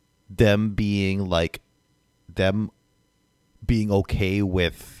them being okay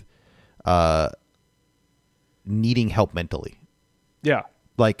with needing help mentally. Yeah.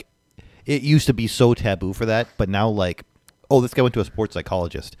 Like it used to be so taboo for that, but now like, oh, this guy went to a sports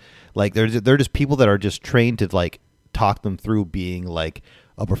psychologist. Like they're just people that are just trained to like talk them through being like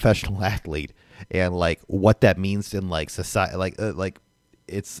a professional athlete and like what that means in like society. Like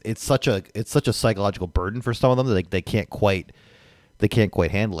it's such a psychological burden for some of them that they can't quite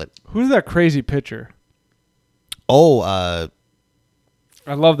handle it. Who's that crazy pitcher? Oh, I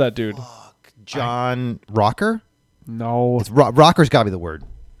love that dude. John Rocker? No. It's Rocker's got to be the word.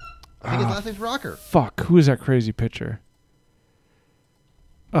 I think his last name's Rocker. Fuck, who is that crazy pitcher?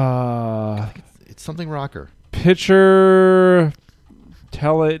 I think it's something Rocker. Pitcher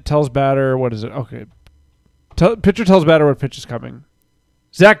tells batter, what is it? Okay. Pitcher tells batter what pitch is coming.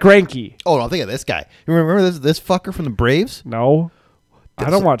 Zach Greinke. Oh, no, think of this guy. You remember this fucker from the Braves? No. I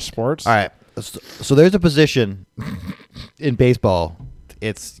don't watch sports. All right. So there's a position in baseball.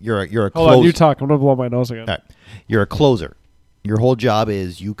 You're a closer. Hold on, you talk. I'm going to blow my nose again. All right. You're a closer. Your whole job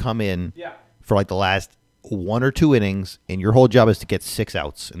is you come in for like the last 1 or 2 innings, and your whole job is to get 6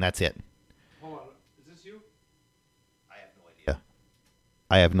 outs, and that's it. Hold on. Is this you? I have no idea.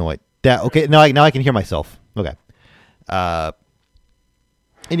 I have no idea. Okay, now I can hear myself. Okay. And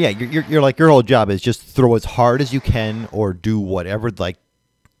yeah, you're like your whole job is just throw as hard as you can or do whatever like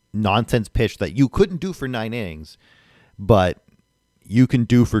nonsense pitch that you couldn't do for 9 innings, but you can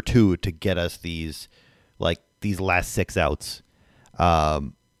do for 2 to get us these last 6 outs.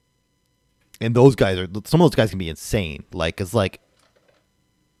 And those guys some of those guys can be insane. Like it's like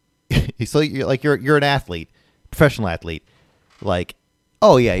so you're an athlete, professional athlete. Like,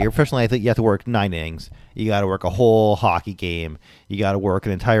 oh yeah, you're a professional athlete. You have to work 9 innings. You got to work a whole hockey game. You got to work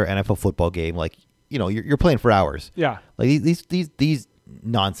an entire NFL football game. Like, you know, you're playing for hours. Yeah. Like these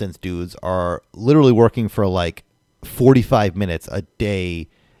nonsense dudes are literally working for like 45 minutes a day,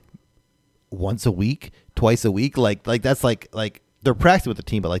 once a week, twice a week. Like that's like they're practicing with the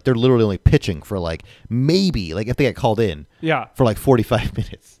team, but like they're literally only pitching for like maybe like if they get called in. Yeah. For like 45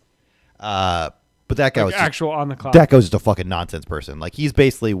 minutes. But that guy like was actual on the clock. That guy's just a fucking nonsense person. Like he's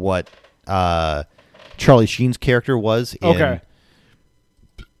basically what Charlie Sheen's character was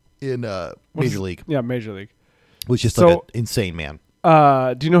in Major League. Yeah, Major League. Was just like an insane man.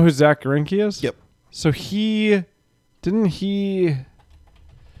 Do you know who Zach Greinke is? Yep. So Zach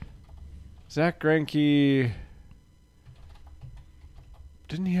Greinke,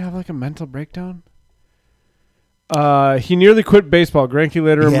 didn't he have like a mental breakdown? He nearly quit baseball. Greinke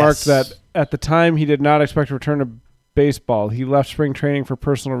later remarked that at the time he did not expect to return to baseball. He left spring training for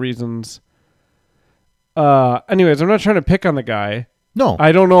personal reasons. Anyways, I'm not trying to pick on the guy. No.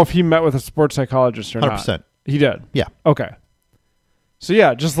 I don't know if he met with a sports psychologist or 100%. not. He did? Yeah. Okay. So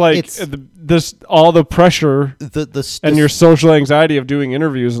yeah, just like all the pressure and your social anxiety of doing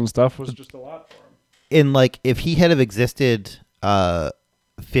interviews and stuff was just a lot for him. And like if he had have existed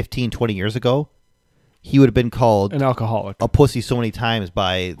 15, 20 years ago, he would have been called an alcoholic, a pussy so many times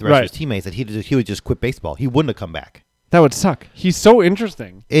by the rest of his teammates that he would just quit baseball. He wouldn't have come back. That would suck. He's so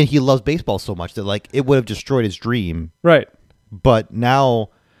interesting. And he loves baseball so much that like it would have destroyed his dream. Right. But now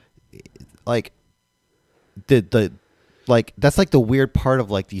like the like that's like the weird part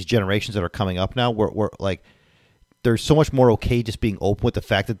of like these generations that are coming up now where like they're so much more okay just being open with the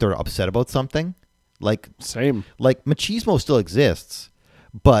fact that they're upset about something. Like same. Like machismo still exists,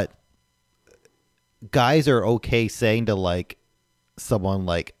 but guys are okay saying to like someone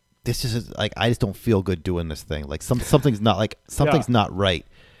like this is like I just don't feel good doing this thing. Like something's not right.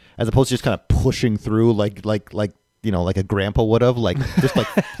 As opposed to just kind of pushing through like you know like a grandpa would have like just like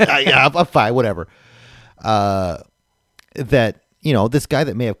yeah, I'm fine, whatever. That, you know, this guy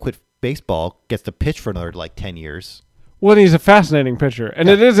that may have quit baseball gets to pitch for another like 10 years. Well, he's a fascinating pitcher. And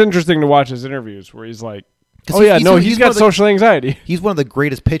it is interesting to watch his interviews where he's like, he's got social anxiety. He's one of the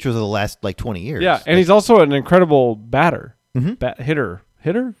greatest pitchers of the last like 20 years. Yeah, and he's also an incredible batter. Mm-hmm.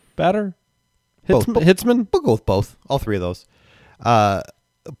 Batter? Hitzman? We'll go with both. All three of those. And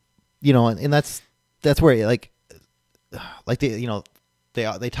that's where like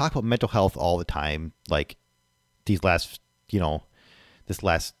they talk about mental health all the time. Like this last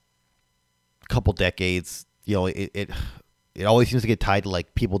couple decades, it always seems to get tied to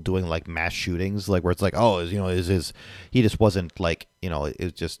like people doing like mass shootings, like where it's like, oh, he just wasn't like,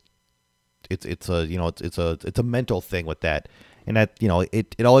 it's a mental thing with that. And that,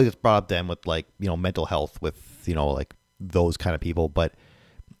 it always gets brought up then with like, mental health with, like those kind of people. But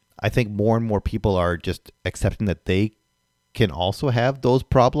I think more and more people are just accepting that they can also have those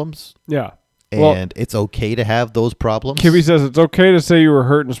problems. Yeah. And it's okay to have those problems. Kibby says it's okay to say you were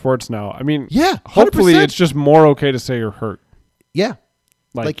hurt in sports now. I mean, yeah, 100%. Hopefully it's just more okay to say you're hurt. Yeah.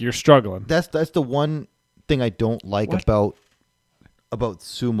 Like you're struggling. That's the one thing I don't like about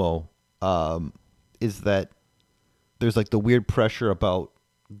sumo, is that there's like the weird pressure about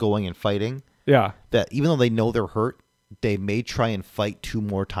going and fighting. Yeah. That even though they know they're hurt, they may try and fight 2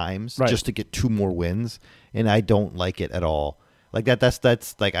 more times just to get 2 more wins. And I don't like it at all. Like that's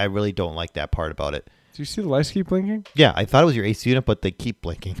like, I really don't like that part about it. Do you see the lights keep blinking? Yeah, I thought it was your AC unit, but they keep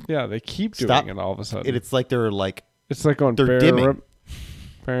blinking. Yeah, they keep doing it all of a sudden. It's like they're like... It's like going... They're dimming.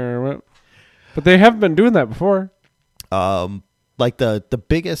 But they haven't been doing that before. Like the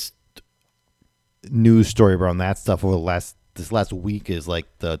biggest news story around that stuff over this last week is like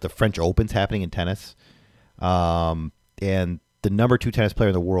the French Open's happening in tennis. And the number 2 tennis player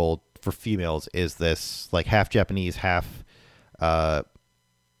in the world for females is this like half Japanese, half black,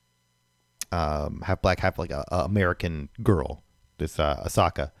 half like a American girl, this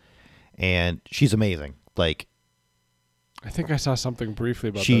Osaka, and she's amazing. Like, I think I saw something briefly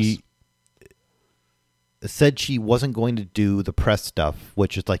about this. She said she wasn't going to do the press stuff,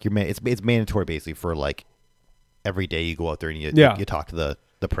 which is like it's mandatory basically for like every day you go out there and you talk to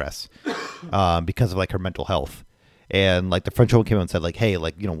the press, because of like her mental health. And like the French Open came out and said like, hey,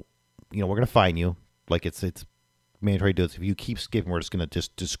 like we're gonna fine you, like it's mandatory to do this. If you keep skipping, we're just gonna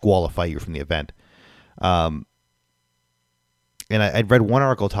just disqualify you from the event. And I'd read one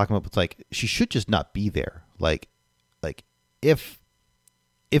article talking about it's like she should just not be there. Like if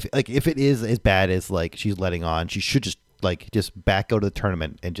it is as bad as like she's letting on, she should just back out of the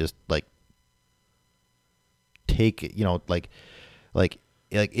tournament and just like take like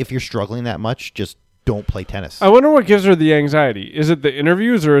if you're struggling that much, just don't play tennis. I wonder what gives her the anxiety. Is it the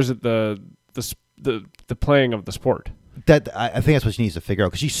interviews or is it the playing of the sport? That I think that's what she needs to figure out,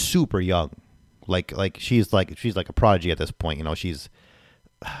 because she's super young. Like she's like a prodigy at this point. She's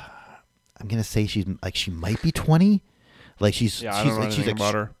I'm gonna say she might be 20. Like she's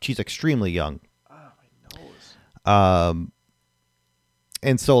extremely young. Oh, my nose.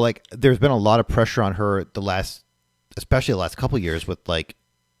 And so like there's been a lot of pressure on her especially the last couple of years with like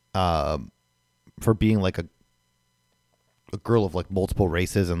for being like a girl of like multiple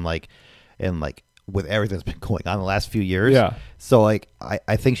races and like with everything that's been going on the last few years. Yeah. So like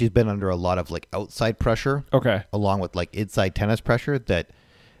I think she's been under a lot of like outside pressure. Okay. Along with like inside tennis pressure that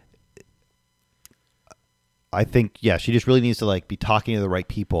I think, yeah, she just really needs to like be talking to the right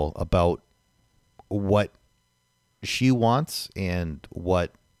people about what she wants and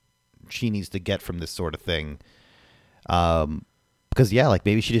what she needs to get from this sort of thing. Because yeah, like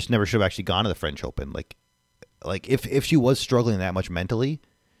maybe she just never should have actually gone to the French Open. Like if she was struggling that much mentally,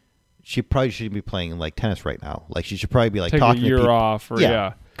 she probably shouldn't be playing like tennis right now. Like she should probably be like talking a year to people. off. Or,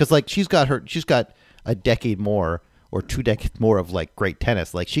 yeah. Because like she's got a decade more or 2 decades more of like great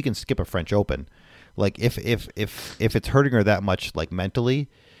tennis. Like she can skip a French Open. Like if it's hurting her that much like mentally,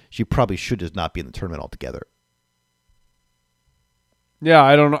 she probably should just not be in the tournament altogether. Yeah,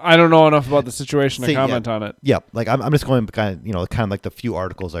 I don't know enough about the situation to comment on it. Yeah, like I'm just going kind of like the few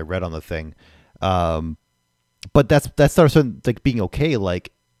articles I read on the thing. But that's sort of like being okay.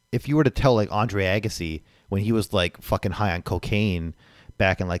 Like if you were to tell like Andre Agassi when he was like fucking high on cocaine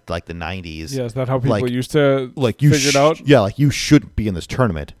back in like the 90s. Yeah, is that how people used to figure it out? Yeah, like you shouldn't be in this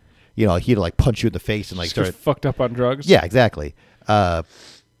tournament. He'd like punch you in the face and like start fucked up on drugs. Yeah, exactly. Yeah,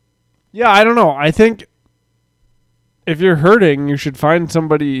 I don't know. I think if you're hurting, you should find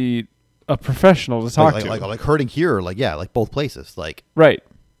somebody, a professional to talk to. Like hurting here, like both places, like right.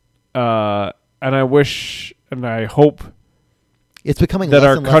 And I wish and I hope it's becoming that less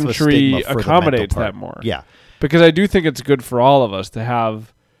our and less country of a stigma for accommodates the mental part. that more. Yeah, because I do think it's good for all of us to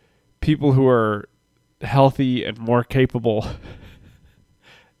have people who are healthy and more capable.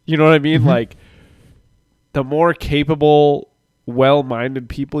 You know what I mean? Mm-hmm. Like, the more capable, well-minded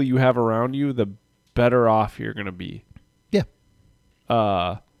people you have around you, the better off you're going to be. Yeah.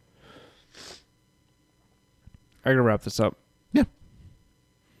 I'm going to wrap this up. Yeah.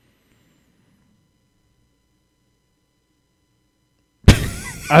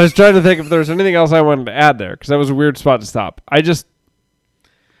 I was trying to think if there was anything else I wanted to add there because that was a weird spot to stop. I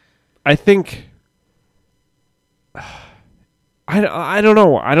think I don't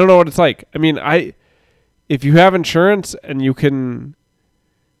know. I don't know what it's like. I mean, if you have insurance and you can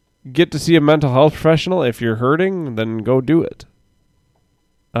get to see a mental health professional if you're hurting, then go do it.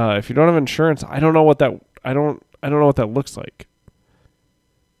 If you don't have insurance, I don't know what that looks like.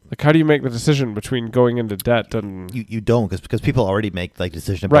 Like, how do you make the decision between going into debt and you don't because people already make like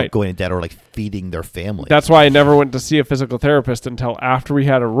decision about going into debt or like feeding their family. That's why I never went to see a physical therapist until after we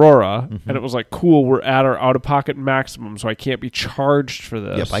had Aurora, and it was like, cool, we're at our out of pocket maximum, so I can't be charged for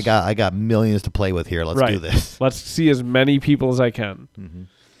this. Yep, I got millions to play with here. Let's do this. Let's see as many people as I can. Mm-hmm.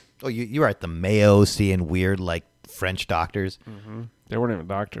 Oh, you were at the Mayo seeing weird like French doctors. Mm-hmm. They weren't even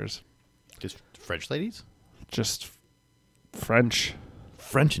doctors. Just French ladies. Just French.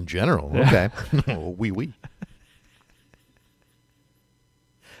 French in general. Yeah. Okay. Oui, oui.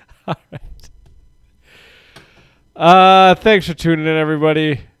 All right. Thanks for tuning in,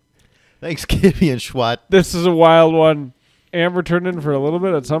 everybody. Thanks, Gibby and Schwat. This is a wild one. Amber turned in for a little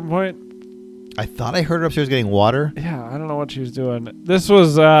bit at some point. I thought I heard her upstairs getting water. Yeah, I don't know what she was doing. This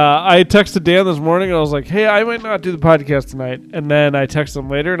was, I texted Dan this morning, and I was like, hey, I might not do the podcast tonight. And then I texted him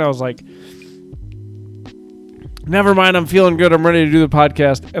later, and I was like, never mind, I'm feeling good. I'm ready to do the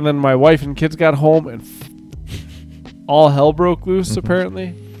podcast. And then my wife and kids got home, and all hell broke loose,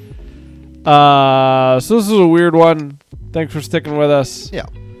 apparently. So this is a weird one. Thanks for sticking with us. Yeah.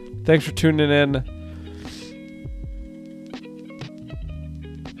 Thanks for tuning in.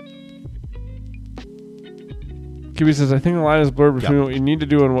 Kibby says, I think the line is blurred between what you need to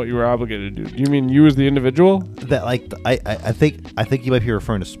do and what you were obligated to do. Do you mean you as the individual? That like I think you might be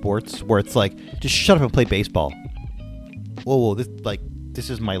referring to sports where it's like, just shut up and play baseball. Whoa, this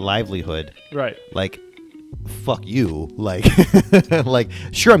is my livelihood. Right. Like, fuck you. Like like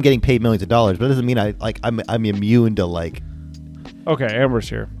sure I'm getting paid millions of dollars, but it doesn't mean I'm immune to like. Okay, Amber's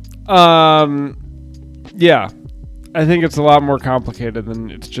here. Yeah. I think it's a lot more complicated than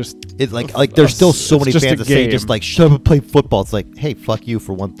it's just. It's like there's still so many fans that say just like shut up and play football. It's like, hey, fuck you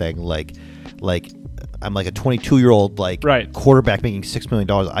for one thing. Like I'm like a 22-year-old quarterback making $6 million.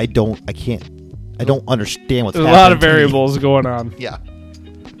 I don't understand what's happening. There's a lot of variables going on. Yeah.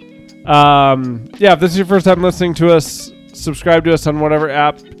 Yeah. If this is your first time listening to us, subscribe to us on whatever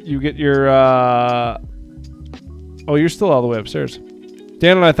app you get your. Oh, you're still all the way upstairs.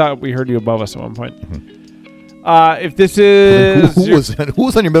 Dan and I thought we heard you above us at one point. Mm-hmm. If this is who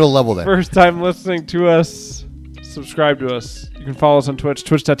was on your middle level then? First time listening to us, subscribe to us. You can follow us on Twitch,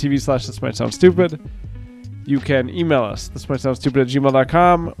 twitch.tv/thismightsoundstupid. You can email us,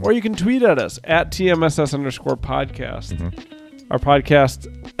 thismightsoundstupid@gmail.com, or you can tweet at us at @TMSS_podcast. Mm-hmm. Our podcast,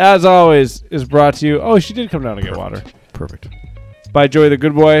 as always, is brought to you. Oh, she did come down to get water. Perfect. By Joey the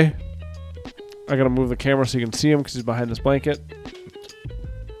Good Boy. I got to move the camera so you can see him because he's behind this blanket.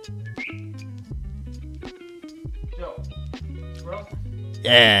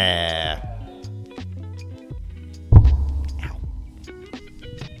 Yeah. Ow.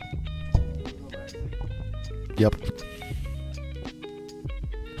 Yep.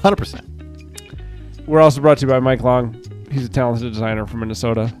 100%. We're also brought to you by Mike Long. He's a talented designer from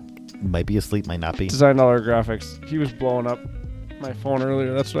Minnesota. Might be asleep, might not be. Designed all our graphics. He was blowing up my phone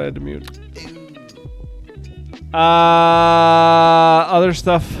earlier. That's what I had to mute. Other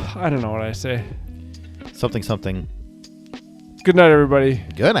stuff, I don't know what I say. Something. Good night, everybody.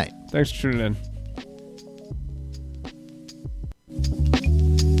 Good night. Thanks for tuning in.